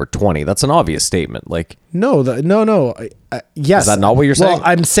did when they were 20. That's an obvious statement. Like No. Yes. Is that not what you're saying? Well,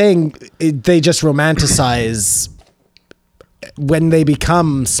 I'm saying they just romanticize when they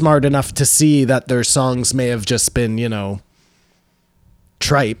become smart enough to see that their songs may have just been, you know,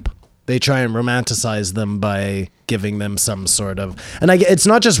 tripe. They try and romanticize them by giving them some sort of, and it's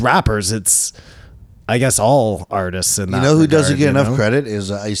not just rappers. It's, I guess, all artists in that. You know who doesn't get regard, you enough know? credit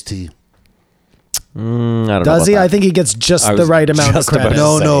is Ice-T. I don't know. Does about he? that. I think he gets just I the was right amount of just about credit. to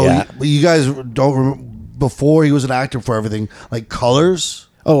No, say, no. yeah. You guys don't remember, before he was an actor for everything, like Colors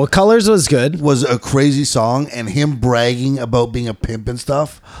Oh, well, Colors was good. was a crazy song, and him bragging about being a pimp and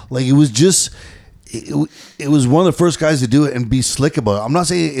stuff. Like, it was just, it was one of the first guys to do it and be slick about it. I'm not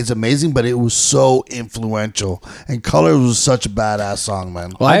saying it's amazing, but it was so influential. And Colors was such a badass song,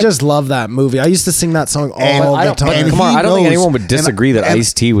 man. Well, I just love that movie. I used to sing that song And all I the don't- time. and Come on, he I don't think knows- anyone would and- disagree that and-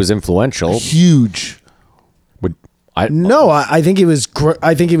 Ice-T was influential. Huge. No, I think he was.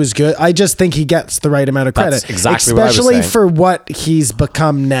 I think he was good. I just think he gets the right amount of credit, That's exactly what I was especially saying. for what he's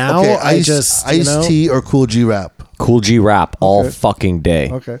become now. Okay, Ice-T Ice-T or Cool G Rap. Cool G rap all Okay. fucking day.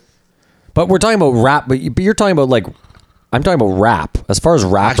 Okay. But we're talking about rap, but you're talking about like, I'm talking about rap. As far as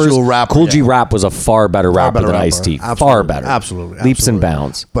rappers, Actual rapper, Cool G yeah. Rap was a far better rapper better than rapper. Ice-T. Far Absolutely. better. Absolutely. Leaps and Absolutely.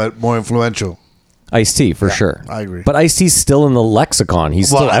 bounds. But more influential. Ice-T for sure. I agree. But Ice-T's still in the lexicon. He's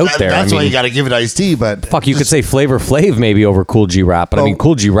still out there. That's I why mean, you got to give it Ice-T. But fuck, you could say Flavor Flav maybe over Cool G Rap, but I mean,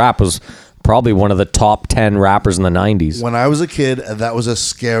 Cool G Rap was probably one of the top 10 rappers in the 90s. when I was a kid, that was a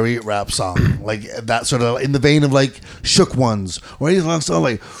scary rap song, like that sort of in the vein of like Shook Ones or anything song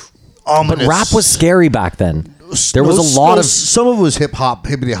like ominous. But rap was scary back then. There was a lot of some of it was hip hop,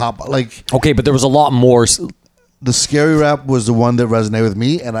 hippity hop. Like okay, but there was a lot more. the scary rap was the one that resonated with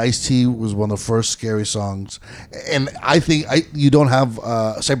me, and Ice-T was one of the first scary songs. And I think you don't have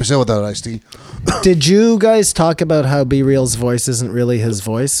Cypress Hill without Ice-T. Did you guys talk about how B Real's voice isn't really his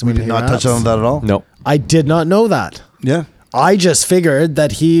voice? We did not touch on that at all. No. I did not know that. Yeah. I just figured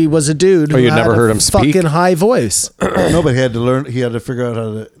that he was a dude. Oh, who you'd had never a heard him speak? Fucking high voice. No, but he had to learn. He had to figure out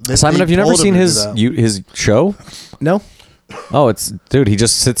how to. Simon, have you never seen his You, his show? No. Oh, it's dude. He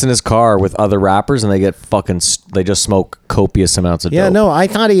just sits in his car with other rappers, and they get fucking. They just smoke copious amounts of Yeah, dope. no. I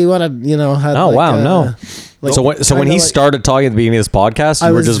thought he would have, had. Oh like, wow, no. like, so when he kinda like- started talking at the beginning of this podcast,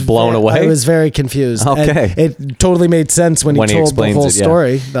 you were just blown away. I was very confused. Okay. And it totally made sense when he When he told the explains whole it, yeah.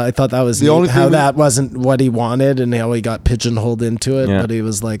 story. I thought that was The neat, only how thing that wasn't what he wanted and how he got pigeonholed into it. Yeah. But he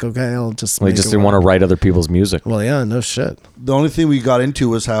was like, okay, I'll just. Well, he make just it didn't want to work. write other people's music. Well, yeah, no shit. The only thing we got into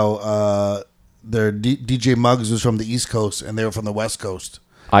was how their DJ Muggs was from the East Coast and they were from the West Coast.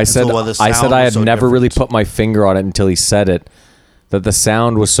 I And said so while the I sound had was so never really different- put my finger on it until he said it. That the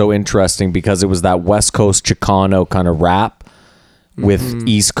sound was so interesting because it was that West Coast Chicano kind of rap with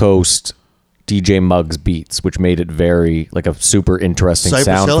East Coast DJ Muggs beats, which made it very like a super interesting Cypress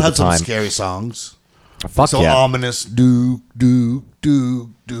sound Hill for the had some time. scary songs. Fuck So yeah! ominous. Do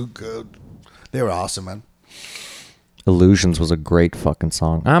good. They were awesome, man. Illusions was a great fucking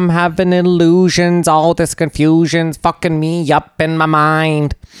song. I'm having illusions, all this confusion's fucking me up in my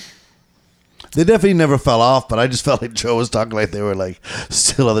mind. They definitely never fell off, but I just felt like Joe was talking like they were like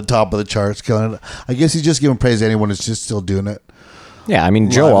still at the top of the charts, killing it. I guess he's just giving praise to anyone who's just still doing it. Yeah, I mean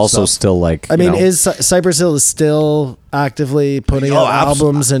Lot Joe of also stuff. still like. I mean, you know, is Cypress Hill is still actively putting Oh, out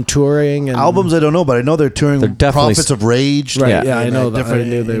albums and touring and Albums, I don't know, but I know they're touring They're definitely Prophets of Rage. Right, Yeah. yeah, I and, know that. I different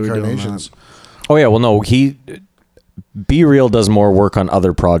knew they were doing incarnations. that. Oh yeah, well no, Be Real does more work on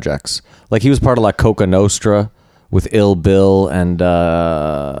other projects. Like he was part of like Coca Nostra with Ill Bill and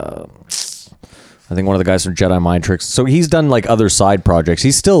I think one of the guys from Jedi Mind Tricks. So he's done like other side projects.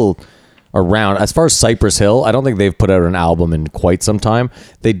 He's still around. As far as Cypress Hill, I don't think they've put out an album in quite some time.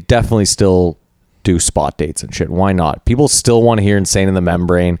 They definitely still do spot dates and shit. Why not? People still want to hear Insane in the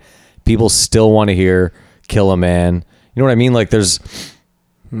Membrane. People still want to hear Kill a Man. You know what I mean? Like there's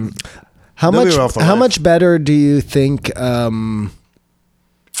How They'll be much? around for How life. much better do you think? I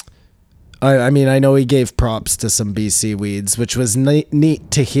mean, I know he gave props to some BC weeds, which was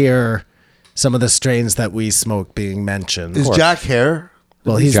neat to hear some of the strains that we smoke being mentioned. Is Jack Hare?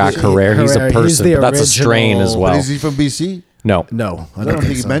 Well, he's Jack Herrera. He's a person, the but that's a strain as original- well. But is he from BC? no. No, I don't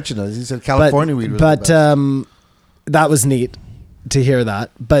think he so. mentioned it. He said California weed was the But best. that was neat to hear that.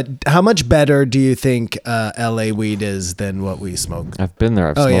 But how much better do you think LA weed is than what we smoke? I've been there.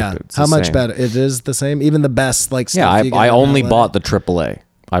 I've Oh smoked yeah, it. It's how the much same. better? It is the same. Even the best like Yeah, stuff. you get I in only LA? bought the AAA.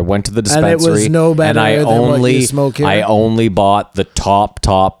 I went to the And dispensary, it was no better and I than what you only, smoke here? I only bought the top.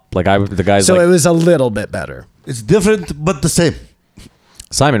 Like the guys So like it was a little bit better. It's different, but the same.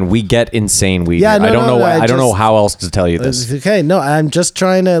 Simon. We get insane weed. Yeah, here. no, I don't no, know. I I don't know just- how else to tell you this. Okay, no, I'm just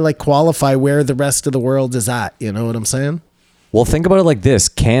trying to like qualify where the rest of the world is at. You know what I'm saying? Well, think about it like this: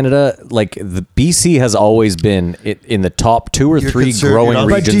 Canada, like the BC, has always been in the top 2 or You're 3 concerned- growing you're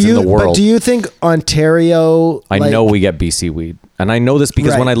not- regions in the But world. do you think Ontario? I like- know we get BC weed, and I know this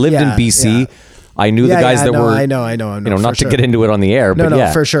because Right, when I lived yeah, in BC, yeah. I knew the Yeah, guys yeah, that no, were. I know, You know, for not to sure. get into it on the air, No, but no,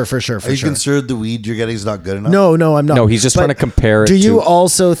 yeah, for sure. Are you concerned the weed you're getting is not good enough? No, I'm not. No, he's just But trying to compare it Do you to-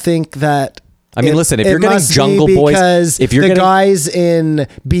 also think that? I mean, listen, if it you're getting must be Jungle Boys- because if you're the getting- guys in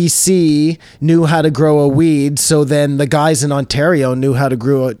BC knew how to grow a weed, so then the guys in Ontario knew how to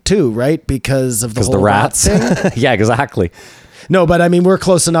grow it too, right? Because of the whole the rat rats. thing. Yeah, exactly. No, but I mean, we're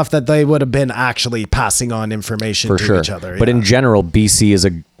close enough that they would have been actually passing on information For to sure. each other. But yeah. in general, BC is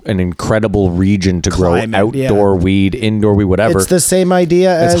an incredible region to Climate, grow outdoor weed, indoor weed, whatever. it's the same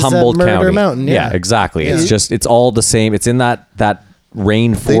idea It's as Humboldt Murder County. Mountain. Yeah, exactly. Yeah. It's all the same. It's in that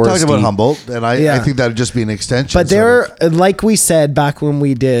rainforest. They talked about Humboldt, and I Yeah. think that would just be an extension. But sort of. there, like we said back when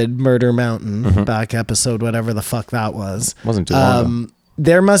we did Murder Mountain, Mm-hmm. back episode, whatever the fuck that was. Wasn't too long ago.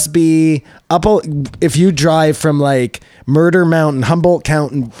 There must be if you drive from like Murder Mountain, Humboldt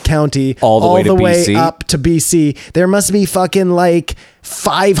County, All the way to BC. up to BC. There must be fucking like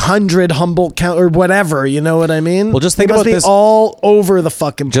 500 Humboldt County or whatever. You know what I mean? Well, just think They must about be this- all over the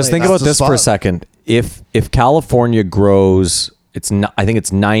fucking place. Just think That's about the this for a spot. second. If California grows I think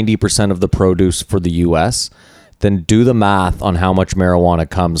it's 90% of the produce for the US, then do the math on how much marijuana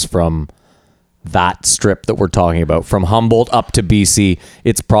comes from that strip that we're talking about, from Humboldt up to BC.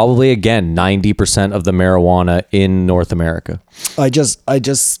 It's probably, again, 90% of the marijuana in North America. I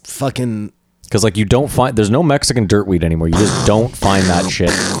just fucking... Because like there's no Mexican dirt weed anymore. You just don't find that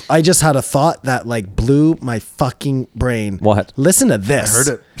shit. I just had a thought that like blew my fucking brain. What? Listen to this.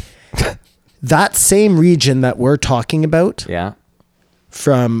 I heard it. That same region that we're talking about Yeah.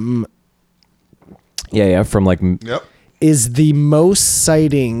 from From like, Yep. is the most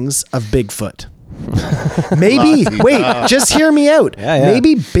sightings of Bigfoot. Maybe, wait, just hear me out. Yeah.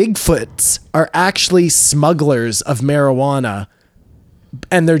 Maybe Bigfoots are actually smugglers of marijuana,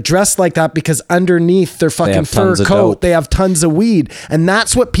 and they're dressed like that because underneath their fucking have fur tons of coat, dope. they have tons of weed. And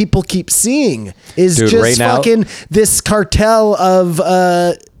that's what people keep seeing is Dude, just right now- fucking this cartel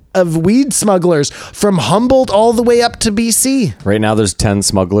of weed smugglers from Humboldt all the way up to BC. right now there's 10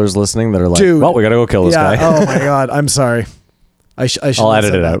 smugglers listening that are like, Dude. well, we got to go kill this guy. Oh my God. I'm sorry. I should I'll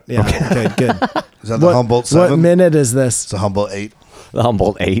edit it out. Yeah. Okay, good. Is that the Humboldt 7? What minute is this? It's a Humboldt 8. The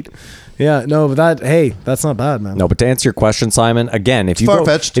Humboldt 8. Yeah, no, but that's not bad, man. No, but to answer your question, Simon, again, if you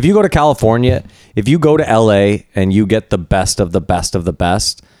far-fetched. go to California, if you go to LA and you get the best of the best of the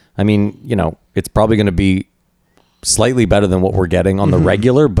best, I mean, it's probably going to be slightly better than what we're getting on the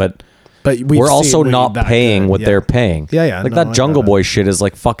regular, but we've we're seen also weed not that paying good. what Yeah. they're paying. Yeah. Like No, I that Jungle get it. Boy shit is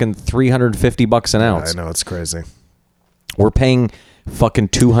like fucking $350 an ounce. I know, it's crazy. We're paying fucking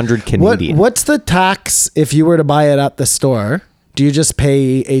 200 Canadian. What's the tax if you were to buy it at the store? Do you just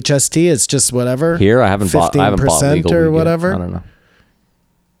pay HST? It's just whatever. Here, I haven't bought legal or weed yet. whatever. I don't know.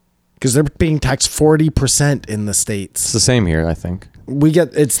 Because they're being taxed 40% in the States. It's the same here, I think. We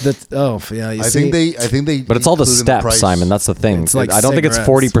get it's the You I see, think they. But it's all the include in steps, price. Simon. That's the thing. It's like I don't think it's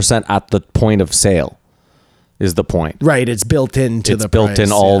cigarettes. 40% at the point of sale. Is the point? right? It's built into It's the built in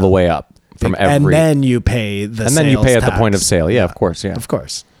price, all yeah. the way up from every. and then you pay the and then you pay at the sales point of tax. sale. Yeah, of course. Yeah, Of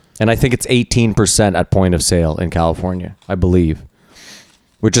course. And I think it's 18% at point of sale in California, I believe,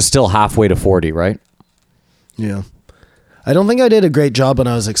 which is still halfway to 40, right? Yeah. I don't think I did a great job when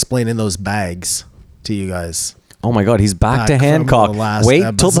I was explaining those bags to you guys. Oh my God, he's back to from Hancock. the last Wait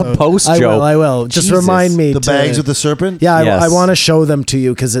till the episode. post, I Joe. will. Just Jesus. remind me. The to- bags with the serpent. Yeah, Yes. I want to show them to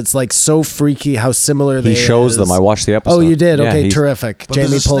you because it's like so freaky how similar they He shows them. I watched the episode. Oh, you did? Yeah, Okay, he's- terrific. But Jamie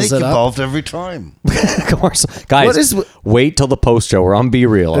there's a pulls snake it up. involved every time. Of course. Guys, What is- wait till the post, Joe. We're on Be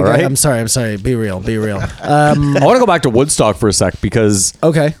Real, all Okay, right? I'm sorry. Be real. I want to go back to Woodstock for a sec because,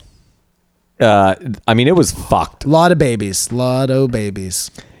 Okay. I mean, it was fucked. Lot of babies.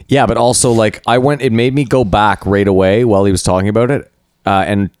 Yeah, but also like it made me go back right away while he was talking about it,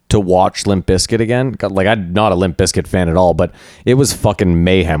 and to watch Limp Bizkit again. Like I'm not a Limp Bizkit fan at all, but it was fucking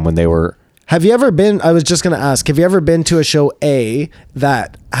mayhem when they were. Have you ever been, I was just going to ask, have you ever been to a show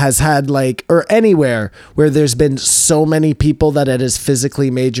that has had like, or anywhere where there's been so many people that it has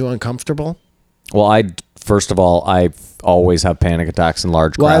physically made you uncomfortable? Well, first of all, I always have panic attacks in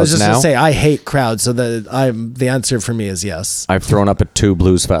large crowds. Well, I was just now. going to say, I hate crowds. So the answer for me is yes. I've thrown up at 2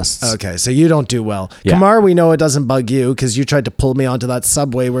 blues fests. Okay, so you don't do well. Yeah. Kamar, we know it doesn't bug you because you tried to pull me onto that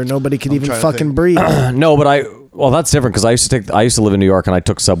subway where nobody could even trying to fucking think. breathe. No, but that's different because I used to live in New York and I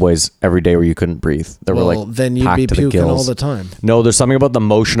took subways every day where you couldn't breathe. They were Well, like then you'd packed be to the puking all gills. the time. No, there's something about the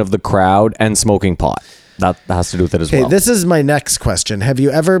motion of the crowd and smoking pot that has to do with it as Okay, well. this is my next question. Have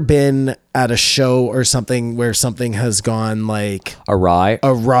you ever been at a show or something where something has gone like awry.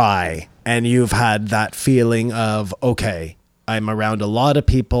 awry and you've had that feeling of, okay, I'm around a lot of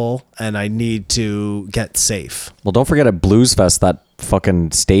people and I need to get safe? Well, don't forget at Blues Fest that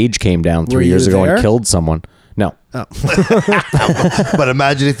fucking stage came down 3 Were years you ago there? and killed someone. No, But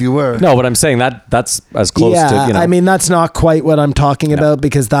imagine if you were. no, but I'm saying that's as close Yeah, to I mean, that's not quite what I'm talking about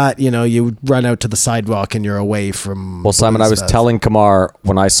because that, you run out to the sidewalk and you're away from. Well, Simon, I Blues was Fest. telling Kamar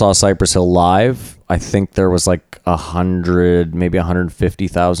when I saw Cypress Hill live, I think there was like 100, maybe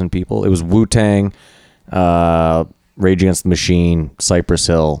 150,000 people. It was Wu-Tang, Rage Against the Machine, Cypress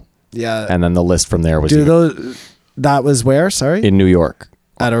Hill, Yeah. and then the list from there was that was where? Sorry? in New York.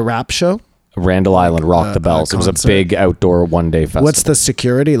 At a rap show? Randall Island, Rock the Bells. It was a concert. big outdoor one-day festival. What's the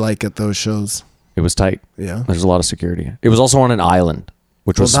security like at those shows? It was tight. Yeah. There's a lot of security. It was also on an island,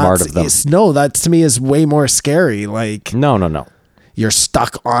 which was smart of them. No, that to me is way more scary. Like No. you're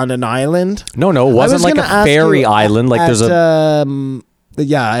stuck on an island. No, it wasn't like a ferry island. Like there's a.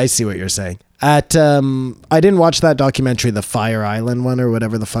 Yeah, I see what you're saying. I didn't watch that documentary, the Fire Island one or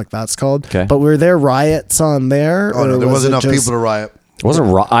whatever the fuck that's called. Okay. But were there riots on there? Oh no, or there was wasn't it enough just- people to riot. It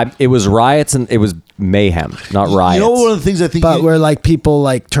wasn't. It was riots and it was mayhem, not riots. You know, one of the things I think, But were like people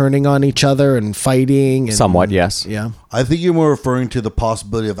like turning on each other and fighting. And, Somewhat, yes. Yeah. I think you're more referring to the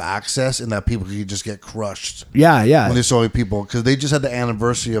possibility of access and that people could just get crushed Yeah. Yeah. when there's so many people, because they just had the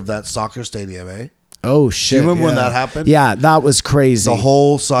anniversary of that soccer stadium, eh? Oh shit! remember when yeah. that happened? Yeah, that was crazy. The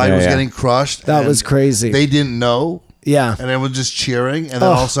whole side Yeah, was yeah. getting crushed. That and was crazy. They didn't know, yeah. and everyone was just cheering. And then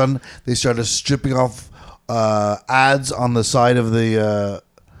all of a sudden, they started stripping off ads on the side of the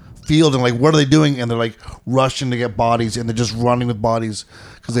field, and like, what are they doing? And they're like rushing to get bodies, and they're just running with bodies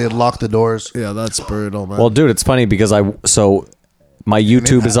because they had locked the doors. Yeah, that's brutal, man. Well, dude, it's funny because my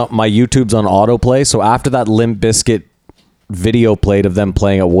YouTube's on autoplay. So after that Limp Bizkit video played of them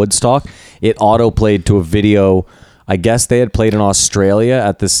playing at Woodstock, it autoplayed to a video. I guess they had played in Australia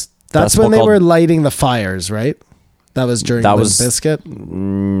at this. that's festival when they called- were lighting the fires, right? That was during That Limp was- Bizkit.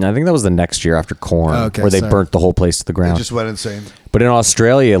 I think that was the next year after Korn, Okay, where they sorry. burnt the whole place to the They ground. just went insane. But in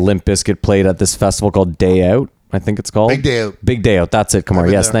Australia, Limp Bizkit played at this festival called Day Out. I think it's called Big Day Out. Big Day Out. That's it, Kamar.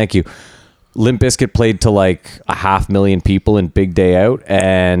 been Yes, there. thank you. Limp Bizkit played to like 500,000 people in Big Day Out,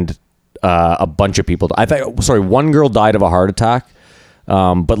 and a bunch of people. One girl died of a heart attack,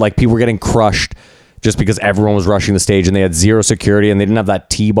 but like people were getting crushed just because everyone was rushing the stage, and they had zero security, and they didn't have that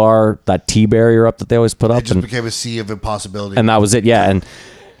T barrier up that they always put It up, just became a sea of impossibility. and that was it. Yeah,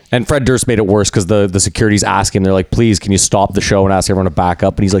 and Fred Durst made it worse because the security's asking, they're like, please, can you stop the show and ask everyone to back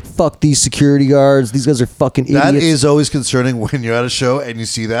up? And he's like, fuck these security guards. These guys are fucking idiots. That is always concerning when you're at a show and you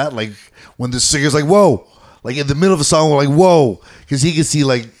see that, like when the singer's like, whoa, like in the middle of a song, we're like, whoa, because he can see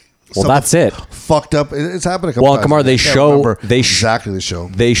like, Well, something that's it. Fucked up. It's happened a couple Well, times. Kamar, I they can't show- remember they exactly the show.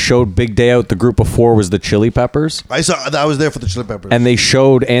 They showed Big Day Out. The group before was the Chili Peppers. I was there for the Chili Peppers. And they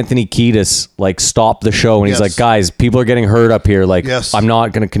showed Anthony Kiedis like stop the show, and he's Yes. like, "Guys, people are getting hurt up here. Like, Yes. I'm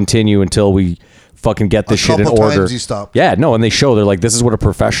not going to continue until we fucking get this A shit in couple order." times he stopped. Yeah, no, and they show they're like, "This is what a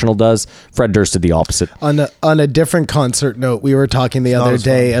professional does." Fred Durst did the opposite. On a different concert note, we were talking the other as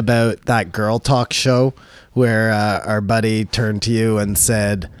day about that Girl Talk show where our buddy turned to you and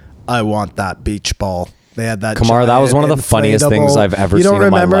said, "I want that beach ball." They had that. Kamar, that was giant one of the funniest things inflatable- I've ever You seen don't in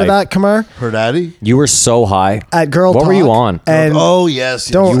my remember life. that, Kamar? Her daddy? You were so high At Girl What Talk. were you on? And Oh, yes.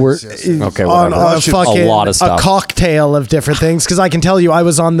 don't You were- yes, yes. Okay, on, whatever. on a fucking A lot of stuff. a cocktail of different things, because I can tell you I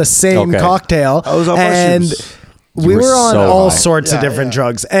was on the same Okay. cocktail. I was on and mushrooms. we You were were on so all high. sorts of Yeah, different yeah.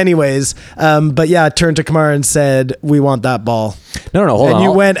 drugs. Anyways, but yeah, turned to Kamar and said, "We want that ball." No, hold and on.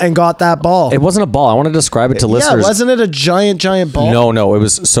 you went and got that ball. It wasn't a ball. I want to describe it to Yeah, listeners. wasn't it a giant ball? No. It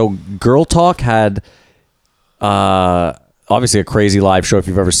was so Girl Talk had obviously a crazy live show if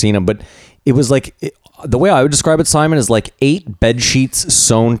you've ever seen them, but it was like the way I would describe it, Simon, is like 8 bed sheets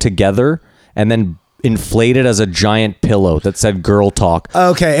sewn together and then inflated as a giant pillow that said Girl Talk.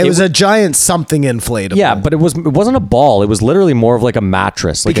 Okay, it was a giant something inflatable. Yeah, but it wasn't a ball. It was literally more of like a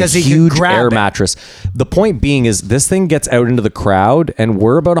mattress, like Because a he could huge grab air it. mattress. The point being is this thing gets out into the crowd, and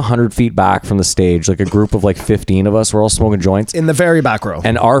we're about 100 feet back from the stage, like a group of like 15 of us. We're all smoking joints. in the very back row.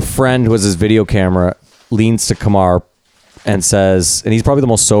 And our friend who has his video camera leans to Kamar and says, and he's probably the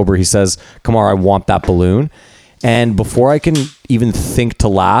most sober, he says, "Kamar, I want that balloon." And before I can even think to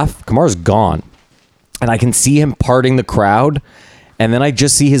laugh, Kamar's gone. And I can see him parting the crowd. And then I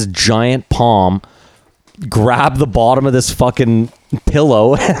just see his giant palm grab the bottom of this fucking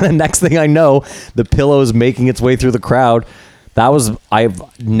pillow. And the next thing I know, the pillow is making its way through the crowd. I've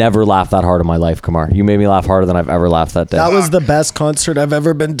never laughed that hard in my life, Kamar. You made me laugh harder than I've ever laughed that day. That was the best concert I've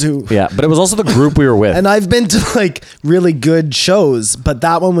ever been to. Yeah, but it was also the group we were with. And I've been to like really good shows, but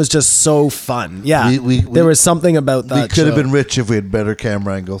that one was just so fun. Yeah, there was something about that. We could have show. been rich if we had better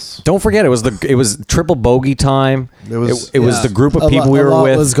camera angles. Don't forget, it was triple bogey time. It was yeah. the group of A people lot- we a were lot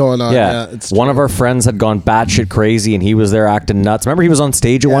with. was going on. Yeah, it's one of our friends had gone batshit crazy, and he was there acting nuts. Remember, he was on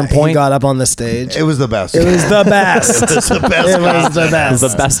stage at one He point. got up on the stage. It was the best. It was the best. It was the best. It was the best. It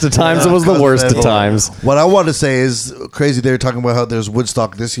was the best of times. It was the worst of times. What I want to say is crazy. They were talking about how there's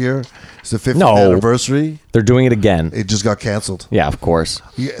Woodstock this year. It's the 50th No. anniversary. They're doing it again. It just got canceled. Yeah, of course.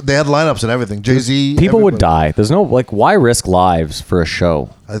 Yeah, they had lineups and everything. Jay-Z. People would everybody. die. There's no why risk lives for a show?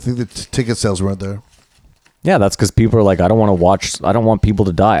 I think the ticket sales weren't there. Yeah, that's because people are like, I don't want people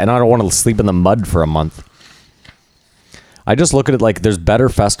to die, and I don't want to sleep in the mud for a month. I just look at it like there's better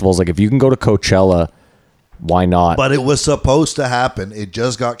festivals. Like if you can go to Coachella, why not? But it was supposed to happen. It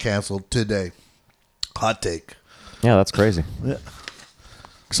just got canceled today. Hot take. Yeah, that's crazy. Yeah.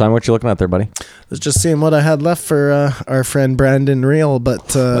 Simon, what you looking at there, buddy? I was just seeing what I had left for our friend Brandon Real,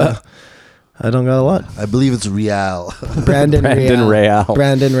 but I don't got a lot. I believe it's Real. Brandon Real.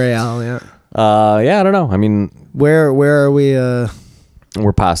 Brandon Real, yeah. Yeah, I don't know. I mean, Where are we?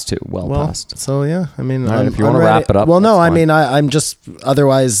 We're past 2. Well Well, past. so yeah, I mean, All right, I'm, if you I'm wanna ready. wrap it up, Well, no, that's I fine. mean, I'm just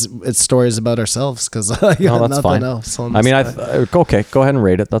otherwise it's stories about ourselves because I got No, that's nothing fine. else. on I mean, this side. okay, go ahead and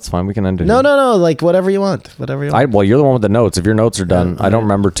rate it. That's fine. We can end it. no, here. no, like whatever you want, whatever you want. Well, you're the one with the notes. If your notes are done, I don't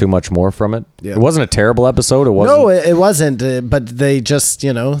remember too much more from it. Yeah. It wasn't a terrible episode. It wasn't. No, it wasn't. But they just,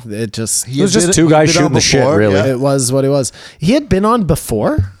 it just It was just two guys shooting the shit, really. Yeah. it was what it was. He had been on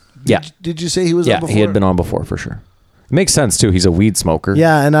before. Yeah, Did you say he was yeah, on before? he had been on before for sure. It makes sense too. He's a weed smoker.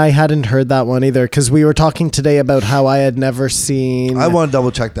 Yeah, and I hadn't heard that one either because we were talking today about how I had never seen. I want to double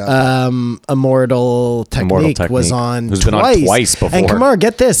check that. Immortal Technique was on Who's twice. been on twice before. And Kamar,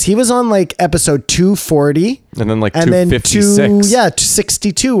 get this, he was on like episode 240 and then like and then 256.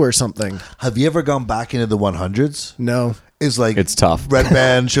 262 or something. Have you ever gone back into the 100s? No. It's like It's tough. Red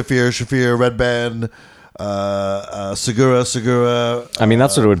Band, Shafir, Red Band, Segura. I mean,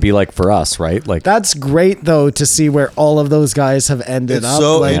 that's what it would be like for us, right? Like, That's great though to see where all of those guys have ended It's up.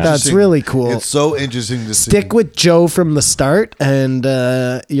 so Like that's interesting. really cool. It's so interesting to see. Stick with Joe from the start and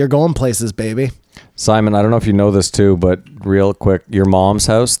you're going places, baby. Simon, I don't know if you know this too, but real quick, your mom's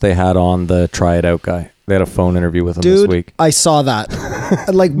house, they had on the Try It Out guy. They had a phone interview with him this Dude, week. I saw that.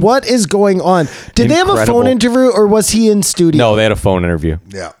 Like, what is going on? Did they have a Incredible. phone interview or was he in studio? No, they had a phone interview.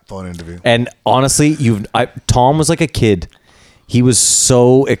 Yeah, phone interview. And honestly, Tom was like a kid. He was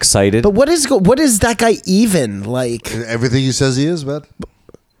so excited. But what is that guy even like? Everything he says he is, man.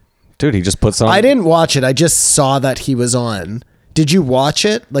 Dude, he just puts on. I didn't watch it. I just saw that he was on. Did you watch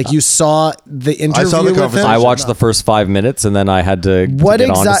it? Like you saw the interview saw the with him? conversation. I watched the first 5 minutes and then I had to What get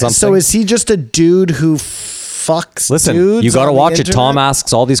on to exactly? something. So is he just a dude who fucks Listen, dudes? you got to on the watch it. Tom internet?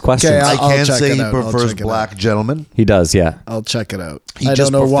 asks all these questions. Okay, I I'll can check say it he out. I'll prefers check it black gentlemen. He does, yeah. I'll check it out. He I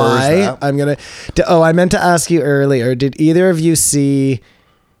just don't know prefers why. that. I'm gonna. I meant to ask you earlier. Did either of you see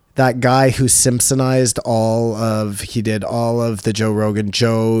that guy who Simpsonized all of? He did all of the Joe Rogan,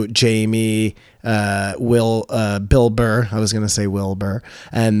 Joe, Jamie, Bill Burr. I was gonna say Wilbur,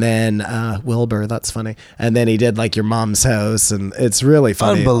 and then Wilbur. That's funny. And then he did like your mom's house, and it's really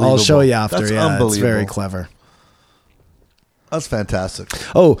funny. I'll Unbelievable. show you after. That's Yeah, it's very unbelievable. clever. That's fantastic.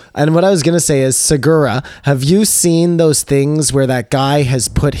 Oh, and what I was going to say is Segura. Have you seen those things where that guy has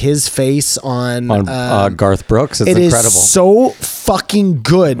put his face on Garth Brooks? It's it incredible. is so fucking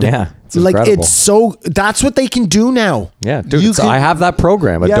good. Yeah, it's like incredible. it's so that's what they can do now. Yeah, dude, You could- I have that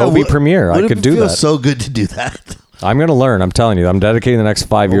program, Adobe Premiere. I could do It that. feels so good to do that. I'm going to learn. I'm telling you. I'm dedicating the next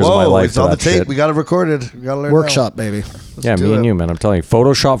 5 years of my life it's to on the that tape. shit. We got it recorded. We got to learn Workshop, baby. Yeah, do me and it. you, man. I'm telling you.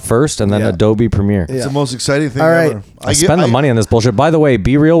 Photoshop first and then Yeah. Adobe Premiere. It's the most exciting thing All right. ever. I spend the money on this bullshit. By the way,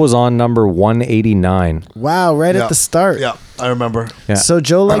 Be Real was on number 189. Wow, right Yeah. at the start. Yeah, I remember. Yeah. So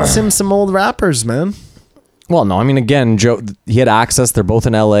Joe likes him some old rappers, man. Well, no, I mean, again, Joe, he had access. They're both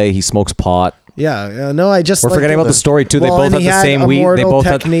in LA. He smokes pot. Yeah, no, I just We're forgetting about the story too. They Well, both and had he the had same weed. They Immortal both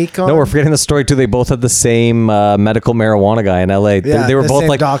had Technique on. no. We're forgetting the story too. They both had the same medical marijuana guy in LA. Yeah, they were the both same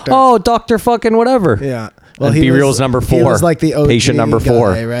like, doctor. oh, Doctor fucking whatever. Yeah. And Be Real was number 4. He was like the OG patient number guy,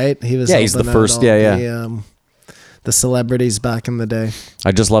 4. right? He was. Yeah, he's the helping out first- all yeah. the celebrities back in the day.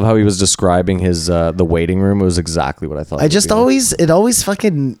 I just love how he was describing his the waiting room. It was exactly what I thought. I it would just be like. it always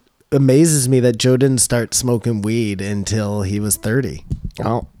fucking amazes me that Joe didn't start smoking weed until he was 30.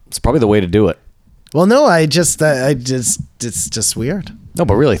 Well, it's probably the way to do it. Well, no, it's just weird. No,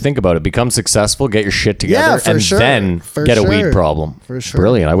 but really think about it. Become successful, get your shit together, Yeah, for and sure. then For get a sure. weed problem. For sure.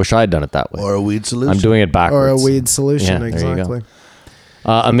 Brilliant. I wish I had done it that way. Or a weed solution. I'm doing it backwards. Or a weed solution, Yeah, there you go. exactly.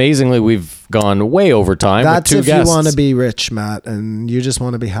 Amazingly, we've gone way over time. That's with 2 if guests. you want to be rich, Matt, and you just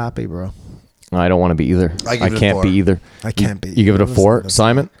want to be happy, bro. I don't want to be either. I give I it a can't 4. be either. I can't be. You give it a Honestly, 4, that's-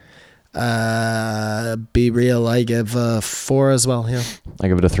 Simon. Be Real, I give 4 as well. Yeah. I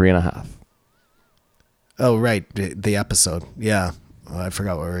give it a 3.5. Oh, right, the episode. Yeah, I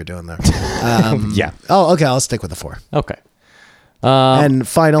forgot what we were doing there. Yeah. Oh, okay. I'll stick with the 4. Okay. And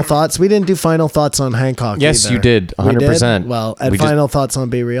final thoughts. We didn't do final thoughts on Hancock. Yes, either. you did, We 100%. Well, and We just- final thoughts on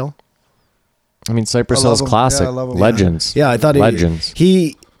Be Real. I mean, Cypress I love Hill's him. classic. Yeah, I love him. Legends. Yeah, I thought Legends.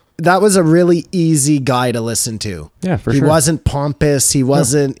 he that was a really easy guy to listen to. Yeah, for he sure. wasn't pompous. He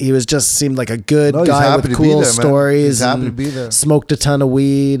wasn't. He was just seemed like a good No, he's guy happy with to be cool there, man. stories. He's happy and to be there. Smoked a ton of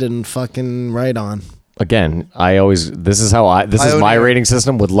weed and fucking right on. Again, this is my only- rating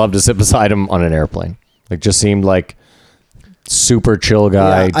system. Would love to sit beside him on an airplane. Like, just seemed like super chill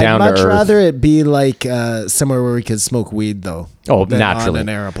guy, down I'd to much earth. rather it be like somewhere where we could smoke weed though. Oh, than naturally. on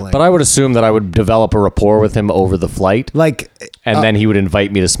an airplane. But I would assume that I would develop a rapport with him over the flight, like and then he would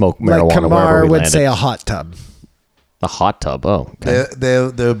invite me to smoke marijuana like wherever Kamar we would landed. say a hot tub. The hot tub. Oh, okay.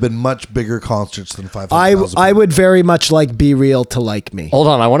 There have been much bigger concerts than 500,000. I would very much like Be Real to like me. Hold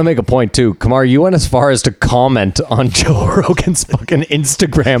on, I want to make a point too. Kamar, you went as far as to comment on Joe Rogan's fucking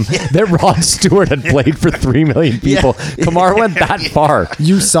Instagram that Rod Stewart had played for 3 million people. Kamar went that far.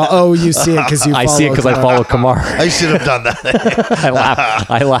 You saw? Oh, you see it because you. I see it because I follow Kamar. I should have done that.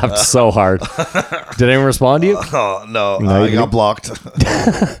 I laughed so hard. Did anyone respond to you? Oh, no. I got blocked.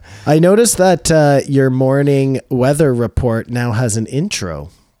 I noticed that your morning weather report now has an intro.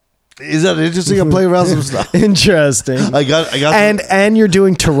 Is that interesting? I'm playing around some stuff. Interesting. I got and you're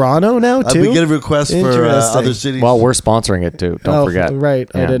doing Toronto now too. I've been getting requests for other cities. Well, we're sponsoring it too. Don't forget. Right.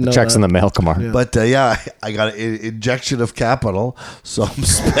 I didn't know checks that. in the mail, Kamar. Yeah. But I got an injection of capital, so I'm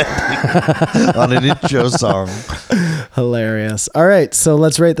spending on an intro song. Hilarious. All right, so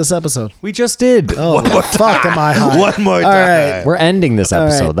let's rate this episode. We just did. Oh, fuck, am I high? One more time. All right. We're ending this All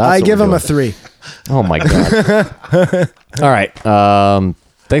episode. right. That's I what give we're him a doing. 3. Oh my god. All right.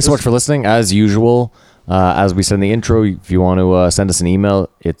 Thanks so much for listening. As usual, as we said in the intro, if you want to send us an email,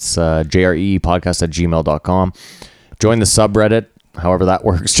 it's jreepodcast@gmail.com. Join the subreddit, however that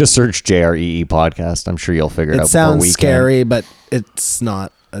works. Just search JREE podcast. I'm sure you'll figure it out. It sounds scary, but it's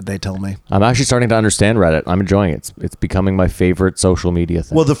not. They told me. I'm actually starting to understand Reddit. I'm enjoying it. It's becoming my favorite social media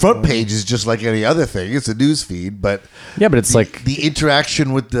thing. Well, the front page is just like any other thing. It's a news feed, but yeah, but it's like the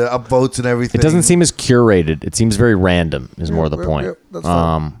interaction with the upvotes and everything. it doesn't seem as curated. It seems very random. Is more the point. Yeah, that's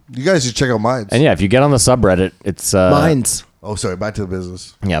fine. You guys should check out Minds. And yeah, if you get on the subreddit, it's Mines. Oh, sorry. Back to the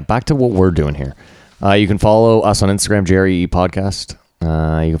business. Yeah, back to what we're doing here. You can follow us on Instagram, JREE Podcast.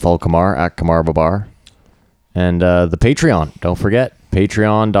 You can follow Kamar at Kamar Babar. And the Patreon. Don't forget,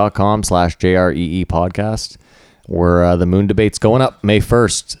 patreon.com/JREE Podcast, where the moon debate's going up May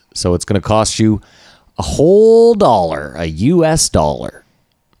 1st. So it's going to cost you a whole $1, a US dollar.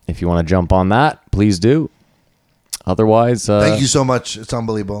 If you want to jump on that, please do. Otherwise, thank you so much. It's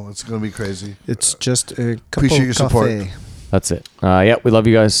unbelievable. It's going to be crazy. It's just a cup Appreciate of your support. coffee. that's it. Yeah, we love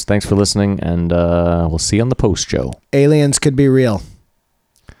you guys. Thanks for listening, and we'll see you on the post, Joe. Aliens could be real.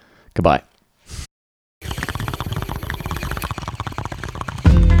 Goodbye.